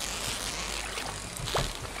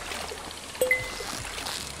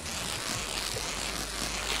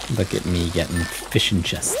 Look at me getting fishing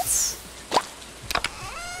chests.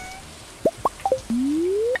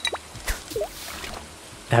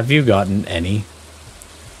 Have you gotten any?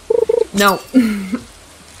 No.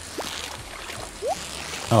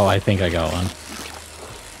 Oh, I think I got one.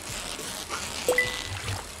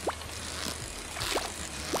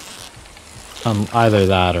 Either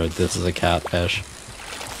that or this is a catfish.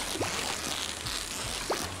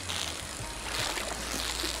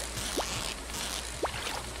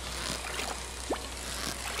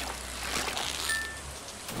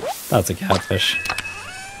 That's a catfish.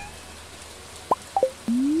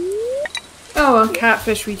 Oh, well,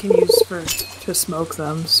 catfish we can use to smoke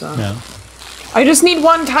them, so... Yeah. I just need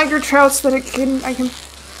one tiger trout so that I can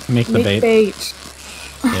Make the bait.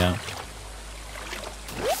 Yeah.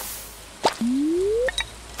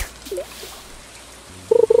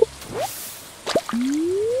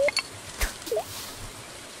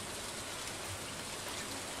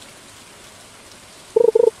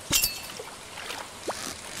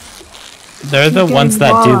 They're the ones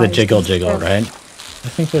that do the jiggle jiggle, right? I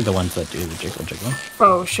think they're the ones that do the jiggle jiggle.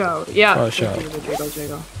 Faux show. Yeah. Faux show. They do the jiggle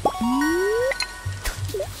jiggle.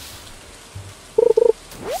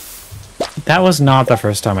 That was not the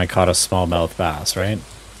first time I caught a smallmouth bass, right?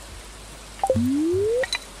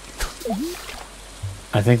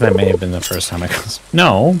 I think that may have been the first time I caught...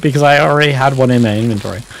 No, because I already had one in my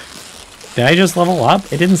inventory. Did I just level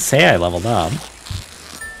up? It didn't say I leveled up.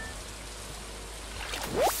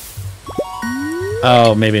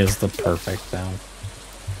 Oh, maybe it's the perfect down.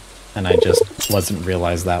 And I just wasn't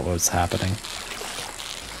realize that was happening.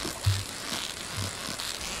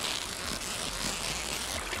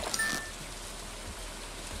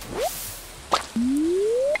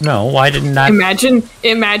 No, why didn't I?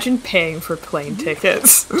 Imagine paying for plane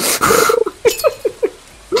tickets.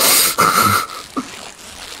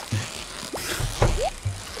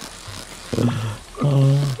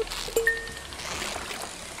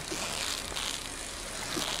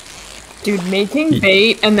 Dude, making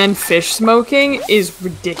bait and then fish smoking is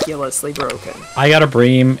ridiculously broken. I got a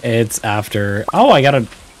bream. It's after... Oh, I got an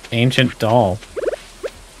ancient doll.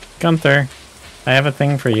 Gunther, I have a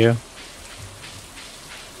thing for you.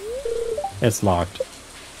 It's locked.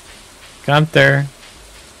 Gunther,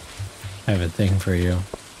 I have a thing for you.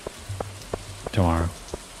 Tomorrow.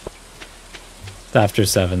 After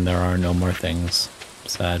 7, there are no more things,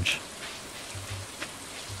 Sag.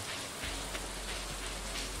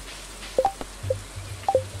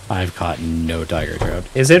 I've caught no tiger trout.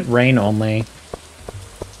 Is it rain only?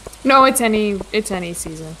 No, it's any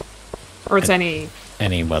season. Or it's any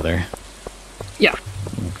weather. Yeah.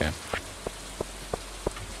 Okay.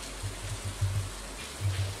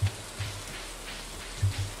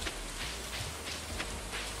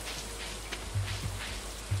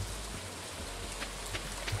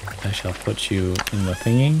 I shall put you in the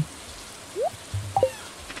thingy.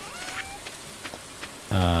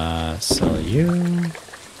 Sell you.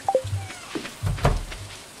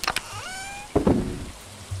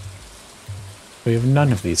 We have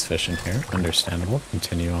none of these fish in here. Understandable.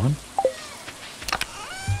 Continue on.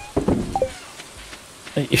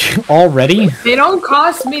 Hey. Already? They don't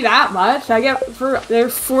cost me that much. They're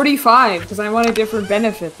 45 because I want a different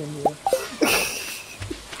benefit than you.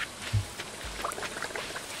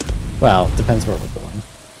 Well, depends where we're going.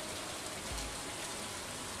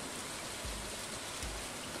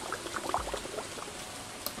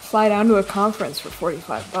 Fly down to a conference for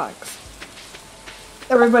 45 bucks.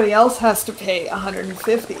 Everybody else has to pay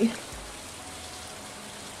 150.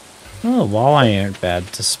 Oh, walleye aren't bad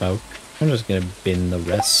to smoke. I'm just gonna bin the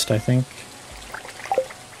rest, I think.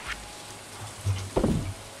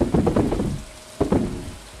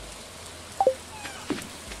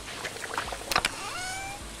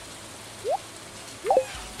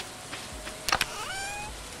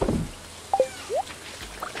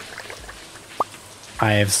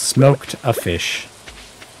 I have smoked a fish.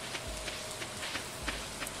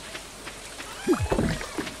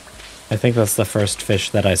 I think that's the first fish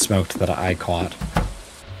that I smoked that I caught.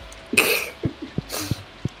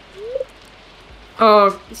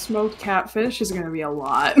 Oh, smoked catfish is gonna be a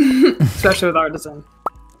lot. Especially with artisan.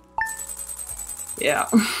 Yeah.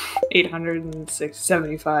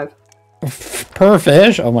 875. Per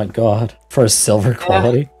fish? Oh my god. For silver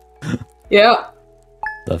quality? Yeah.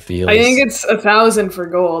 The feels. I think it's 1,000 for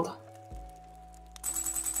gold.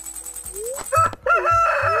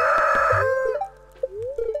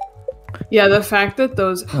 Yeah, the fact that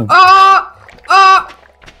those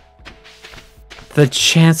the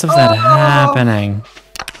chance of that happening.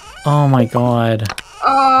 Oh my god.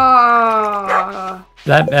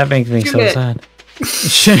 That makes me so sad.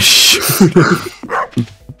 Shoot it.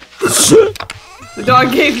 The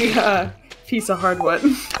dog gave me a piece of hardwood.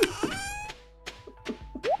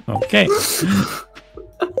 Okay.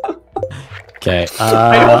 Okay.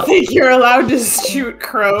 I don't think you're allowed to shoot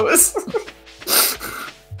crows.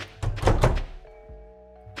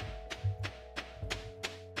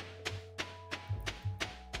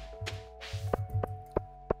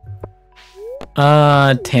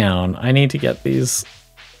 Town. I need to get these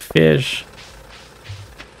fish.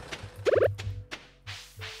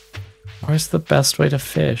 Where's the best way to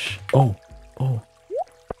fish? Oh,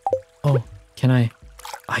 can I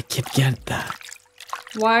can get that.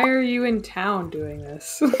 Why are you in town doing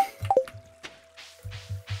this? You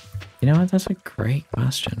know what? That's a great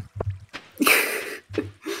question.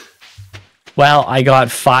 Well, I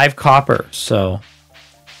got 5 copper, so.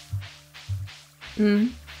 Hmm.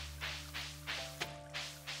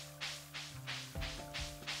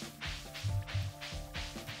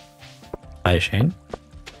 Bye, Shane.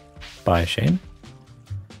 Bye, Shane.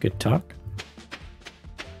 Good talk.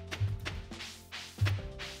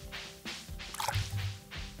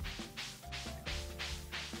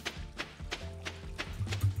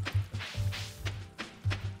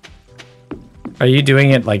 Are you doing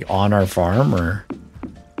it like on our farm or?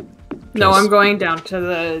 No, I'm going down to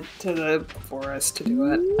the forest to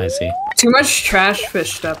do it. I see. Too much trash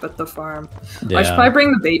fished up at the farm. Yeah. I should probably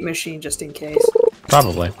bring the bait machine just in case.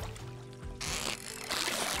 Probably.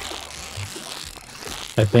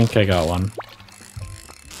 I think I got one.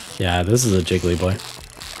 Yeah, this is a jiggly boy.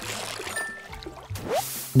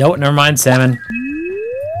 Nope, never mind, salmon.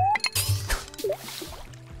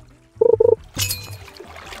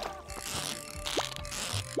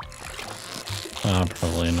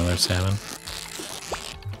 Probably another salmon.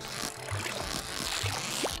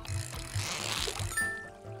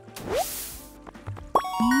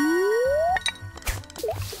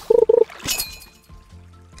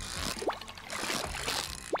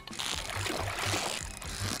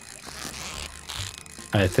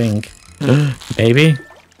 I think. Maybe?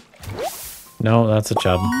 No, that's a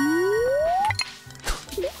chub.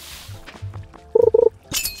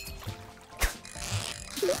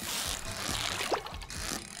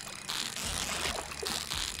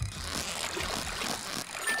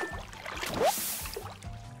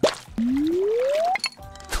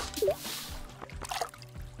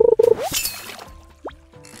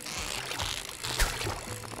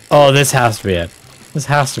 Oh, this has to be it. This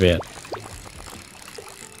has to be it.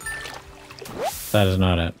 That is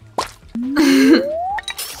not it.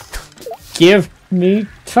 Give me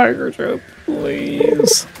tiger trope,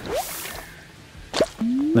 please.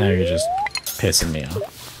 Now you're just pissing me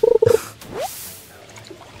off.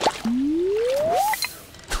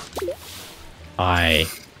 I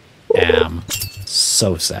am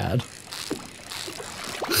so sad.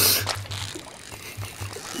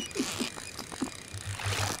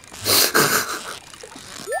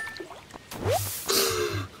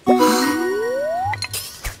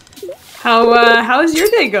 How's your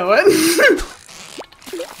day going?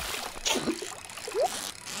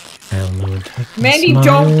 Mandy,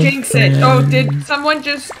 don't jinx it. Oh, did someone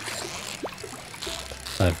just...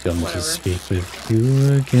 I've come to speak with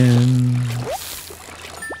you again.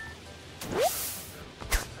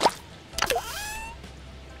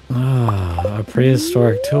 Ah, a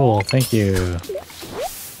prehistoric tool. Thank you.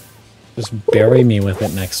 Just bury me with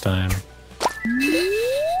it next time.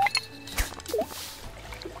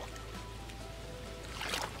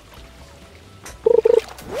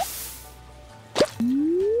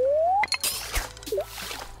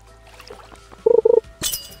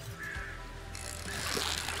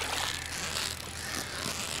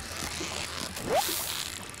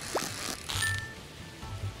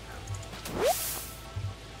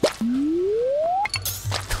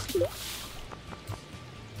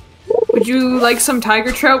 Would you like some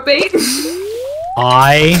tiger trout bait?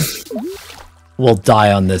 I will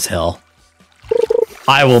die on this hill.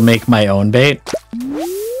 I will make my own bait.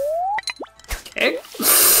 Okay.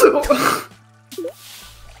 This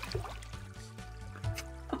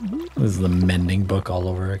is the mending book all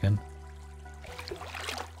over again.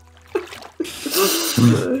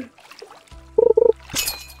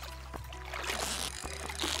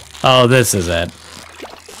 Oh, this is it.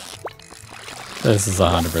 This is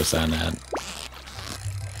 100% it.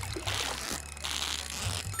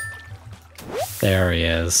 There he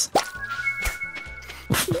is.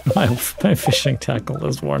 my fishing tackle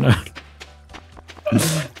is worn out.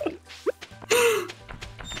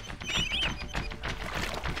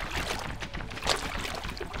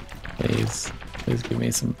 Please give me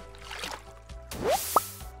some.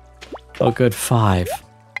 Oh, good, 5.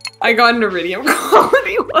 I got an iridium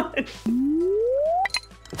quality one.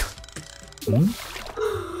 Hmm?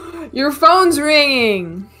 Your phone's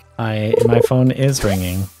ringing. My phone is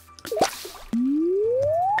ringing.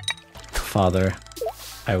 Father,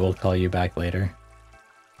 I will call you back later.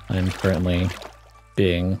 I'm currently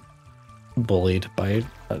being bullied by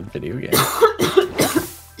a video game.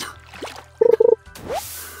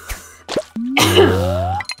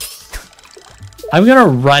 I'm gonna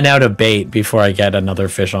run out of bait before I get another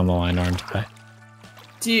fish on the line, aren't I?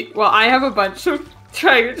 Well, I have a bunch of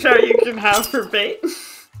tiger trout you can have for bait.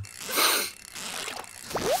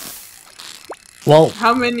 Well,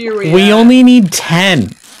 how many are we We at? only need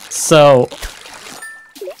 10, so...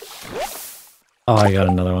 Oh, I got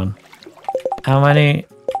another one. How many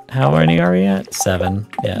are we at? 7.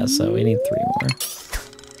 Yeah, so we need 3 more.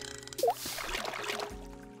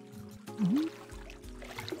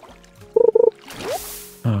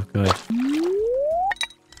 Oh, good.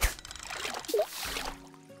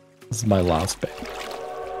 This is my last bit.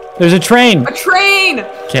 There's a train! A train!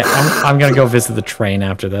 Okay, I'm gonna go visit the train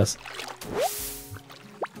after this.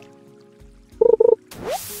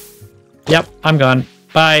 Yep, I'm gone.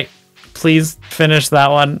 Bye. Please finish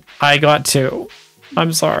that one. I got 2.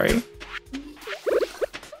 I'm sorry.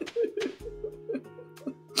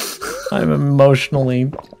 I'm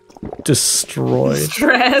emotionally destroyed.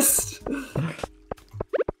 Stressed. I'm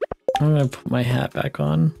gonna put my hat back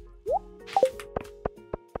on.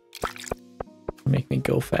 Make me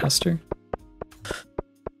go faster.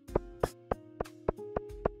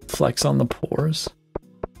 Flex on the pores.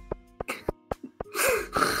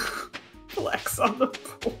 Flex on the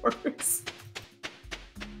pores.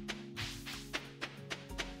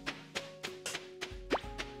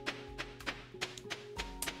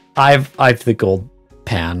 I've the gold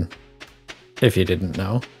pan. If you didn't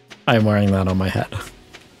know, I'm wearing that on my head.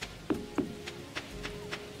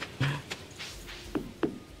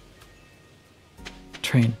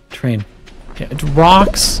 Train. Yeah, it's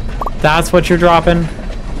rocks. That's what you're dropping.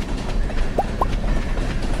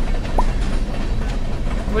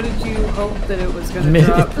 What did you hope that it was gonna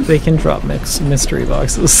drop? They can drop mystery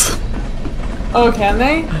boxes. Oh, can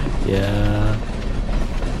they? Yeah.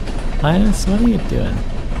 Linus, what are you doing?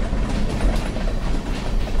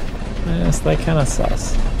 Linus, that kind of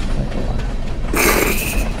sus. Not gonna lie.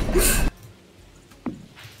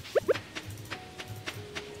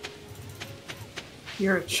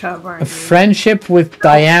 You're a chub, aren't A you? friendship with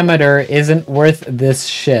diameter isn't worth this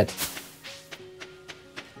shit.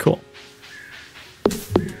 Cool.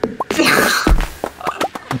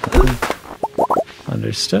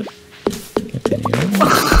 Understood. Continue.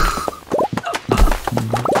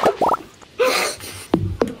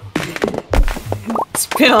 It's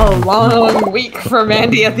been a long week for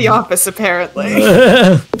Mandy at the office,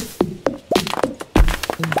 apparently.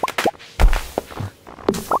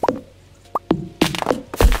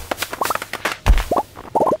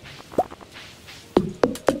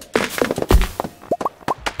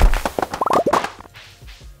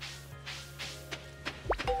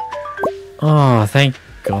 Oh, thank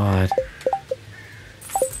God.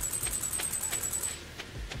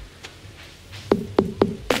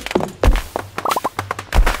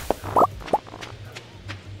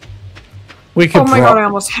 We could Oh my god, I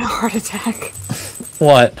almost had a heart attack.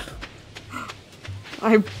 What?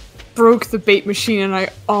 I broke the bait machine and I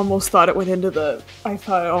almost thought it went into the... I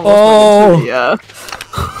thought it almost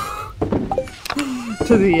went into the,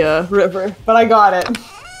 to the, river. But I got it.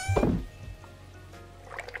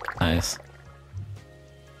 Nice.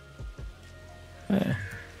 Yeah.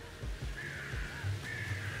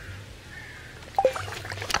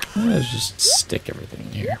 Let's just stick everything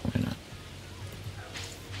in here. Why not?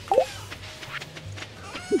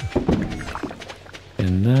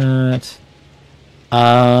 And that.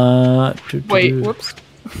 Wait, whoops.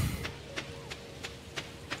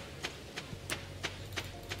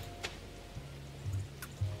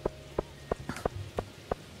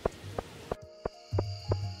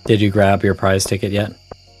 Did you grab your prize ticket yet?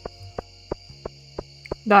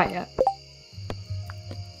 Not yet.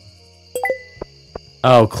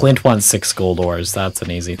 Oh, Clint wants 6 gold ores. That's an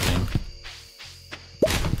easy thing.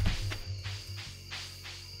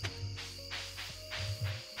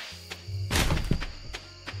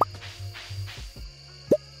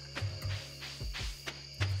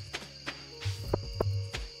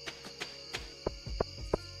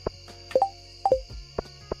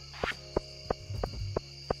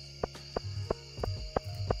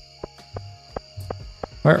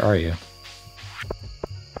 Where are you?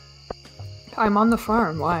 I'm on the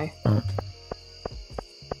farm, why? Oh.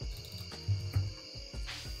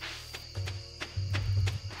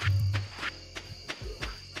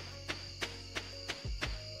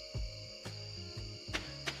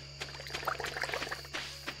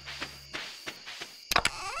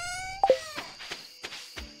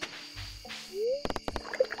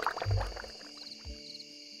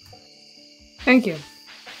 Thank you.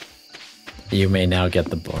 You may now get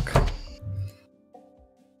the book.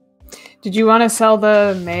 Did you want to sell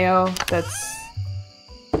the mayo that's...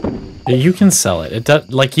 You can sell it. It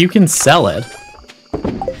does, like, you can sell it.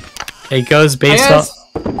 It goes based on...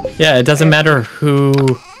 Yeah, it doesn't matter who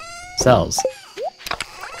sells.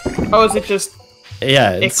 Oh, is it just...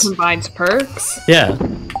 Yeah, it combines perks? Yeah.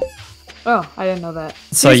 Oh, I didn't know that.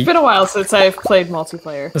 So it's been a while since I've played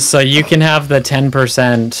multiplayer. So you can have the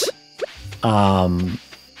 10%...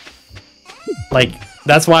 Like,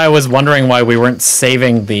 that's why I was wondering why we weren't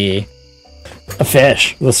saving the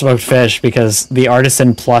fish, the smoked fish, because the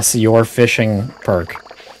artisan plus your fishing perk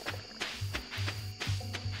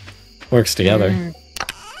works together.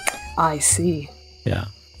 I see. Yeah.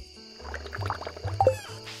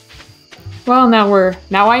 Well, now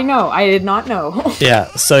I know. I did not know. Yeah,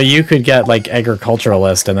 so you could get, like,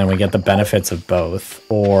 agriculturalist, and then we get the benefits of both.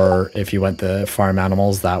 Or if you went the farm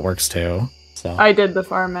animals, that works too. So I did the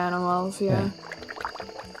farm animals, yeah.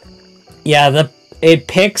 Yeah, it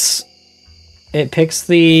picks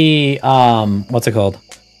the what's it called?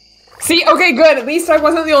 See, okay, good. At least I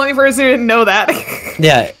wasn't the only person who didn't know that.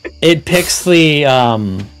 Yeah, it picks the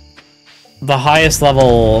highest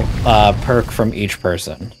level perk from each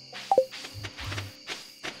person.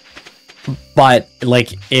 But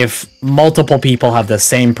like if multiple people have the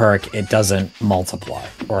same perk, it doesn't multiply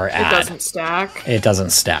or add. It doesn't stack. It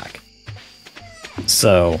doesn't stack.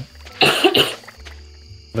 So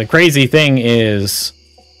the crazy thing is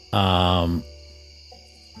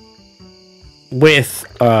with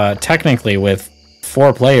technically with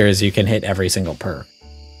 4 players you can hit every single perk.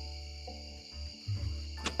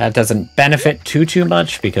 That doesn't benefit too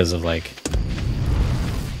much because of like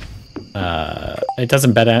it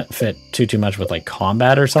doesn't benefit too much with like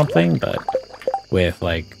combat or something, but with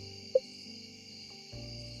like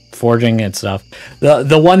forging and stuff.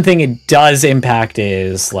 The one thing it does impact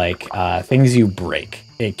is like things you break.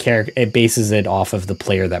 It bases it off of the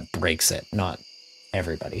player that breaks it, not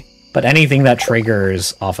everybody. But anything that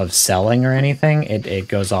triggers off of selling or anything, it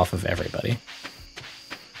goes off of everybody.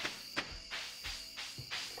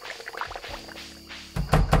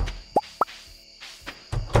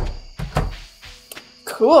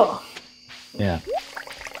 Cool. Yeah.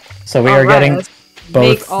 So we are getting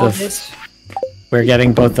both we're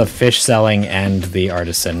getting both the fish selling and the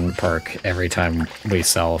artisan perk every time we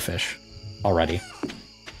sell a fish already.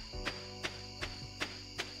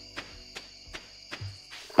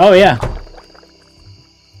 Oh yeah.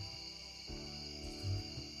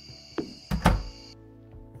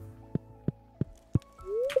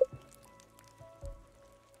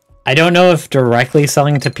 I don't know if directly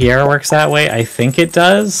selling to Pierre works that way. I think it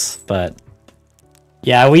does, but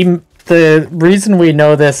yeah, the reason we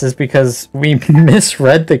know this is because we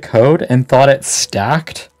misread the code and thought it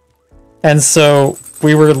stacked. And so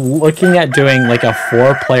we were looking at doing like a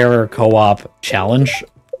 4-player co-op challenge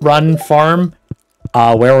run farm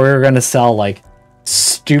where we were going to sell like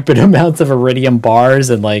stupid amounts of iridium bars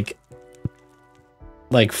and like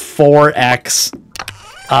like 4x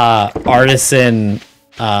artisan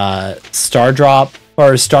star drop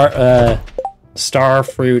or star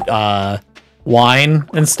fruit wine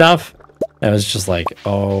and stuff. And it was just like,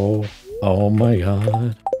 oh my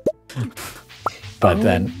god.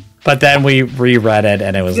 But then we reread it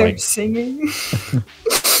and it was like singing.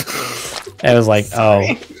 It was like, oh,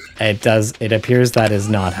 it appears that is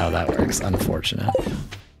not how that works, unfortunate.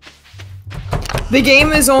 The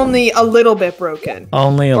game is only a little bit broken.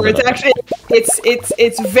 Only a little. Or it's actually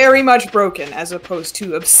it's very much broken as opposed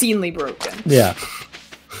to obscenely broken. Yeah.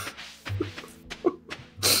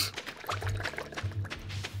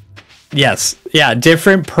 Yes. Yeah,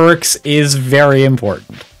 different perks is very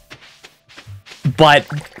important. But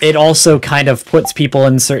it also kind of puts people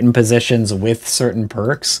in certain positions with certain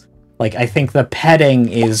perks. Like, I think the petting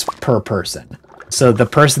is per person. So the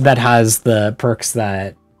person that has the perks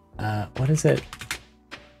that... what is it?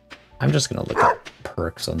 I'm just gonna look up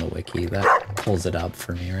perks on the wiki. That pulls it up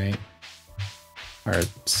for me, right? Or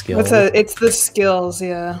skills. It's the skills,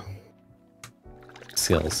 yeah.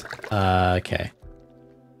 Skills. Okay.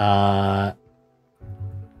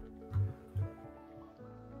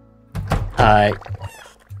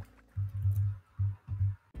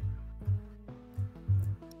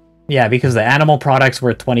 Yeah, because the animal products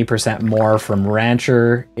were 20% more from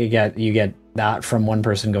rancher. You get that from one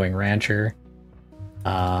person going rancher.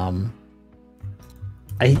 I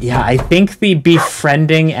think the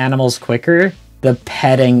befriending animals quicker, the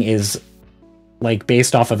petting is like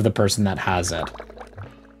based off of the person that has it.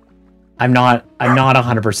 I'm not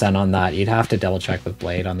 100% on that. You'd have to double check with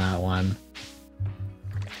Blade on that one.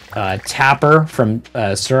 Tapper from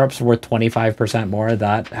syrups worth 25% more.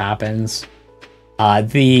 That happens.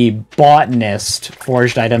 The botanist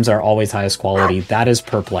forged items are always highest quality. That is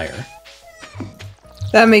per player.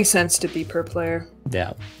 That makes sense to be per player.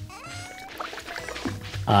 Yeah.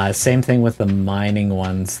 Same thing with the mining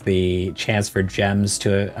ones. The chance for gems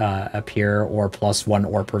to appear or +1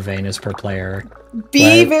 ore per vein is per player.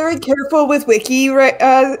 Be very careful with Wiki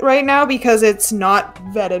right now because it's not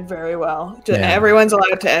vetted very well. Everyone's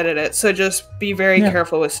allowed to edit it, so just be very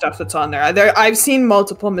careful with stuff that's on there. I've seen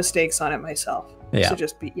multiple mistakes on it myself. Yeah. So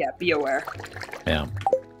just be aware. Yeah.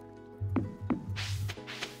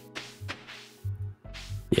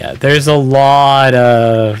 Yeah, there's a lot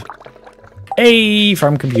of... Hey,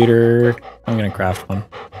 from computer. I'm gonna craft one.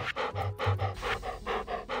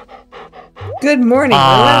 Good morning,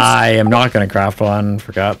 I am not gonna craft one.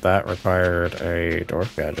 Forgot that required a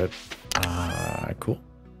dwarf gadget. Cool.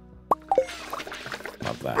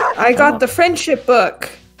 Love that. I got the friendship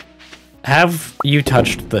book. Have you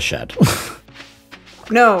touched the shed?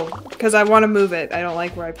 No, because I want to move it. I don't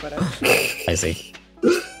like where I put it. I see.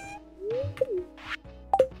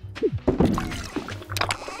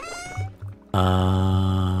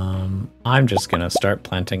 I'm just gonna start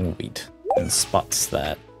planting wheat in spots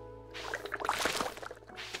that...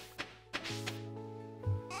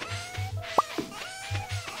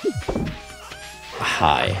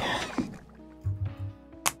 Hi.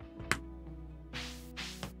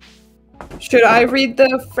 Should I read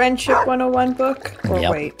the Friendship 101 book?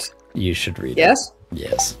 Or wait? You should read it. Yes?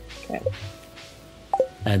 Yes. Okay.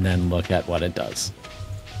 And then look at what it does.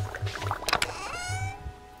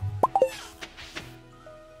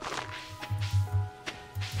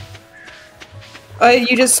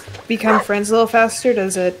 You just become friends a little faster?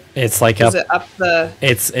 Does it... It's like it up the...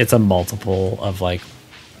 It's a multiple of like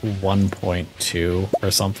 1.2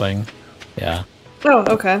 or something. Yeah. Oh,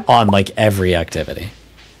 okay. On like every activity.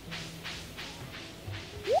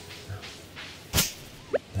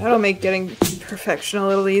 That'll make getting perfection a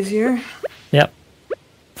little easier. Yep.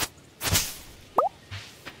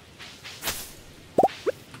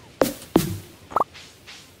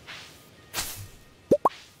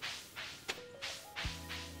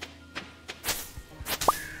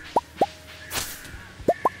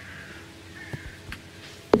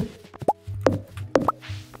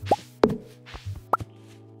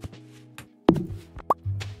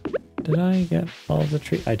 Did I get all the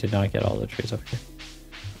trees? I did not get all the trees up here.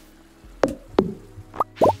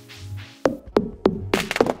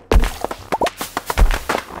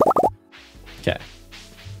 Okay.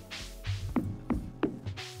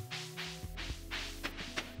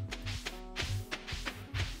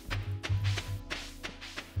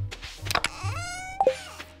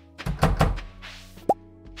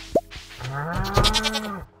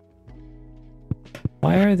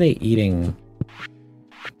 Why are they eating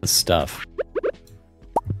the stuff?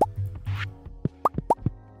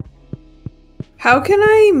 How can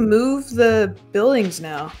I move the buildings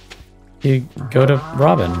now? You go to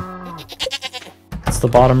Robin. It's the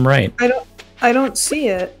bottom right. I don't see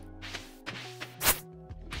it.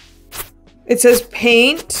 It says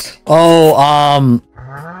paint. Oh,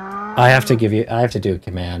 I have to do a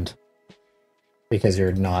command. Because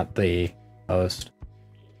you're not the host.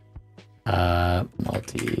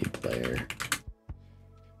 Multiplayer.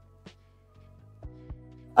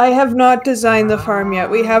 I have not designed the farm yet.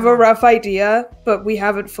 We have a rough idea, but we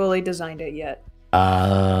haven't fully designed it yet.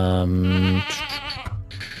 And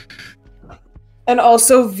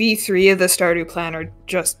also V3 of the Stardew Planner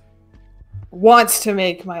just wants to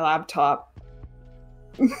make my laptop.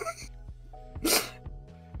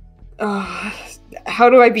 How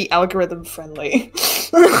do I be algorithm friendly?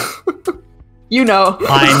 You know.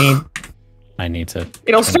 I need to.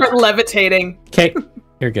 It'll start levitating. Okay,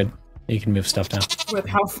 you're good. You can move stuff now. With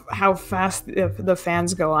how fast the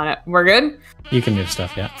fans go on it. We're good? You can move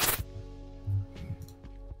stuff, yeah.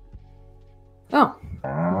 Oh.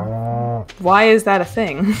 Why is that a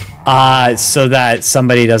thing? So that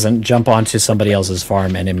somebody doesn't jump onto somebody else's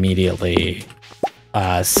farm and immediately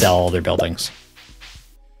sell their buildings.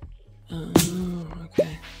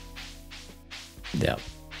 Okay. Yeah.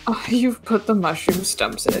 Oh, you've put the mushroom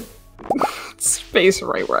stumps in space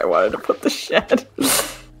right where I wanted to put the shed.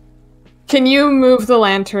 Can you move the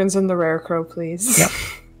lanterns and the rare crow, please? Yep.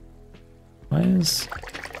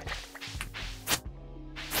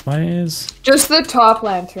 Why is... Just the top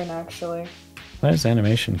lantern, actually. Why is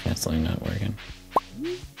animation canceling not working?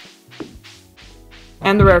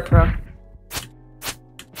 And the rare crow.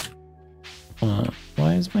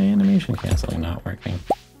 Why is my animation canceling not working?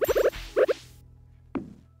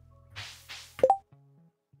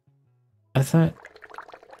 I thought...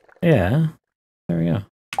 Yeah. There we go.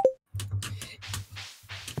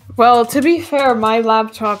 Well, to be fair, my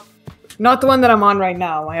laptop, not the one that I'm on right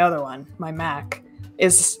now, my other one, my Mac,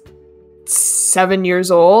 is 7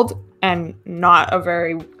 years old and not a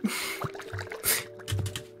very...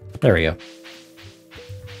 There we go.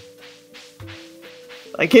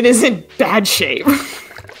 Like, it is in bad shape.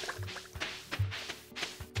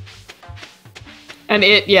 And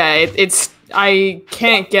it's... I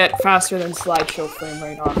can't get faster than slideshow frame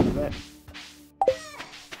rate off of it.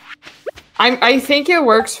 I think it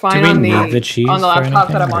works fine on the laptop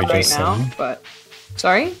that I'm on right now, but...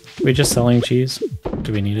 Sorry? Are we just selling cheese?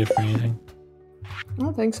 Do we need it for anything? I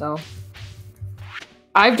don't think so.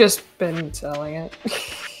 I've just been selling it.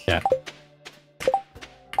 Yeah.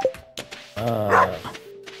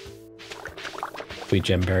 Sweet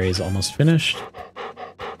Gemberry is almost finished.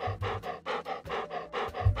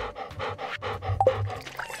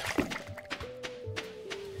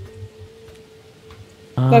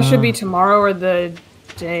 That should be tomorrow or the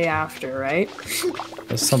day after, right?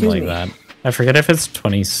 Something like that. I forget if it's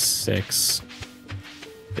 26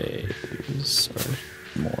 days or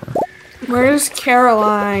more. Where's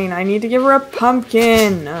Caroline? I need to give her a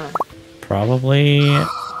pumpkin. Probably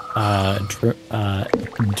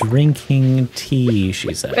drinking tea,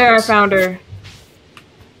 she said. There, I found her.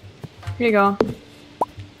 Here you go.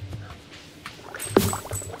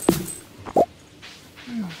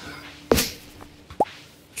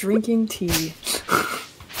 Drinking tea.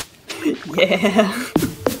 Yeah.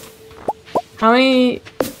 How many...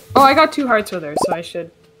 Oh, I got 2 hearts with her, so I should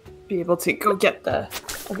be able to go get the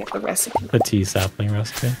recipe. The tea sapling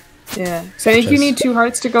recipe? Yeah. So I think you need 2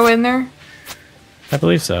 hearts to go in there? I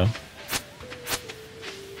believe so.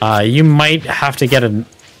 You might have to get a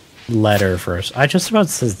letter first. I just about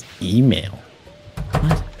says email.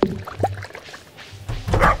 What?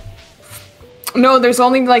 No, there's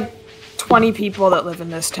only like 20 people that live in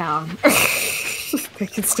this town. They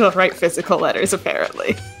can still write physical letters,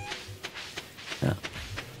 apparently. Yeah.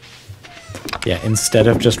 Yeah, instead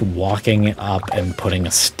of just walking up and putting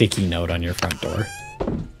a sticky note on your front door.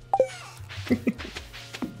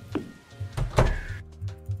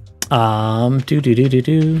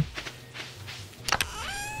 Do.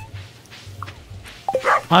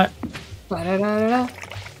 Ba-da-da-da-da.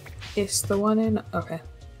 It's the one in... Okay.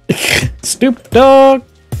 Stupid dog!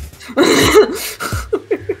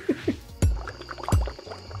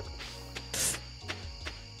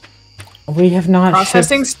 We have not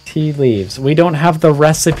processing tea leaves. We don't have the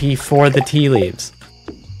recipe for the tea leaves.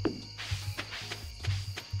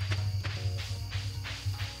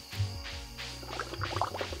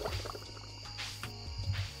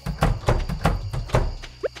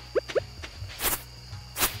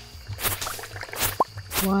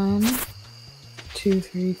 One, 2,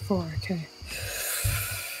 3, 4. Okay.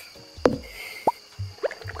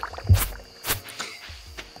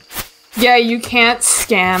 Yeah, you can't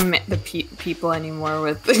scam the people anymore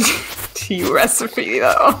with the tea recipe,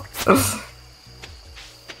 though.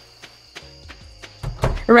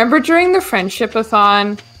 Remember during the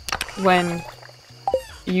friendship-a-thon when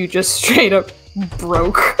you just straight up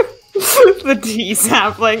broke the tea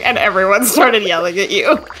sapling and everyone started yelling at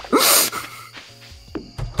you?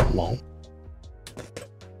 Lol.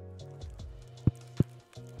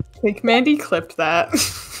 I think Mandy clipped that.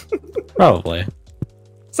 Probably.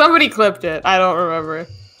 Somebody clipped it. I don't remember.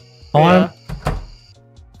 I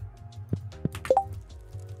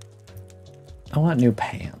want new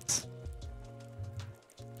pants.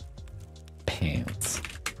 Pants.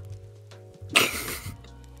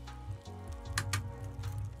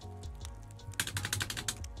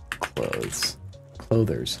 Clothes.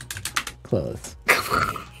 Clothers. Clothes.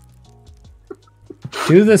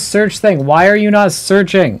 Do the search thing. Why are you not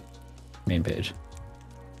searching? Main page.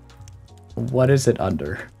 What is it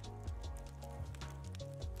under?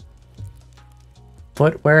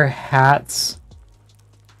 Footwear, hats.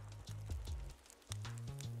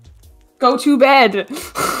 Go to bed.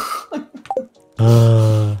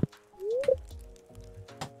 I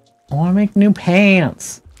want to make new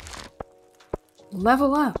pants.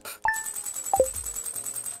 Level up.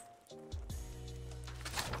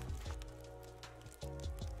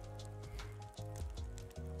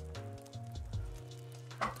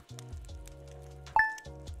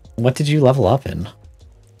 What did you level up in?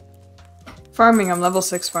 Farming. I'm level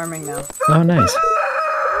 6 farming now. Oh, nice.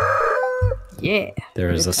 Yeah. There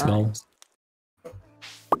is a smell.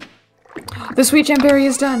 The sweet gemberry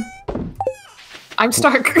is done. I'm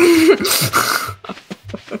Stark.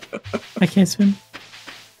 I can't swim.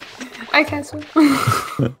 I can't swim.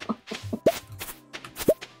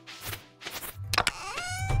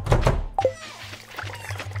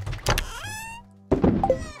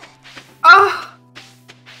 Ah!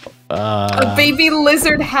 A baby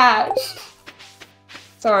lizard hatched.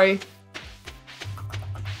 Sorry.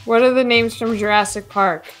 What are the names from Jurassic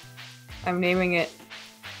Park? I'm naming it.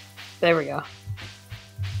 There we go.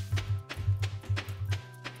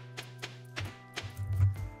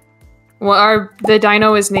 Well, the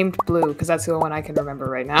dino is named Blue, because that's the one I can remember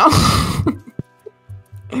right now.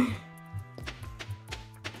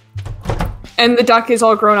 And the duck is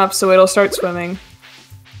all grown up, so it'll start swimming.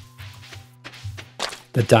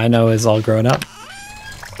 The dino is all grown up?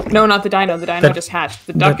 No, not the dino. The dino just hatched.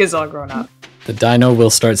 The duck is all grown up. The dino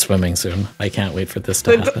will start swimming soon. I can't wait for this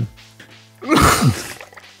to happen.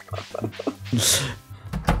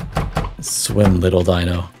 Swim, little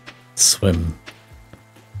dino. Swim.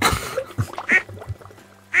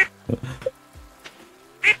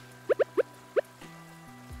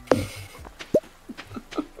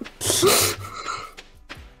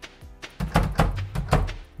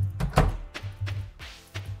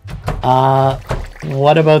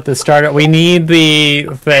 What about the starter? We need the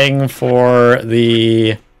thing for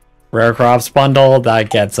the rare crops bundle that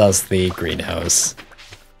gets us the greenhouse.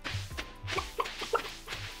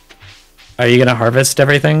 Are you gonna harvest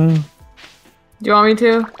everything? Do you want me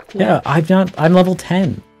to? Yeah, I'm level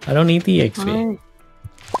 10. I don't need the XP. Right.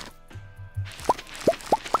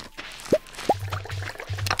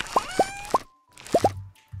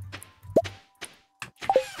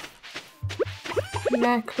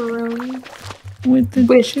 Macaroni with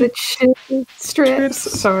the chip strips.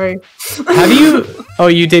 Sorry. Have you? Oh,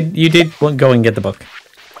 you did go and get the book.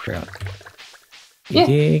 Forgot. You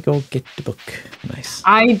did go get the book. Nice.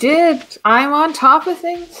 I did. I'm on top of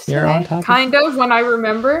things. You're today. on top. Kind of when I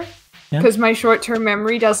remember, because my short-term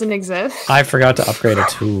memory doesn't exist. I forgot to upgrade a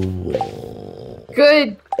tool.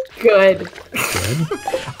 Good. You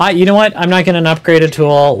know what? I'm not getting an upgraded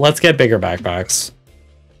tool. Let's get bigger backpacks.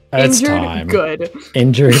 It's Injured, time. good.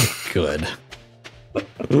 Injured, good.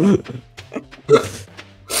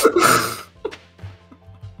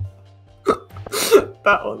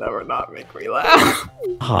 That will never not make me laugh.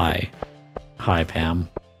 Hi, Pam.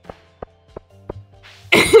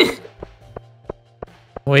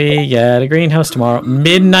 We get a greenhouse tomorrow.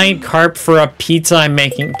 Midnight carp for a pizza I'm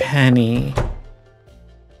making. Penny.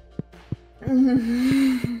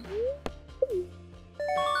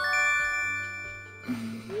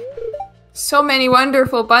 So many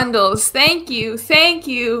wonderful bundles. Thank you. Thank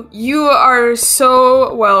you. You are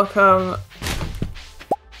so welcome.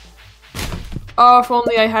 Oh, if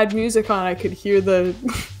only I had music on, I could hear the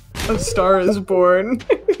A Star is Born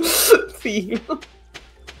theme.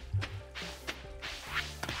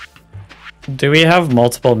 Do we have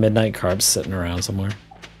multiple midnight carbs sitting around somewhere?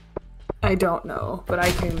 I don't know, but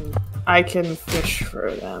I can fish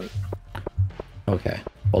for them. Okay.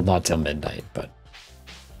 Well, not till midnight, but...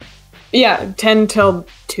 Yeah, 10 till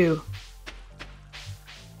 2.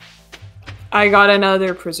 I got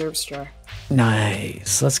another preserve jar.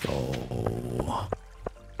 Nice. Let's go.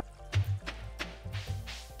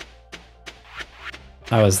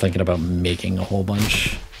 I was thinking about making a whole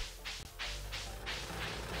bunch.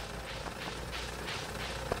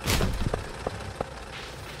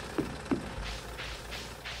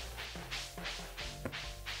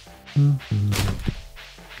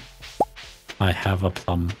 I have a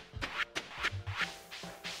plum.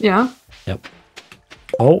 Yeah? Yep.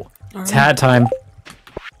 Oh, it's hat time.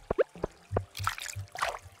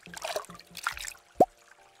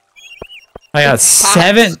 I got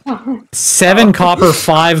seven copper,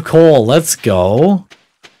 5 coal. Let's go.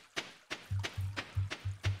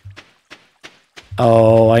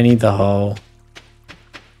 Oh, I need the hoe.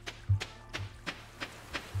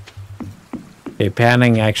 Okay,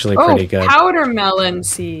 panning actually pretty good. Powder melon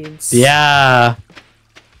seeds. Yeah.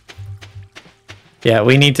 Yeah,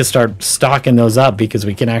 we need to start stocking those up because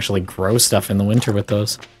we can actually grow stuff in the winter with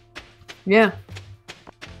those. Yeah.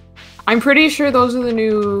 I'm pretty sure those are the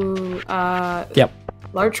new Yep.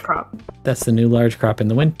 large crop. That's the new large crop in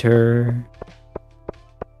the winter.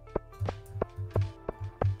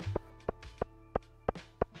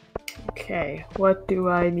 Okay, what do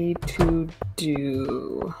I need to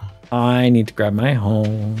do? I need to grab my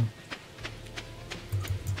home.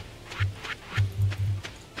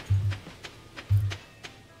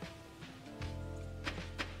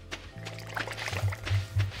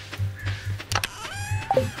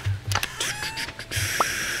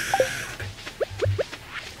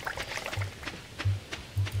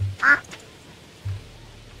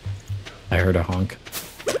 I heard a honk.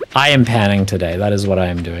 I am panning today. That is what I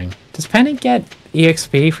am doing. Does panning get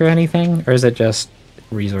EXP for anything, or is it just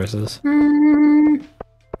resources?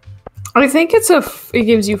 I think it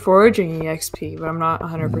gives you foraging EXP, but I'm not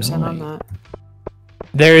 100% on that.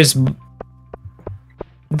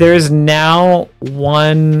 There's now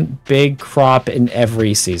one big crop in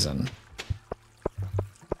every season.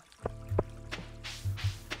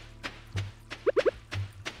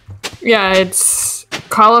 Yeah, it's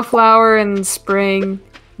cauliflower in spring,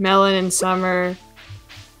 melon in summer,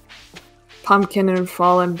 pumpkin in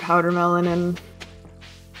fall, and powder melon in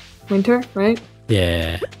winter, right?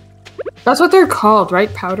 Yeah. That's what they're called,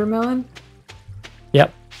 right? Powder melon?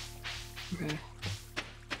 Yep. Okay.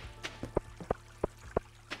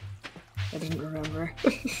 I didn't remember.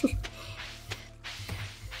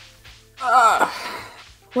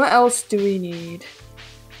 What else do we need?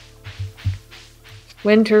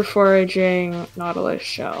 Winter foraging, nautilus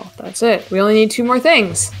shell. That's it. We only need 2 more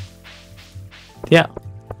things. Yeah.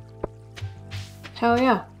 Hell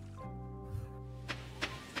yeah.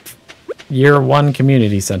 Year 1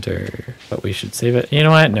 community center. But we should save it. You know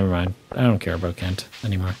what? Never mind. I don't care about Kent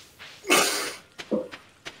anymore.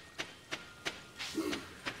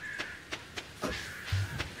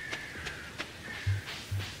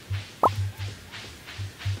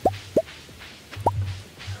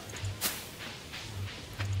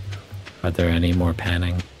 Are there any more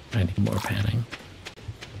panning? I need more panning.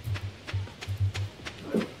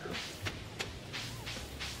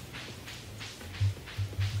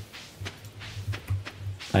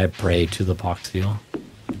 I pray to the Poxeel.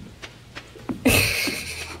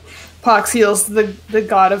 Poxeel's the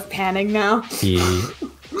god of panning now. He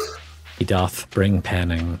doth bring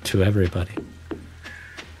panning to everybody.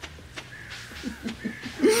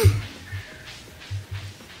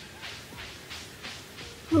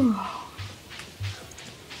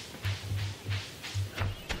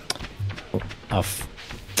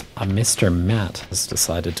 A Mr. Matt has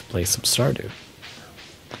decided to play some Stardew.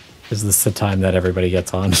 Is this the time that everybody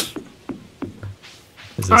gets on?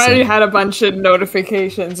 I already had a bunch of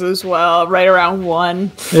notifications as well, right around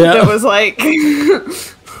 1. Yeah. That was like,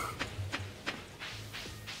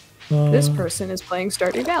 this person is playing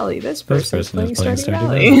Stardew Valley. This person is playing Stardew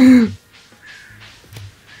Valley.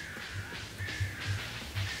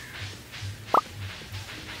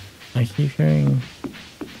 I keep hearing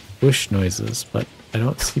bush noises, but I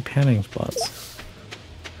don't see panning spots.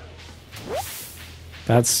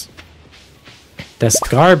 That's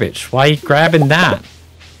garbage. Why are you grabbing that?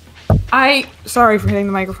 Sorry for hitting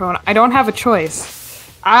the microphone. I don't have a choice.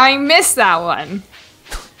 I missed that one.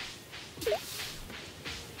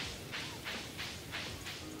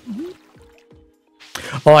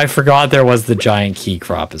 Oh, I forgot there was the giant key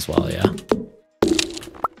crop as well, yeah.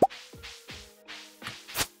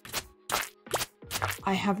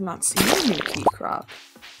 I have not seen a new key crop.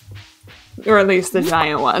 Or at least the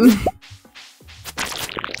giant one.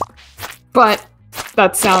 But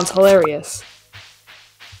that sounds hilarious.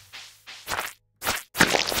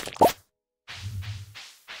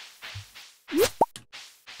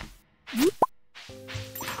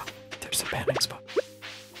 There's a panning spot.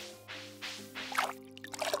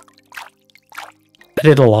 I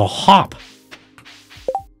did a little hop.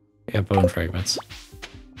 I got bone fragments.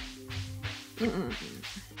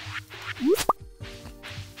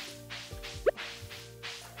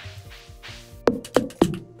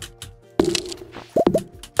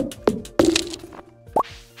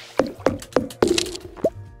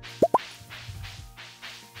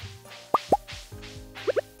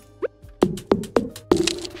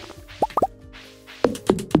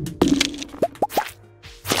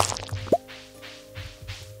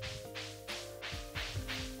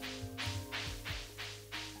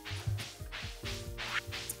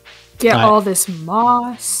 Get all this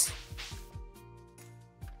moss.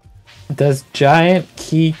 Does giant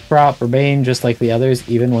key crop remain just like the others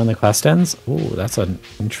even when the quest ends? Ooh, that's an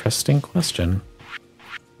interesting question.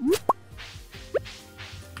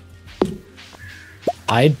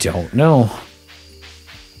 I don't know.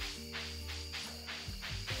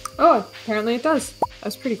 Oh, apparently it does.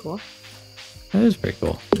 That's pretty cool. That is pretty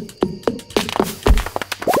cool.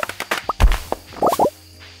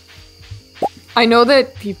 I know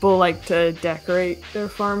that people like to decorate their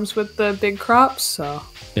farms with the big crops, so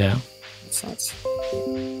yeah, makes sense.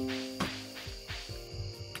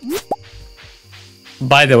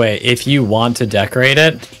 By the way, if you want to decorate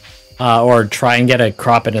it, or try and get a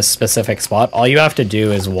crop in a specific spot, all you have to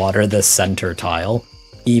do is water the center tile,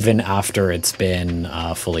 even after it's been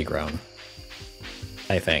fully grown,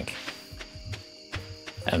 I think.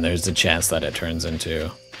 And there's a chance that it turns into...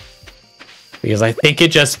 Because I think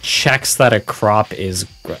it just checks that a crop is...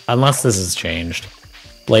 Unless this has changed.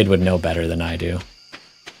 Blade would know better than I do.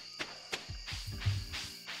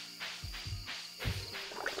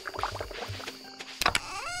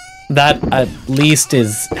 That, at least,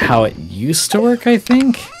 is how it used to work, I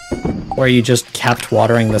think. Where you just kept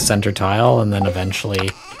watering the center tile, and then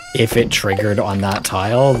eventually, if it triggered on that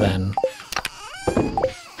tile, then...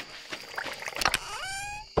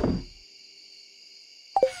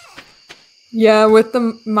 Yeah, with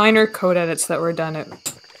the minor code edits that were done,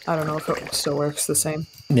 I don't know if it still works the same.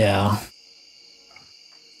 Yeah.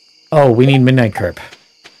 Oh, we need Midnight Carp.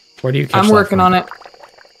 Where do you catch I'm that working from? on it.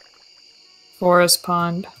 Forest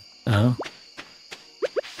Pond. Oh.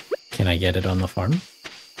 Can I get it on the farm?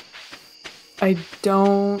 I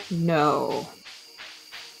don't know.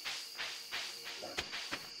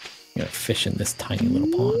 I'm gonna fish in this tiny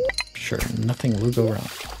little pond. Sure, nothing will go wrong.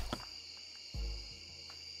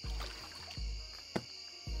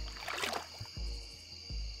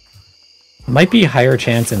 Might be higher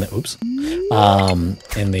chance in the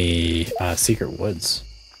in the secret woods.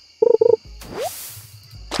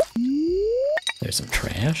 There's some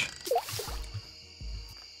trash.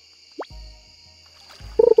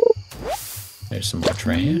 There's some more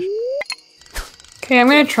trash. Okay, I'm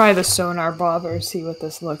gonna try the sonar bobber, see what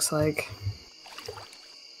this looks like.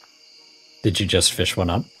 Did you just fish one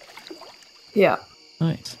up? Yeah.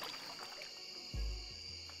 Nice.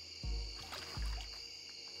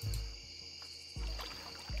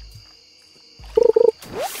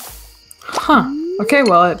 Huh. Okay,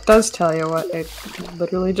 well, it does tell you what it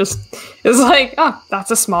literally just is like, oh, that's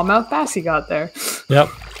a smallmouth bass you got there. Yep.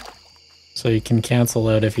 So you can cancel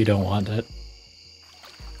out if you don't want it.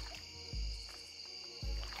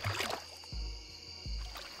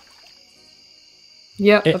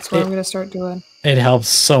 Yep, that's what I'm gonna start doing. It helps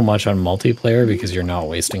so much on multiplayer because you're not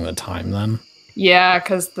wasting the time then. Yeah,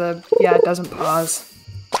 because it doesn't pause.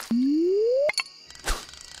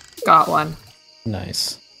 Got one.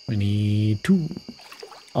 Nice. We need 2.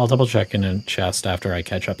 I'll double check in a chest after I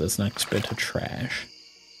catch up this next bit of trash.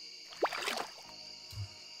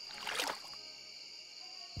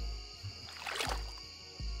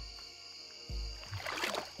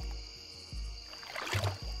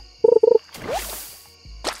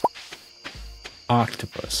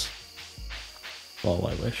 Octopus. Well,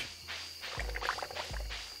 I wish.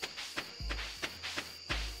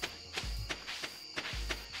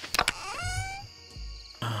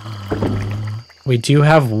 We do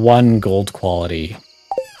have 1 gold quality.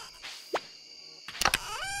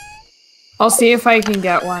 I'll see if I can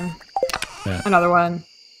get one. Yeah. Another one.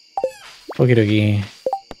 Okie dokie.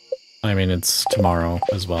 I mean, it's tomorrow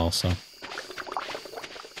as well, so.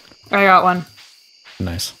 I got one.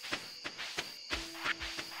 Nice.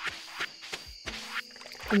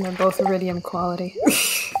 And they're both iridium quality.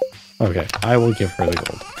 Okay, I will give her the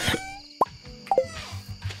gold.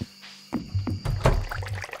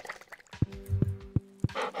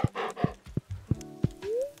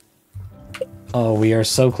 Oh, we are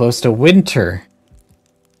so close to winter.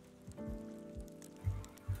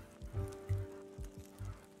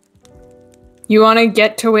 You want to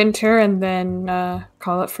get to winter and then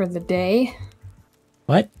call it for the day?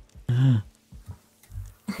 What?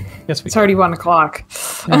 Yes, we It's already 1 o'clock.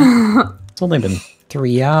 It's only been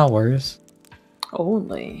 3 hours.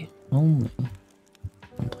 Only. Only.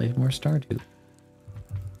 I'll play more Stardew.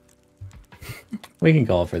 We can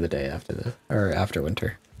call it for the day after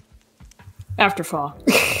winter. After fall.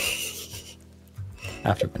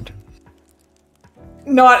 After winter.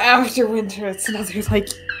 Not after winter. It's another like,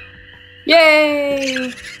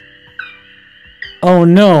 yay! Oh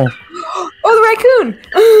no! Oh, the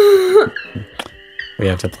raccoon! We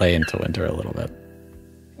have to play into winter a little bit.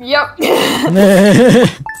 Yep.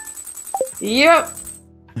 Yep.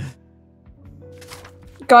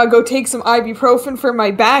 Gotta go take some ibuprofen for my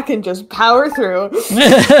back and just power through.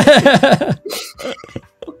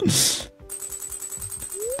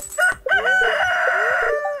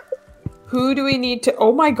 Who do we need to?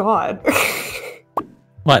 Oh my god.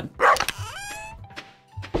 What?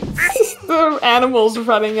 The animals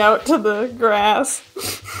running out to the grass.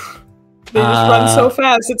 They just run so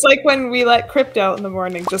fast. It's like when we let Crypt out in the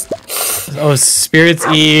morning. Just. Oh, Spirits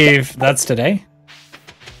Eve. That's today?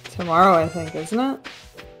 Tomorrow, I think, isn't it?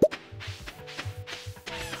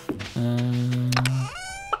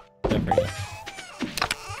 There we go.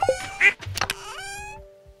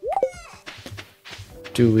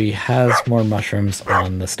 Do we has more mushrooms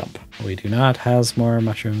on the stump? We do not has more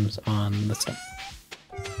mushrooms on the stump.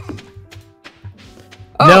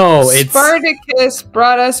 Oh, no, it's Spartacus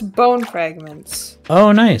brought us bone fragments.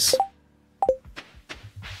 Oh, nice.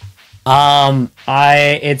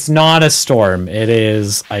 It's not a storm. It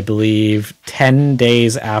is, I believe, 10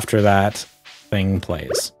 days after that thing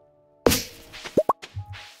plays.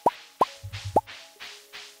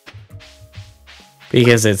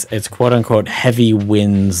 Because it's quote unquote heavy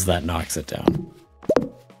winds that knocks it down.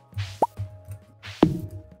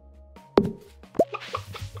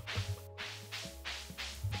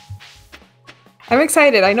 I'm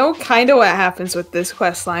excited. I know kind of what happens with this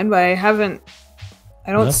quest line, but I haven't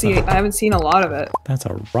seen a lot of it. That's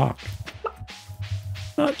a rock.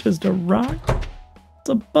 Not just a rock. It's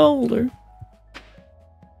a boulder.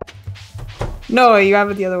 No, you have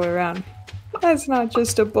it the other way around. That's not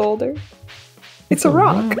just a boulder. It's a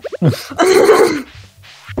rock.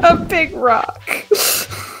 A big rock.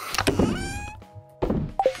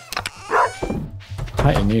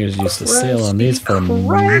 Pioneers used to sail on these for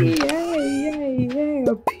months. Yay,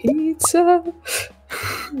 a pizza.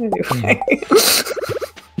 Anyway.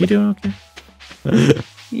 You doing okay?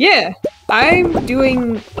 Yeah, I'm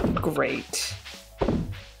doing great.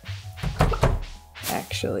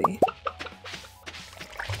 Actually.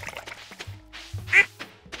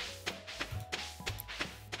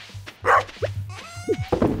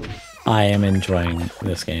 I am enjoying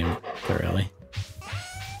this game thoroughly.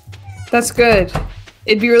 That's good.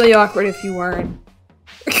 It'd be really awkward if you weren't.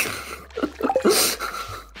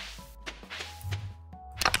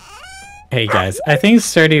 Hey guys, I think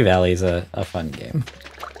Stardew Valley is a fun game.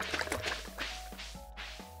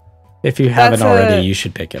 If you haven't already, you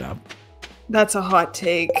should pick it up. That's a hot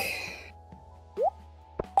take.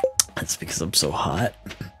 That's because I'm so hot.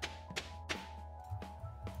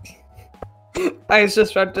 I was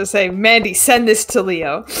just about to say, Mandy, send this to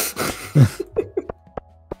Leo.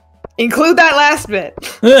 Include that last bit.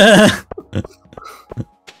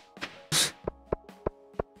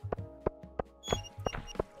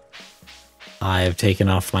 I have taken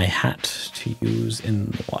off my hat to use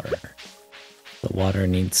in the water. The water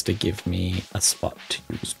needs to give me a spot to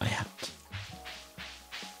use my hat.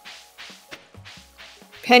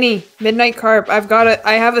 Penny, Midnight Carp, I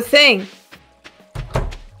have a thing.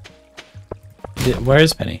 Where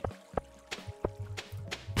is Penny?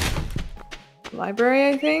 Library,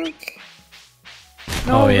 I think?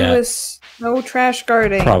 No, oh, yeah. Lewis, no trash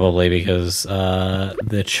guarding. Probably because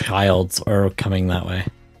the childs are coming that way.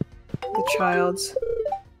 The childs.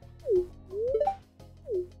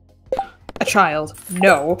 A child.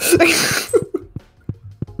 No.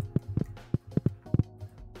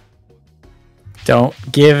 Don't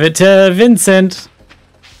give it to Vincent.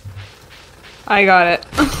 I got it.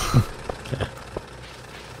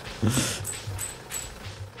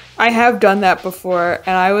 I have done that before,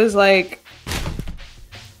 and I was like,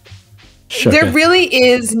 there really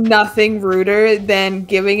is nothing ruder than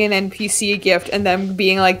giving an NPC a gift and them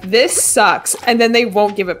being like, this sucks, and then they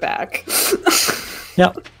won't give it back.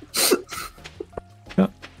 Yep.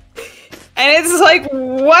 Yep. And it's like,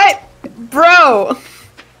 what? Bro!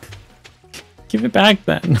 Give it back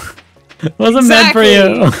then. It wasn't meant for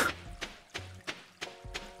you.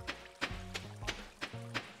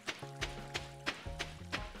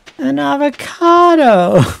 An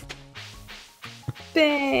avocado.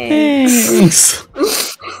 Thanks.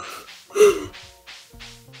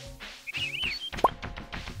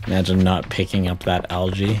 Now imagine not picking up that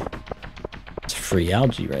algae. It's free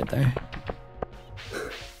algae right there.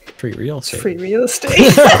 Free real estate. Free real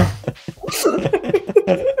estate.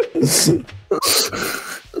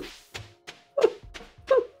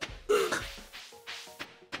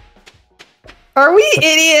 Are we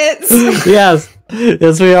idiots? Yes.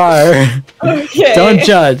 Yes, we are. Okay. Don't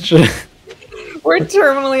judge. We're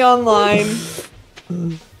terminally online.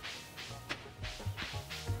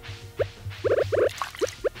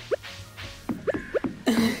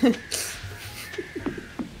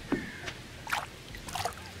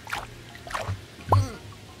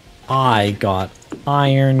 I got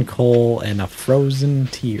iron, coal, and a frozen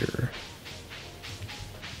tear.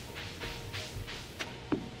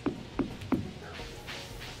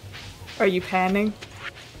 Are you panning?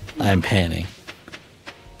 I'm panning.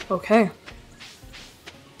 Okay.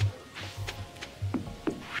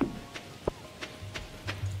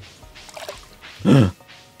 Can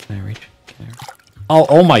I reach? Can I reach?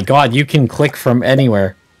 Oh my god, you can click from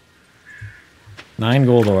anywhere. 9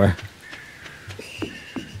 gold ore.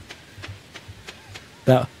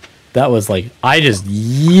 That was like, I just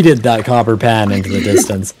yeeted that copper pan into the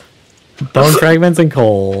distance. Bone fragments and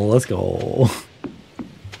coal. Let's go.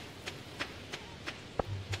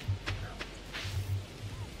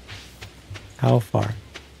 How far?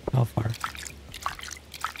 How far?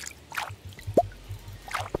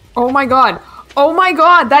 Oh my god. Oh my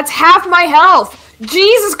god, that's half my health!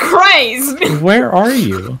 Jesus Christ! Where are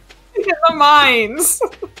you? In the mines.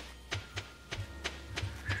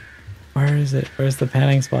 Where is it? Where's the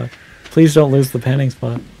panning spot? Please don't lose the panning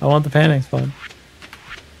spot. I want the panning spot.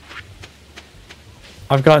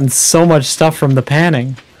 I've gotten so much stuff from the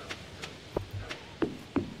panning.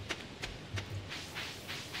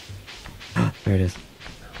 There it is.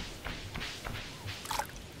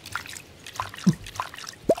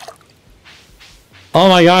 Oh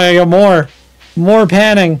my god, I got more! More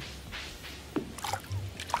panning!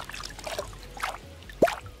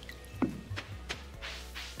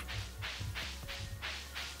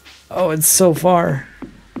 Oh, it's so far.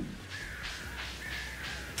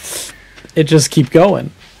 It just keep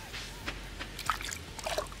going.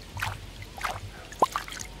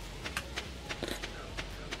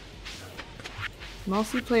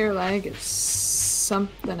 Multiplayer lag is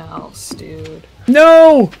something else, dude.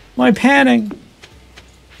 No! My panning!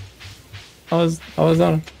 I was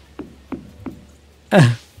on.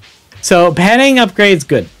 So panning upgrade's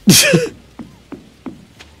good.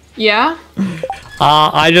 Yeah?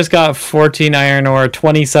 I just got 14 iron ore,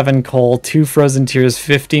 27 coal, 2 frozen tears,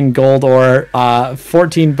 15 gold ore,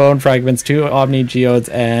 14 bone fragments, 2 omni geodes,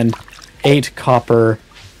 and 8 copper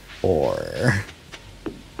ore.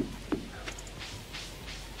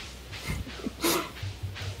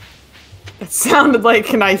 It sounded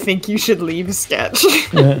like an I think you should leave sketch.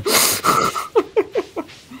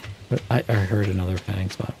 But I heard another panning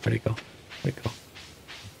spot. Where'd it go? Where'd it go?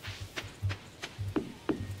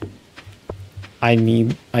 I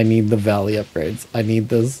need the valley upgrades. I need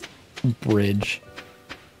this bridge.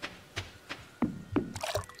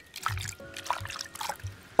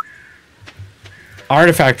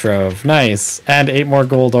 Artifact trove. Nice. And 8 more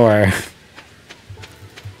gold ore.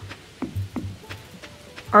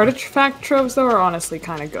 Artifact troves, though, are honestly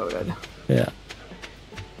kind of goated. Yeah.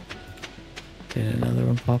 Did another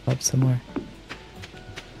one pop up somewhere?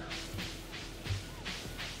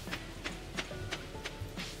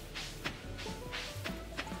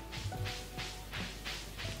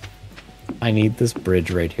 I need this bridge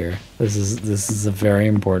right here. This is a very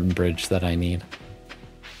important bridge that I need.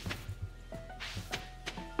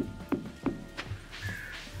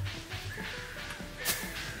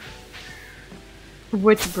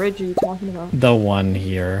 Which bridge are you talking about? The one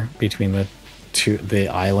here between the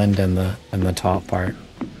island and the top part.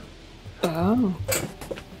 Oh.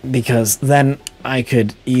 Because then I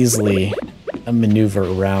could easily maneuver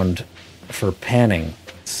around for panning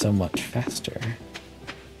so much faster.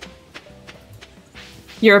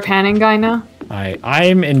 You're a panning guy now?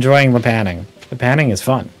 I'm enjoying the panning. The panning is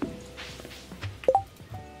fun.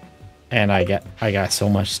 And I got so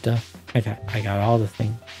much stuff. I got all the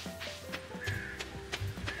things.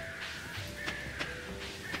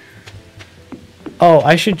 Oh,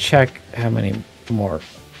 I should check how many more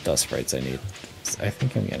dust sprites I need. I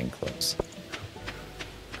think I'm getting close.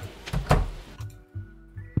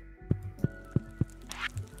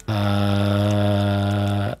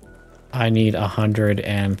 I need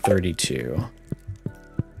 132.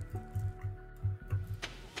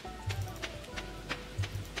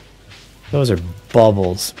 Those are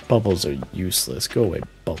bubbles. Bubbles are useless. Go away,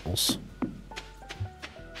 bubbles.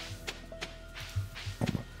 Oh,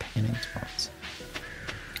 panning spots.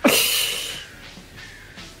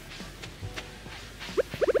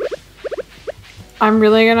 I'm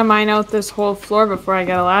really gonna mine out this whole floor before I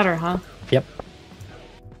get a ladder, huh? Yep.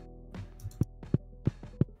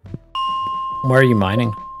 Where are you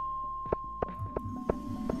mining?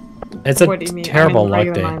 It's What do a you mean? terrible I'm in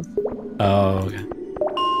luck day. regular mines. Oh, okay.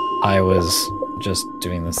 I was just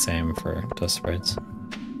doing the same for dust sprites.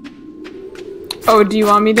 Oh, do you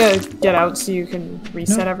want me to get out so you can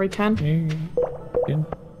reset every 10? Good.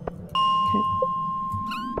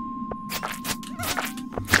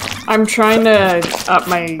 I'm trying to up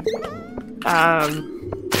my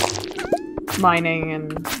mining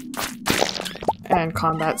and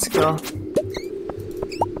combat skill.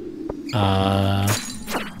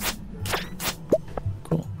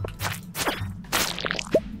 Cool.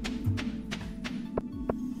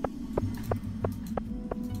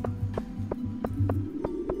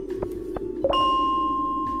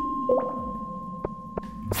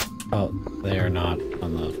 Oh, they are not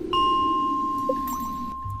on the...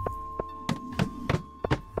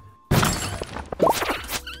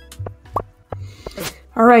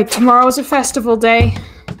 Alright, tomorrow's a festival day.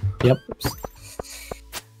 Yep. Oops.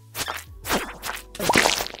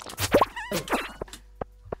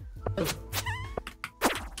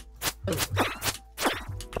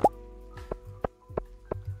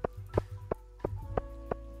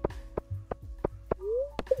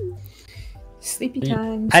 Sleepy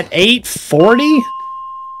time. At 8:40?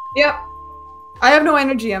 Yep. I have no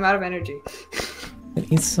energy. I'm out of energy.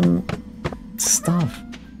 Eat some stuff.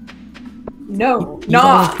 No. Eat all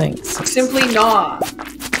Nah. the things. Simply nah.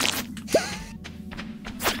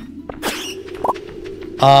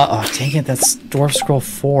 Oh, dang it, that's Dwarf Scroll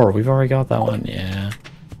 4. We've already got that one, yeah.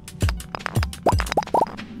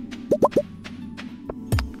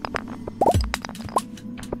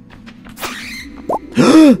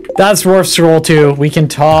 That's Dwarf Scroll 2. We can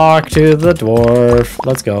talk to the dwarf.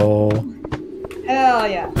 Let's go. Hell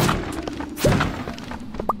yeah.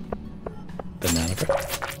 Banana bread.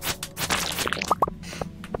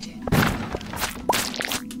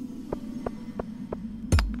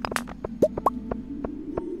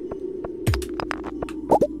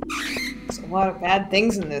 There's a lot of bad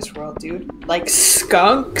things in this world, dude. Like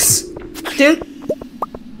skunks? Dude?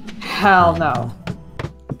 Hell no.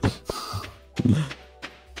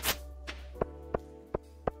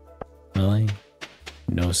 Really?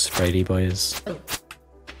 No spritey boys.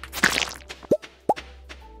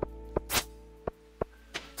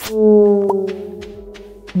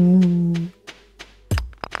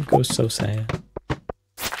 It goes so sad.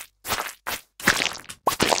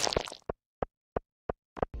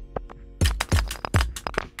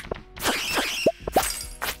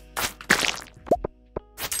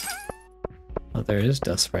 Oh, there is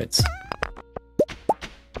dust sprites.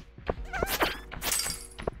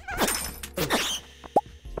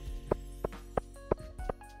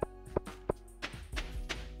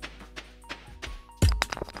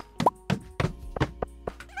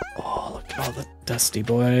 Oh, look at all the dusty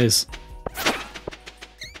boys.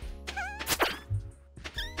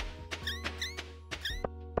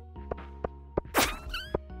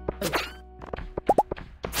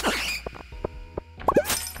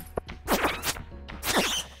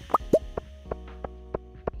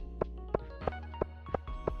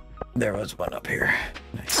 There was one up here.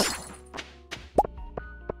 Nice.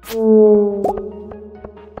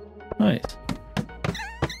 Nice.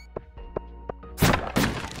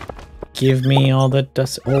 Give me all the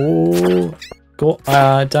dust. Oh, gold,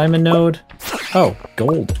 diamond node. Oh,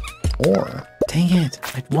 gold ore. Dang it!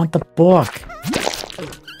 I want the book.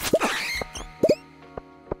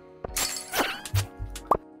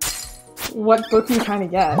 What book are you trying to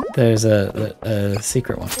get? There's a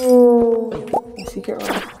secret one. A secret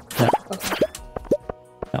one. No. Okay.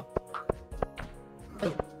 No.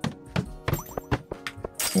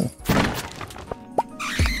 Cool.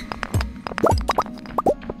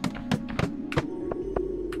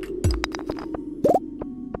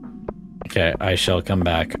 Okay, I shall come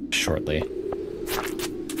back shortly.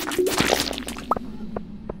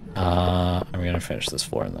 I'm gonna finish this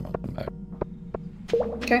floor and then I'll come back.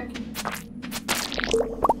 Okay.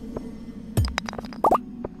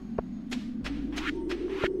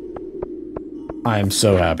 I'm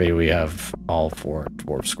so happy we have all 4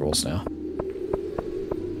 dwarf scrolls now.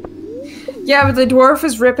 Yeah, but the dwarf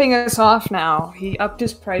is ripping us off now. He upped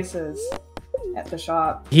his prices at the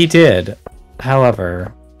shop. He did,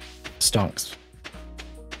 however, stonks.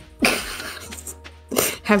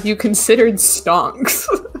 Have you considered stonks?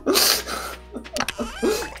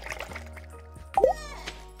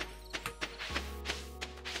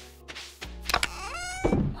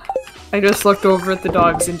 I just looked over at the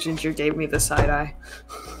dogs and Ginger gave me the side eye.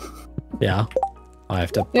 Yeah, I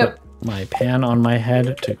have to Yep. my pan on my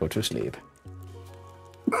head to go to sleep.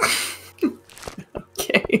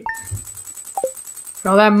 Okay.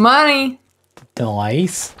 All that money.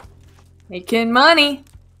 Nice. Making money.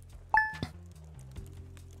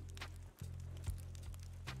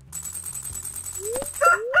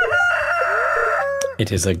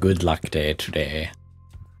 It is a good luck day today.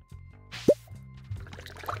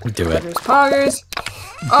 Do it. Poggers, poggers.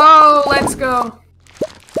 Oh, let's go.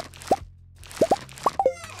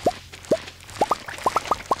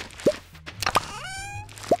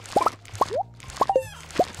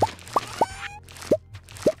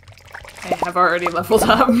 I have already leveled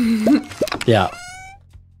up. Yeah.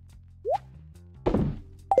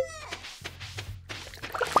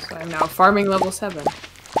 So I'm now farming level 7.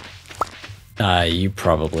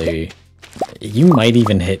 You might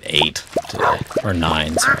even hit 8 today. Or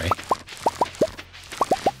 9, sorry.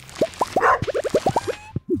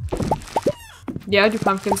 Yeah, do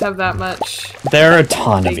pumpkins have that much? They're a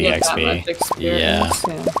ton of They get that EXP. much experience?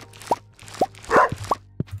 Yeah.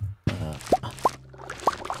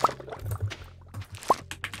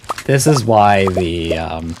 This is why the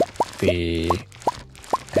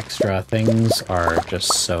extra things are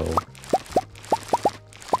just so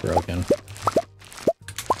broken.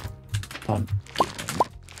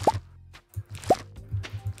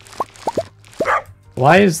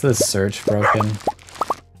 Why is this search broken?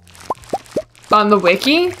 On the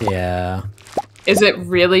wiki? Yeah. Is it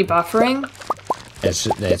really buffering?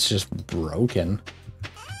 It's just broken.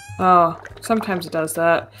 Oh, sometimes it does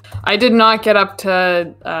that. I did not get up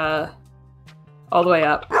to, all the way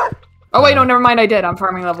up. Oh wait, no, never mind, I did. I'm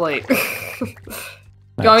farming level 8. Do you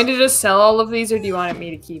want me to just sell all of these, or do you want me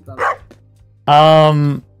to keep them?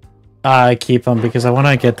 Keep them, because I want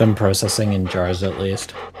to get them processing in jars at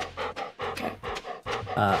least. Okay.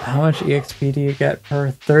 How much EXP do you get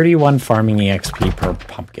per 31 farming EXP per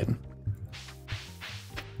pumpkin?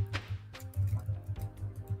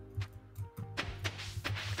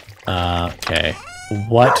 Okay.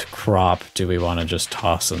 What crop do we want to just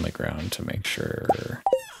toss in the ground to make sure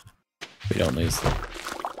we don't lose the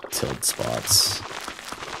tilled spots?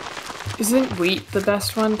 Isn't wheat the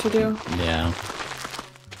best one to do? Yeah.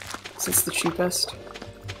 Since it's the cheapest.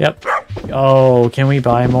 Yep. Oh, can we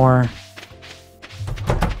buy more?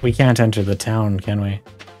 We can't enter the town, can we?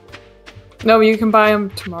 No, you can buy them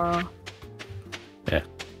tomorrow. Yeah.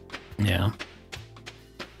 Yeah.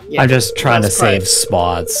 Yeah, I'm just trying to that's save right.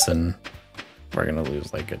 spots, and we're gonna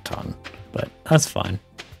lose like a ton, but that's fine.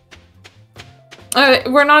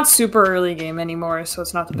 We're not super early game anymore, so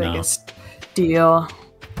it's not the No. biggest deal.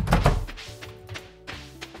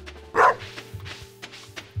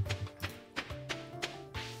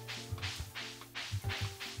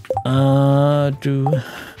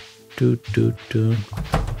 Do.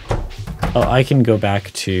 Oh, I can go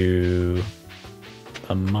back to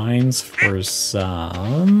the mines for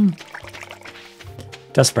some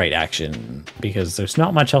dust sprite action, because there's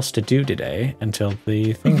not much else to do today until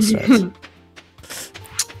the thing starts.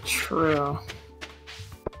 True.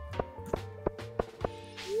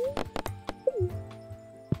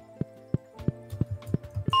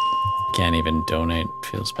 Can't even donate,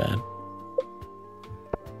 feels bad.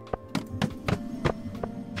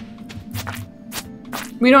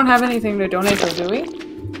 We don't have anything to donate to, do we?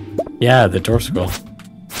 Yeah, the door scroll.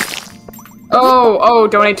 Oh,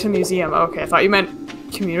 donate to the museum. Okay, I thought you meant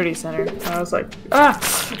community center. I was like,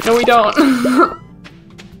 no we don't.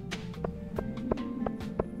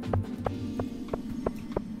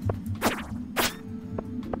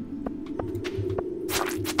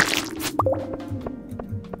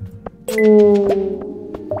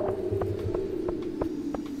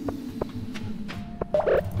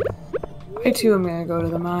 I too am gonna go to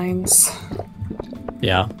the mines.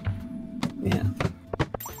 Yeah. Yeah.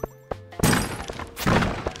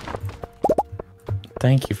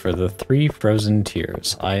 Thank you for the 3 frozen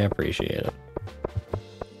tears. I appreciate it.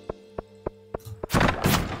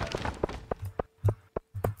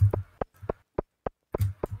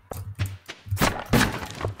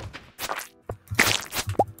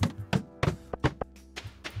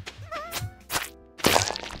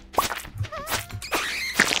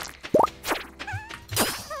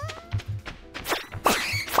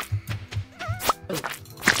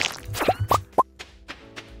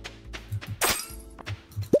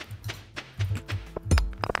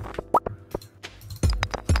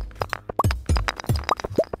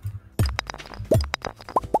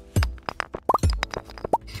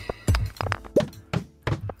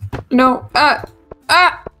 No,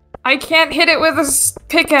 I can't hit it with a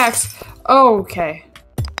pickaxe. Oh, okay.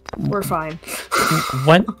 We're fine.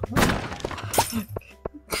 What?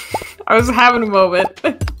 I was having a moment.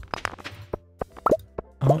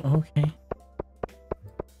 Okay.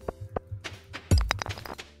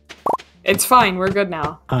 It's fine. We're good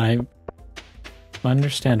now.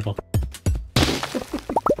 Understandable.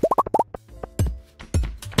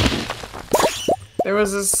 There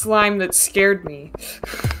was a slime that scared me.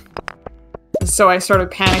 So I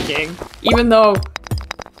started panicking. Even though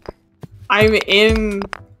I'm in...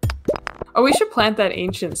 Oh, we should plant that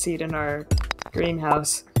ancient seed in our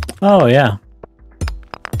greenhouse. Oh, yeah.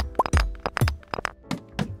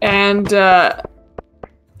 And,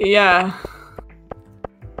 yeah.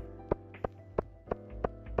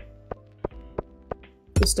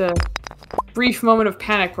 Just a brief moment of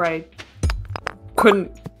panic where I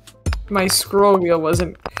couldn't... My scroll wheel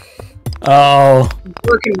wasn't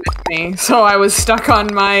working with me, so I was stuck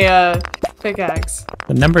on my, pickaxe.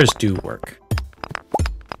 The numbers do work.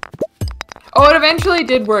 Oh, it eventually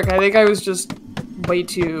did work. I think I was just way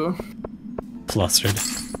too... Flustered.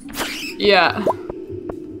 Yeah.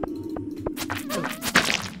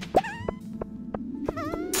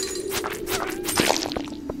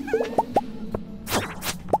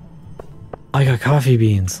 I got coffee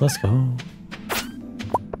beans. Let's go.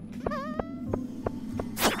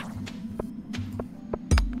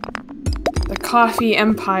 The coffee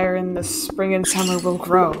empire in the spring and summer will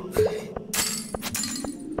grow.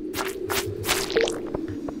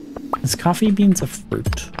 Is coffee beans a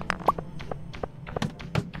fruit?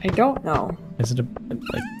 I don't know. Is it a...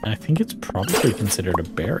 like, I think it's probably considered a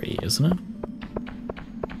berry, isn't it?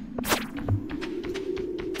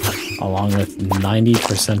 Along with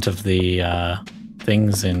 90% of the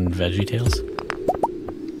things in VeggieTales.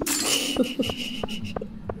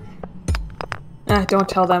 Don't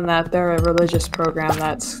tell them that. They're a religious program.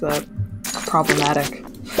 That's problematic.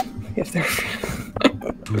 If they're...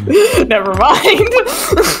 Never mind.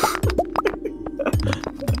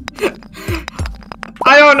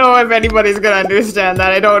 I don't know if anybody's gonna understand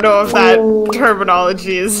that. I don't know if that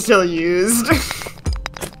terminology is still used.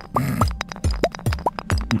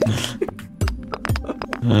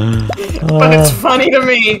 But it's funny to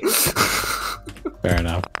me. Fair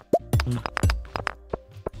enough.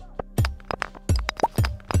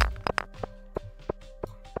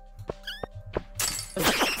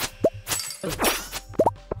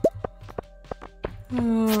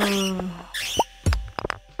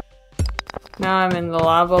 Now I'm in the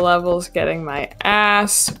lava levels getting my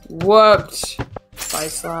ass whooped by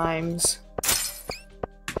slimes.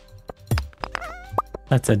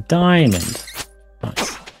 That's a diamond.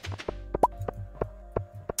 Nice.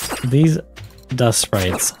 These dust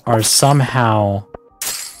sprites are somehow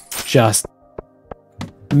just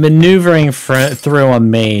maneuvering through a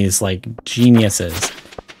maze like geniuses.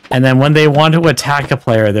 And then when they want to attack a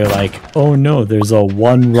player, they're like, oh no, there's a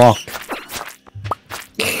one rock.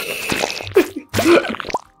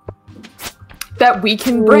 That we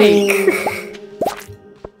can break.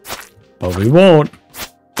 But we won't.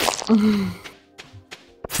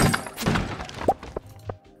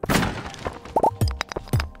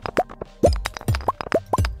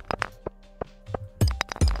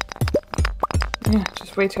 Yeah,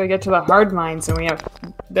 just wait till I get to the hard mines and we have...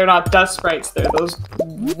 They're not dust sprites, they're those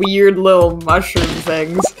weird little mushroom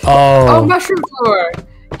things. Oh, mushroom floor!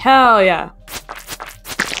 Hell yeah.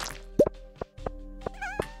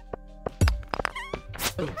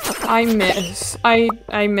 I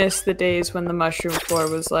miss the days when the mushroom floor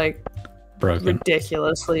was like broken.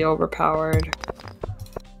 Ridiculously overpowered.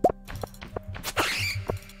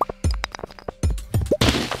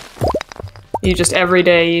 You just every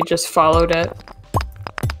day you just followed it.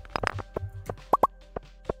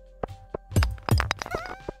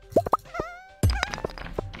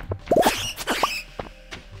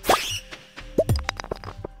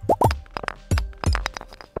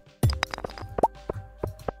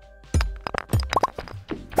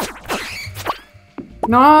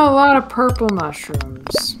 Not a lot of purple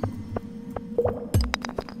mushrooms.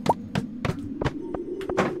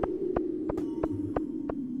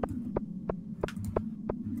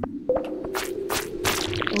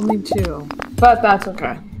 Only 2. But that's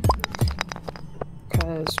okay.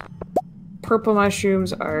 Because purple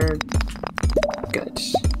mushrooms are good.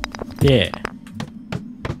 Yeah.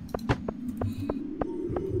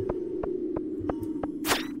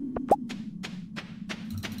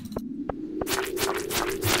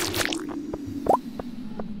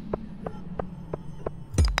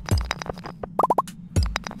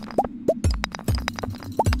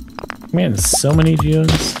 Man, so many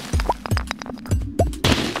geodes.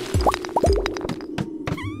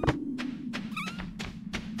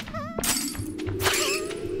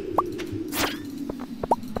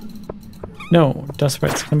 No, dust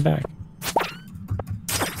sprites come back.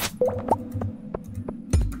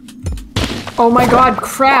 Oh my god,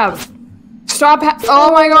 crab! Stop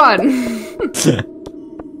oh my god!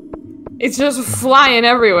 It's just flying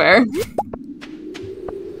everywhere.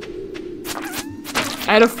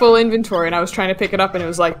 I had a full inventory and I was trying to pick it up and it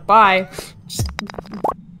was like, bye. Just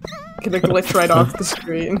gonna glitch right off the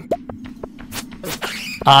screen.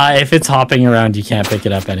 If it's hopping around, you can't pick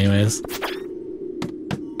it up anyways.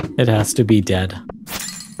 It has to be dead.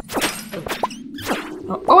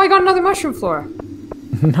 Oh, I got another mushroom floor.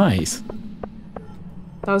 Nice.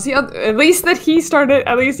 That was the other. At least that he started.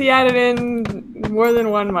 At least he added in more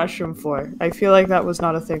than one mushroom floor. I feel like that was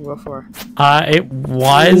not a thing before. It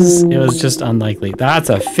was. It was just unlikely. That's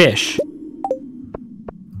a fish.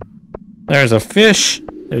 There's a fish.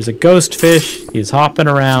 There's a ghost fish. He's hopping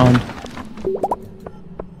around.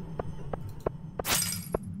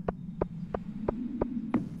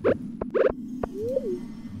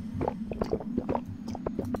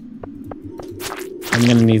 I'm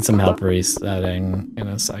gonna need some help resetting in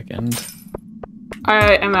a second.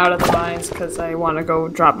 I am out of the mines because I want to go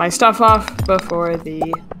drop my stuff off before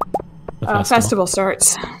the festival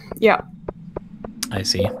starts. Yeah. I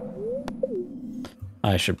see.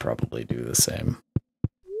 I should probably do the same.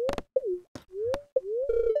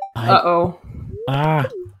 Uh-oh.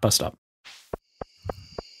 Bus stop.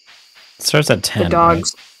 It starts at 10, The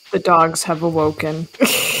right? dogs have awoken.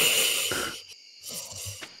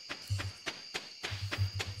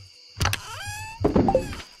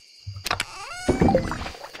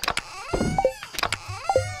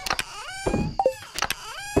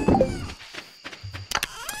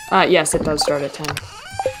 Yes, it does start at 10.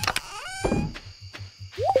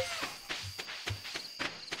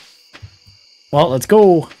 Well, let's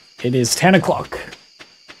go. It is 10 o'clock.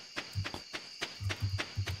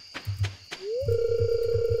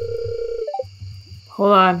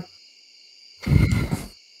 Hold on. I'm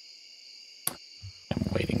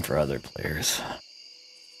waiting for other players.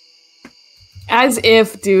 As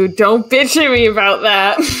if, dude, don't bitch at me about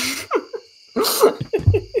that.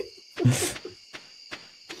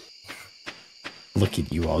 Look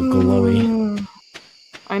at you all glowy.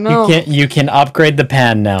 I know. You can upgrade the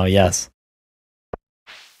pan now, yes.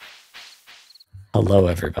 Hello,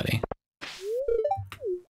 everybody.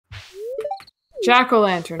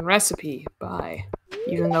 Jack-o'-lantern recipe. Bye.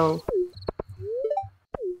 Even though...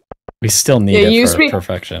 We still need it for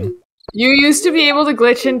perfection. You used to be able to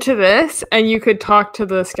glitch into this, and you could talk to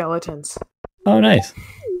the skeletons. Oh, nice.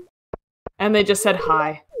 And they just said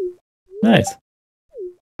hi. Nice.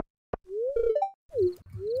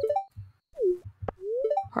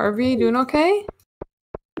 Harvey, doing okay?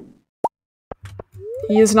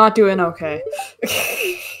 He is not doing okay.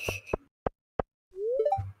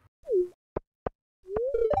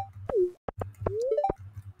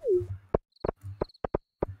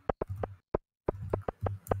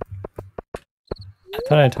 I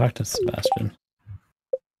thought I talked to Sebastian.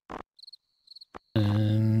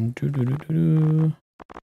 And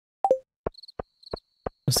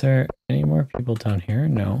was there any more people down here?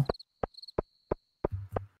 No.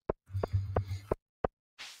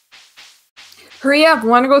 Hurry up! I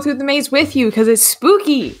want to go through the maze with you because it's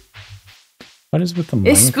spooky. What is with the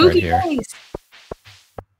It's minecart spooky here? maze.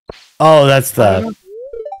 Oh, that's the.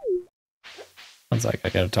 Sounds like I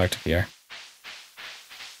gotta talk to Pierre.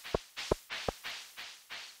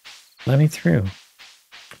 Let me through.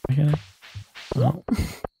 Oh.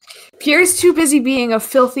 Pierre's too busy being a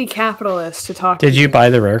filthy capitalist to talk to Did you buy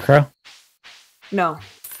the rare crow? No.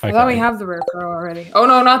 Okay. I thought we have the rare crow already. Oh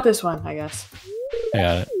no, not this one, I guess. I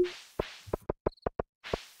got it.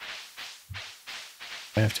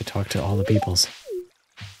 I have to talk to all the peoples.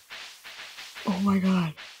 Oh my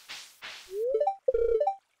god.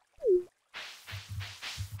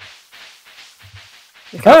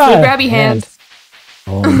 Look out for the grabby hand.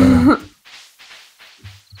 Oh no.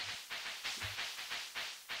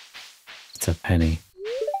 It's a penny.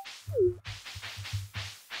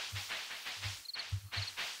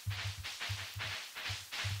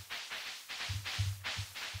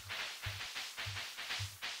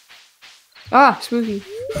 Ah, spooky.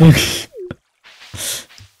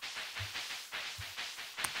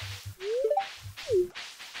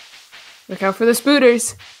 Look out for the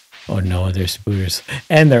spooters. Oh no, they're spooters.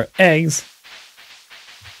 And they're eggs.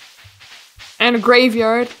 And a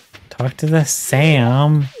graveyard. Talk to the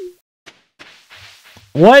Sam.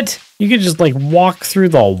 What? You could just like walk through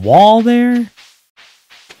the wall there?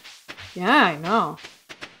 Yeah, I know.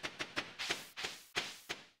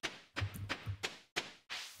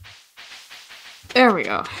 There we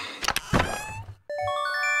go.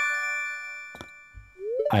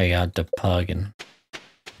 I got the puggin'.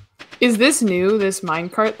 Is this new, this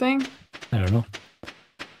minecart thing? I don't know.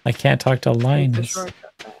 I can't talk to Take the Linus.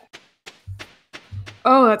 shortcut back.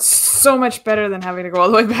 Oh, that's so much better than having to go all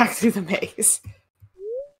the way back through the maze.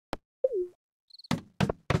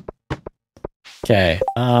 Okay.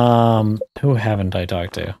 Who haven't I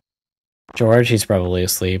talked to? George, he's probably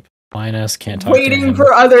asleep. Linus, can't talk to him. Waiting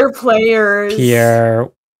for other players. Pierre,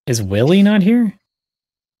 is Willie not here?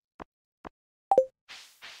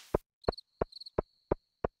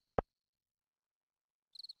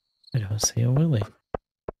 I don't see a Willie.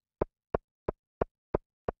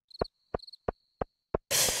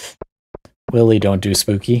 Willie, don't do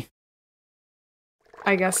spooky.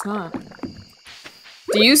 I guess not.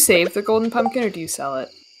 Do you save the golden pumpkin or do you sell it?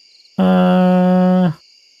 I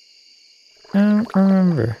don't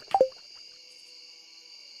remember.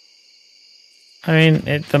 I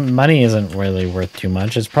mean, the money isn't really worth too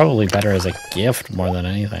much. It's probably better as a gift more than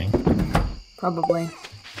anything. Probably.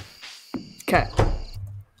 Okay.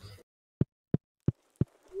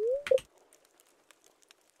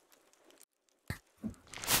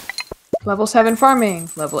 Level 7 farming.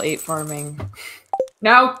 Level 8 farming.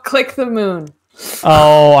 Now click the moon.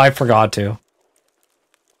 Oh, I forgot to.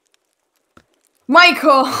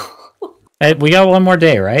 Michael! Hey, we got one more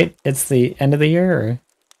day, right? It's the end of the year? Or?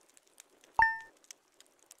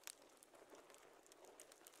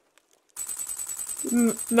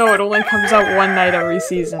 No, it only comes out one night every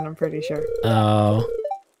season, I'm pretty sure. Oh.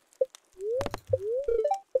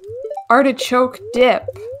 Artichoke dip.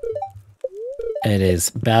 It is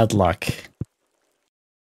bad luck.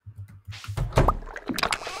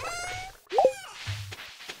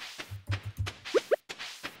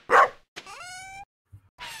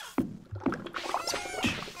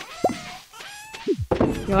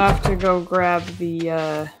 You'll have to go grab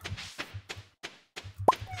the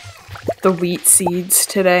wheat seeds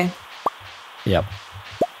today. Yep.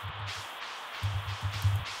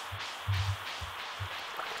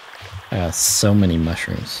 I got so many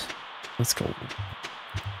mushrooms. Let's go.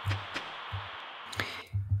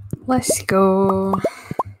 Let's go.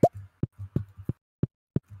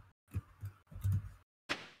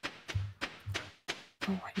 Oh,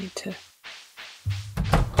 I need to...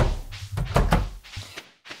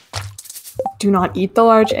 Do not eat the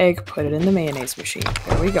large egg, put it in the mayonnaise machine.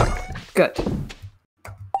 There we go. Good.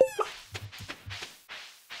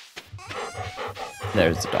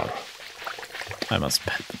 There's the dog. I must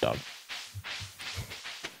pet the dog.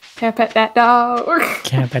 Can't pet that dog.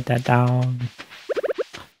 Can't pet that dog.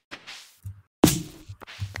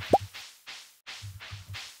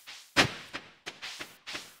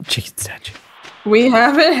 Chicken statue. We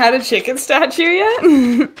haven't had a chicken statue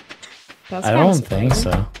yet? That's I don't think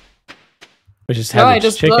so. We just No, had I these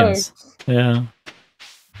just chickens. Yeah.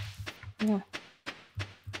 Yeah.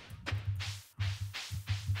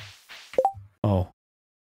 Oh.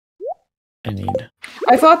 I need...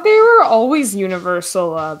 I thought they were always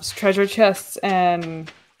universal treasure chests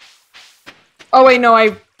and... Oh wait, no,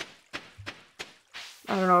 I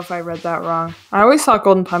don't know if I read that wrong. I always thought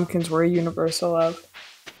golden pumpkins were a universal of.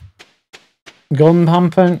 Golden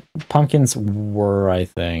pumpkins were, I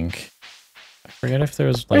think. I forget if there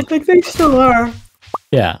was like... I think they still are.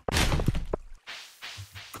 Yeah.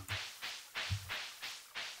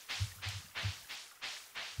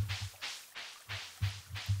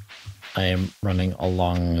 I am running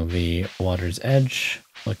along the water's edge,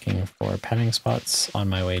 looking for petting spots on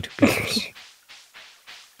my way to Peter's.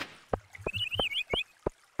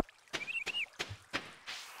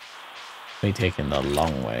 We taking the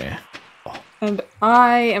long way. Oh. And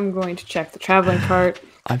I am going to check the traveling cart.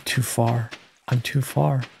 I'm too far. I'm too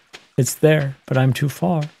far. It's there, but I'm too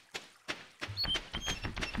far.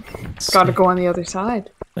 Gotta go on the other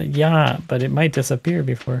side. Yeah, but it might disappear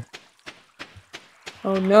before.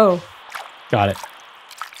 Oh no. Got it.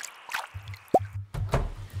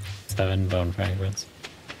 7 bone fragments.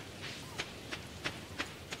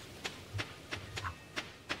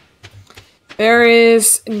 There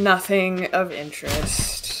is nothing of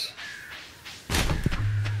interest.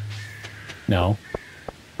 No.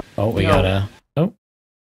 Oh, we No. gotta... Oh.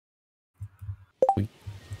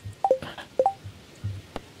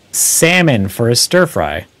 Salmon for a stir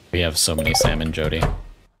fry. We have so many salmon, Jody.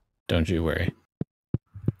 Don't you worry.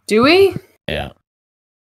 Do we? Yeah.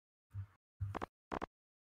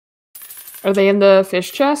 Are they in the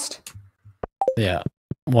fish chest? Yeah.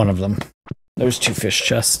 One of them. There's 2 fish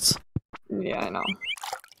chests. Yeah, I know.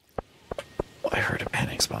 Oh, I heard a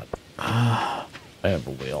panic spot. I have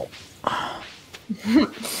a wheel.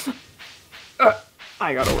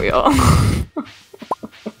 I got a wheel.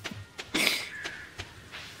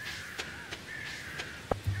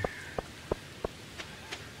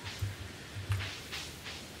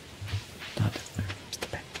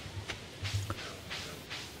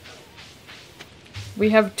 We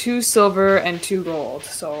have 2 silver and 2 gold,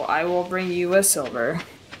 so I will bring you a silver,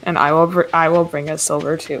 and I will bring a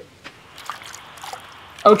silver too.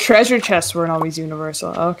 Oh, treasure chests weren't always universal.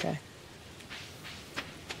 Okay.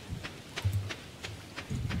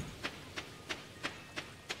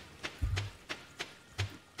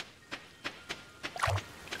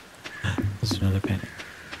 There's another penny.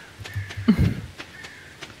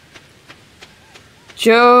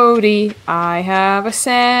 Jody, I have a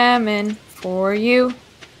salmon for you.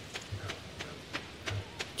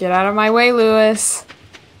 Get out of my way, Lewis.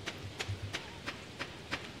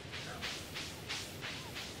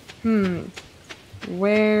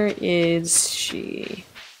 Where is she?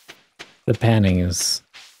 The panning is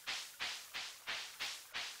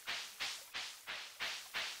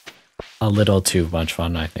a little too much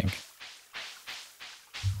fun, I think.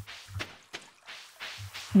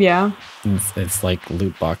 Yeah. It's like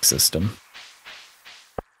loot box system.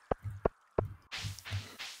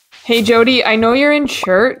 Hey, Jody, I know you're in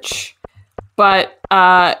church, but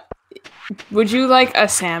would you like a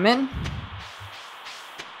salmon?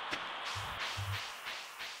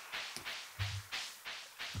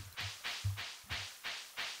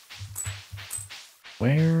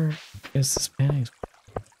 Where is this panning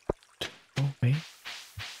spot? Oh, wait.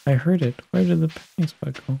 I heard it. Where did the panning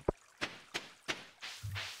spot go?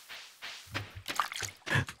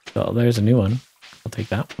 Oh, there's a new one. I'll take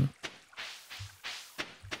that one.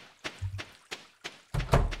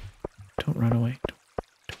 Don't run away.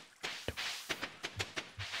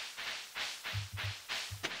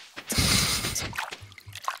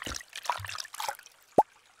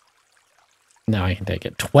 Now I can take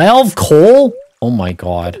it. 12 coal? Oh my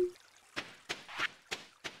god.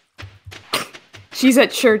 She's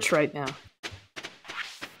at church right now.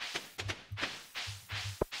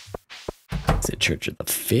 Is it Church of the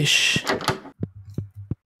Fish?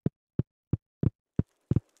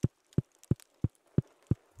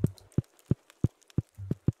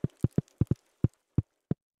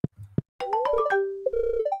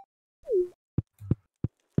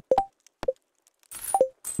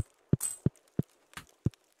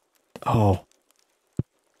 Oh.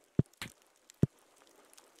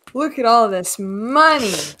 Look at all this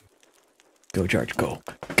money. Go, George, go.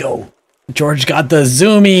 Go. George got the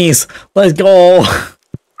zoomies. Let's go.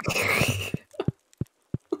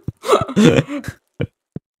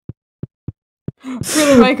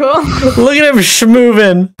 Really, Michael? Look at him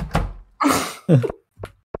schmoovin'.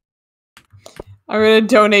 I'm gonna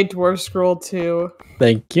donate Dwarf Scroll too.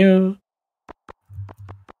 Thank you.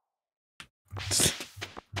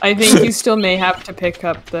 I think you still may have to pick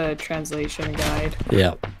up the translation guide.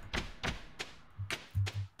 Yeah.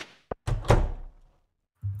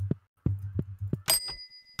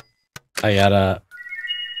 I got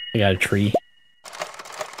a tree.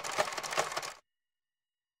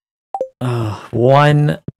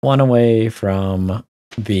 One away from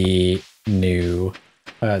the new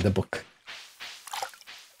the book.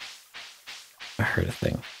 I heard a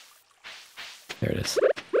thing. There it is.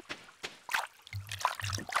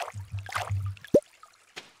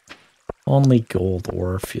 Only gold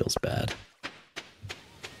ore feels bad.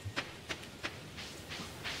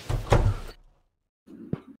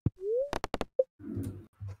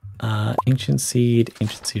 Ancient seed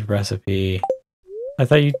recipe. I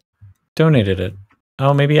thought you donated it.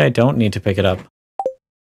 Oh, maybe I don't need to pick it up.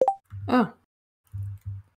 Oh.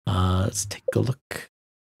 Let's take a look.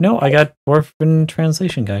 No, I got Orphan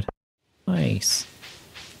Translation Guide. Nice.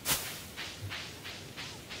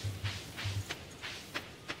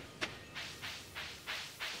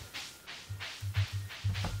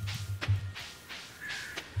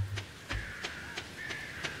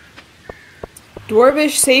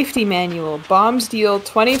 Dwarvish Safety Manual. Bombs deal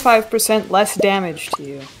 25% less damage to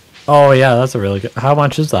you. Oh yeah, that's a really good. How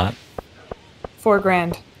much is that? $4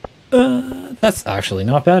 grand. That's actually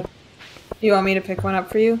not bad. You want me to pick one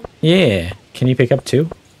up for you? Yeah. Can you pick up 2?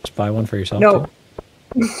 Just buy one for yourself. No.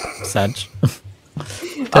 Sedge. I'll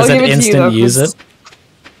Does it give it to you, instant though, use it?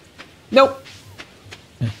 Nope.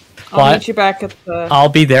 I'll meet you back at the... I'll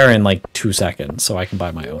be there in like 2 seconds, so I can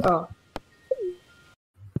buy my own. Oh.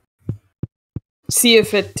 See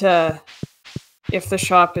if it, if the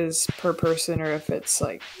shop is per person or if it's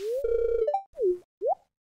like...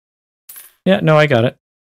 Yeah, no, I got it.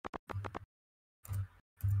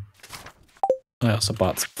 I also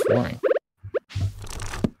bought some flooring.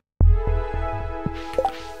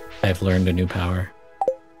 I've learned a new power.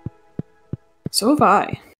 So have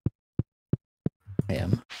I. I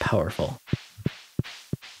am powerful.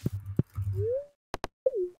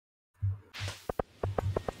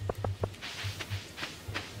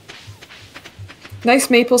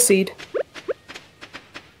 Nice maple seed.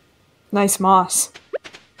 Nice moss.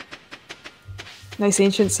 Nice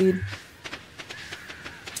ancient seed.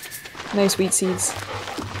 Nice wheat seeds.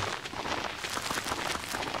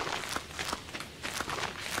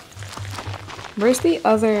 Where's the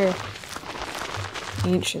other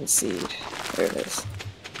ancient seed? There it is.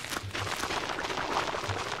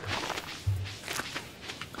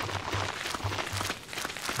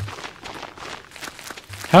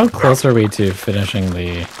 How close are we to finishing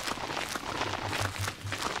the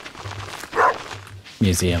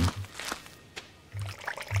museum?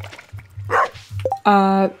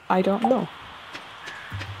 I don't know.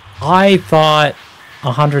 I thought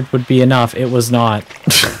 100 would be enough. It was not.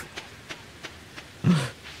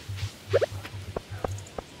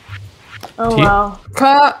 Oh wow.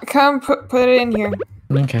 Come put it in here.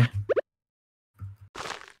 Okay.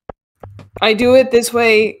 I do it this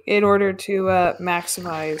way in order to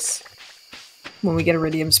maximize when we get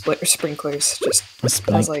iridium sprinklers. Just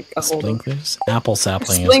as like a hold. Sprinklers? Apple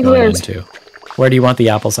sapling is going into. Where do you want the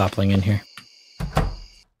apple sapling in here?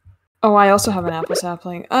 Oh, I also have an apple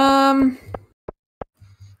sapling.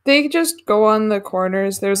 They just go on the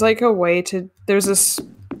corners. There's like a way to. There's this.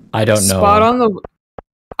 I don't know. Spot on the.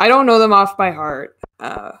 I don't know them off by heart.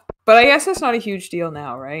 But I guess that's not a huge deal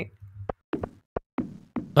now, right?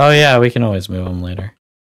 Oh yeah, we can always move them later.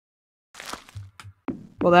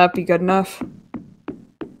 Will that be good enough?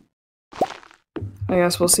 I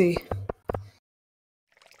guess we'll see.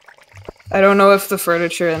 I don't know if the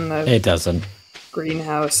furniture in the It doesn't.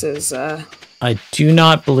 greenhouse is I do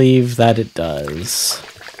not believe that it does.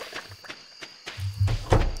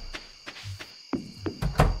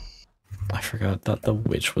 I forgot that the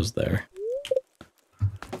witch was there.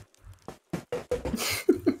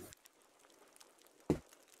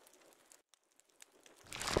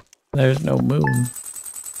 There's no moon.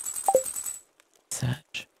 Sag.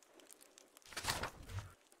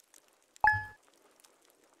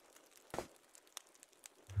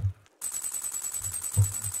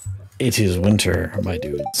 It is winter, my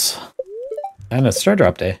dudes. And it's Star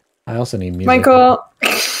Drop Day. I also need music. Michael!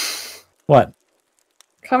 What?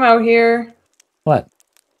 Come out here. What?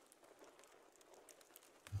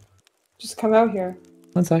 Just come out here.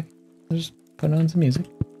 One sec. I'll just put on some music.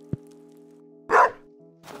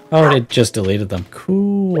 Oh, it just deleted them.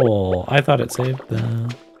 Cool. I thought it saved them.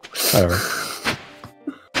 Whatever.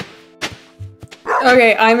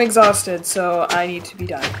 Okay, I'm exhausted, so I need to be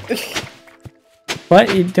done.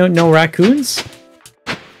 What? You don't know raccoons?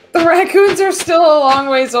 The raccoons are still a long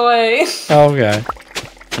ways away. Oh, okay.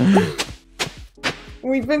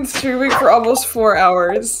 We've been streaming for almost 4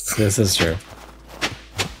 hours. This is true.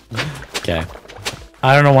 Okay.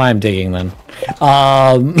 I don't know why I'm digging then.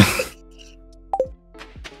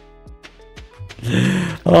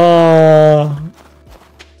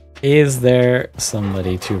 Is there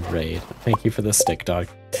somebody to raid? Thank you for the stick, dog.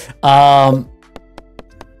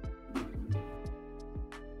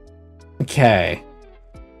 Okay.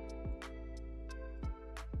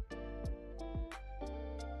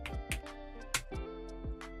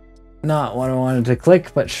 Not what I wanted to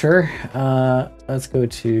click, but sure. Let's go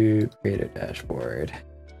to creator dashboard.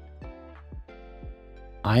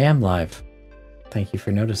 I am live. Thank you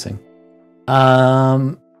for noticing.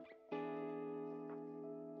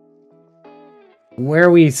 Where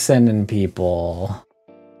are we sending people?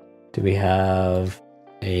 Do we have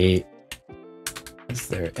a... Is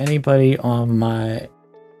there anybody on my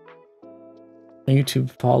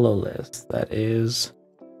YouTube follow list that is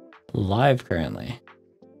live currently?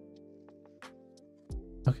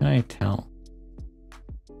 How can I tell?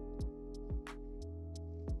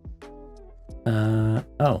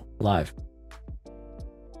 Oh, live.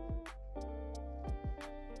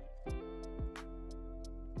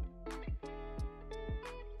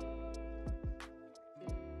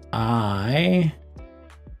 I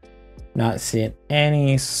not seeing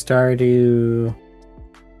any Stardew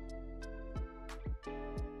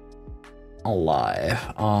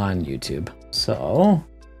live on YouTube. So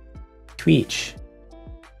Twitch.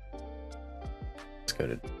 Let's go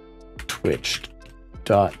to twitch.tv.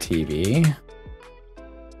 Is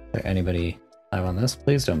there anybody live on this?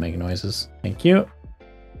 Please don't make noises. Thank you.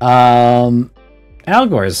 Al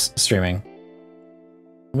Gore's streaming.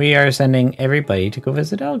 We are sending everybody to go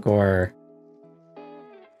visit Al Gore.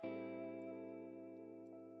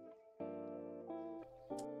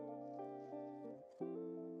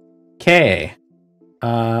 Okay.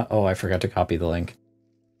 Oh, I forgot to copy the link.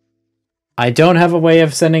 I don't have a way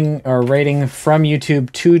of sending or rating from YouTube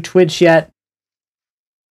to Twitch yet.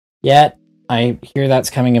 I hear that's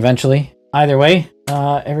coming eventually. Either way,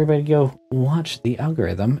 everybody go watch the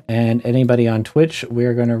algorithm. And anybody on Twitch,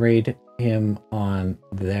 we're going to raid him on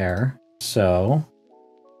there. So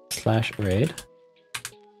slash raid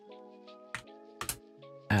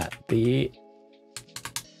at the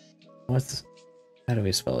what's how do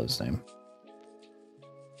we spell his name?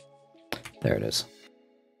 There it is.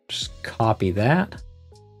 Just copy that.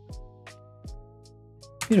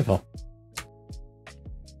 Beautiful.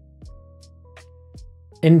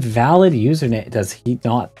 Invalid username. Does he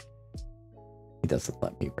not? He doesn't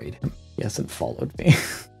let me raid him. He hasn't followed me.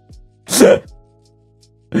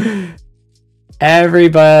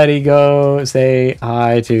 Everybody go say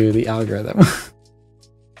hi to the algorithm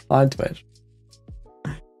on Twitch.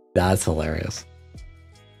 That's hilarious.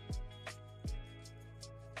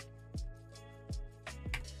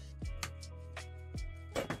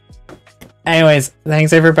 Anyways,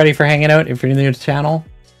 thanks everybody for hanging out. If you're new to the channel,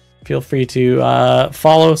 feel free to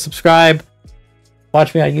follow, subscribe,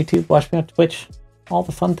 watch me on YouTube, watch me on Twitch, all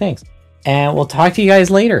the fun things. And we'll talk to you guys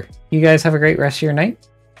later. You guys have a great rest of your night.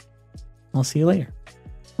 I'll see you later.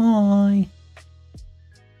 Bye.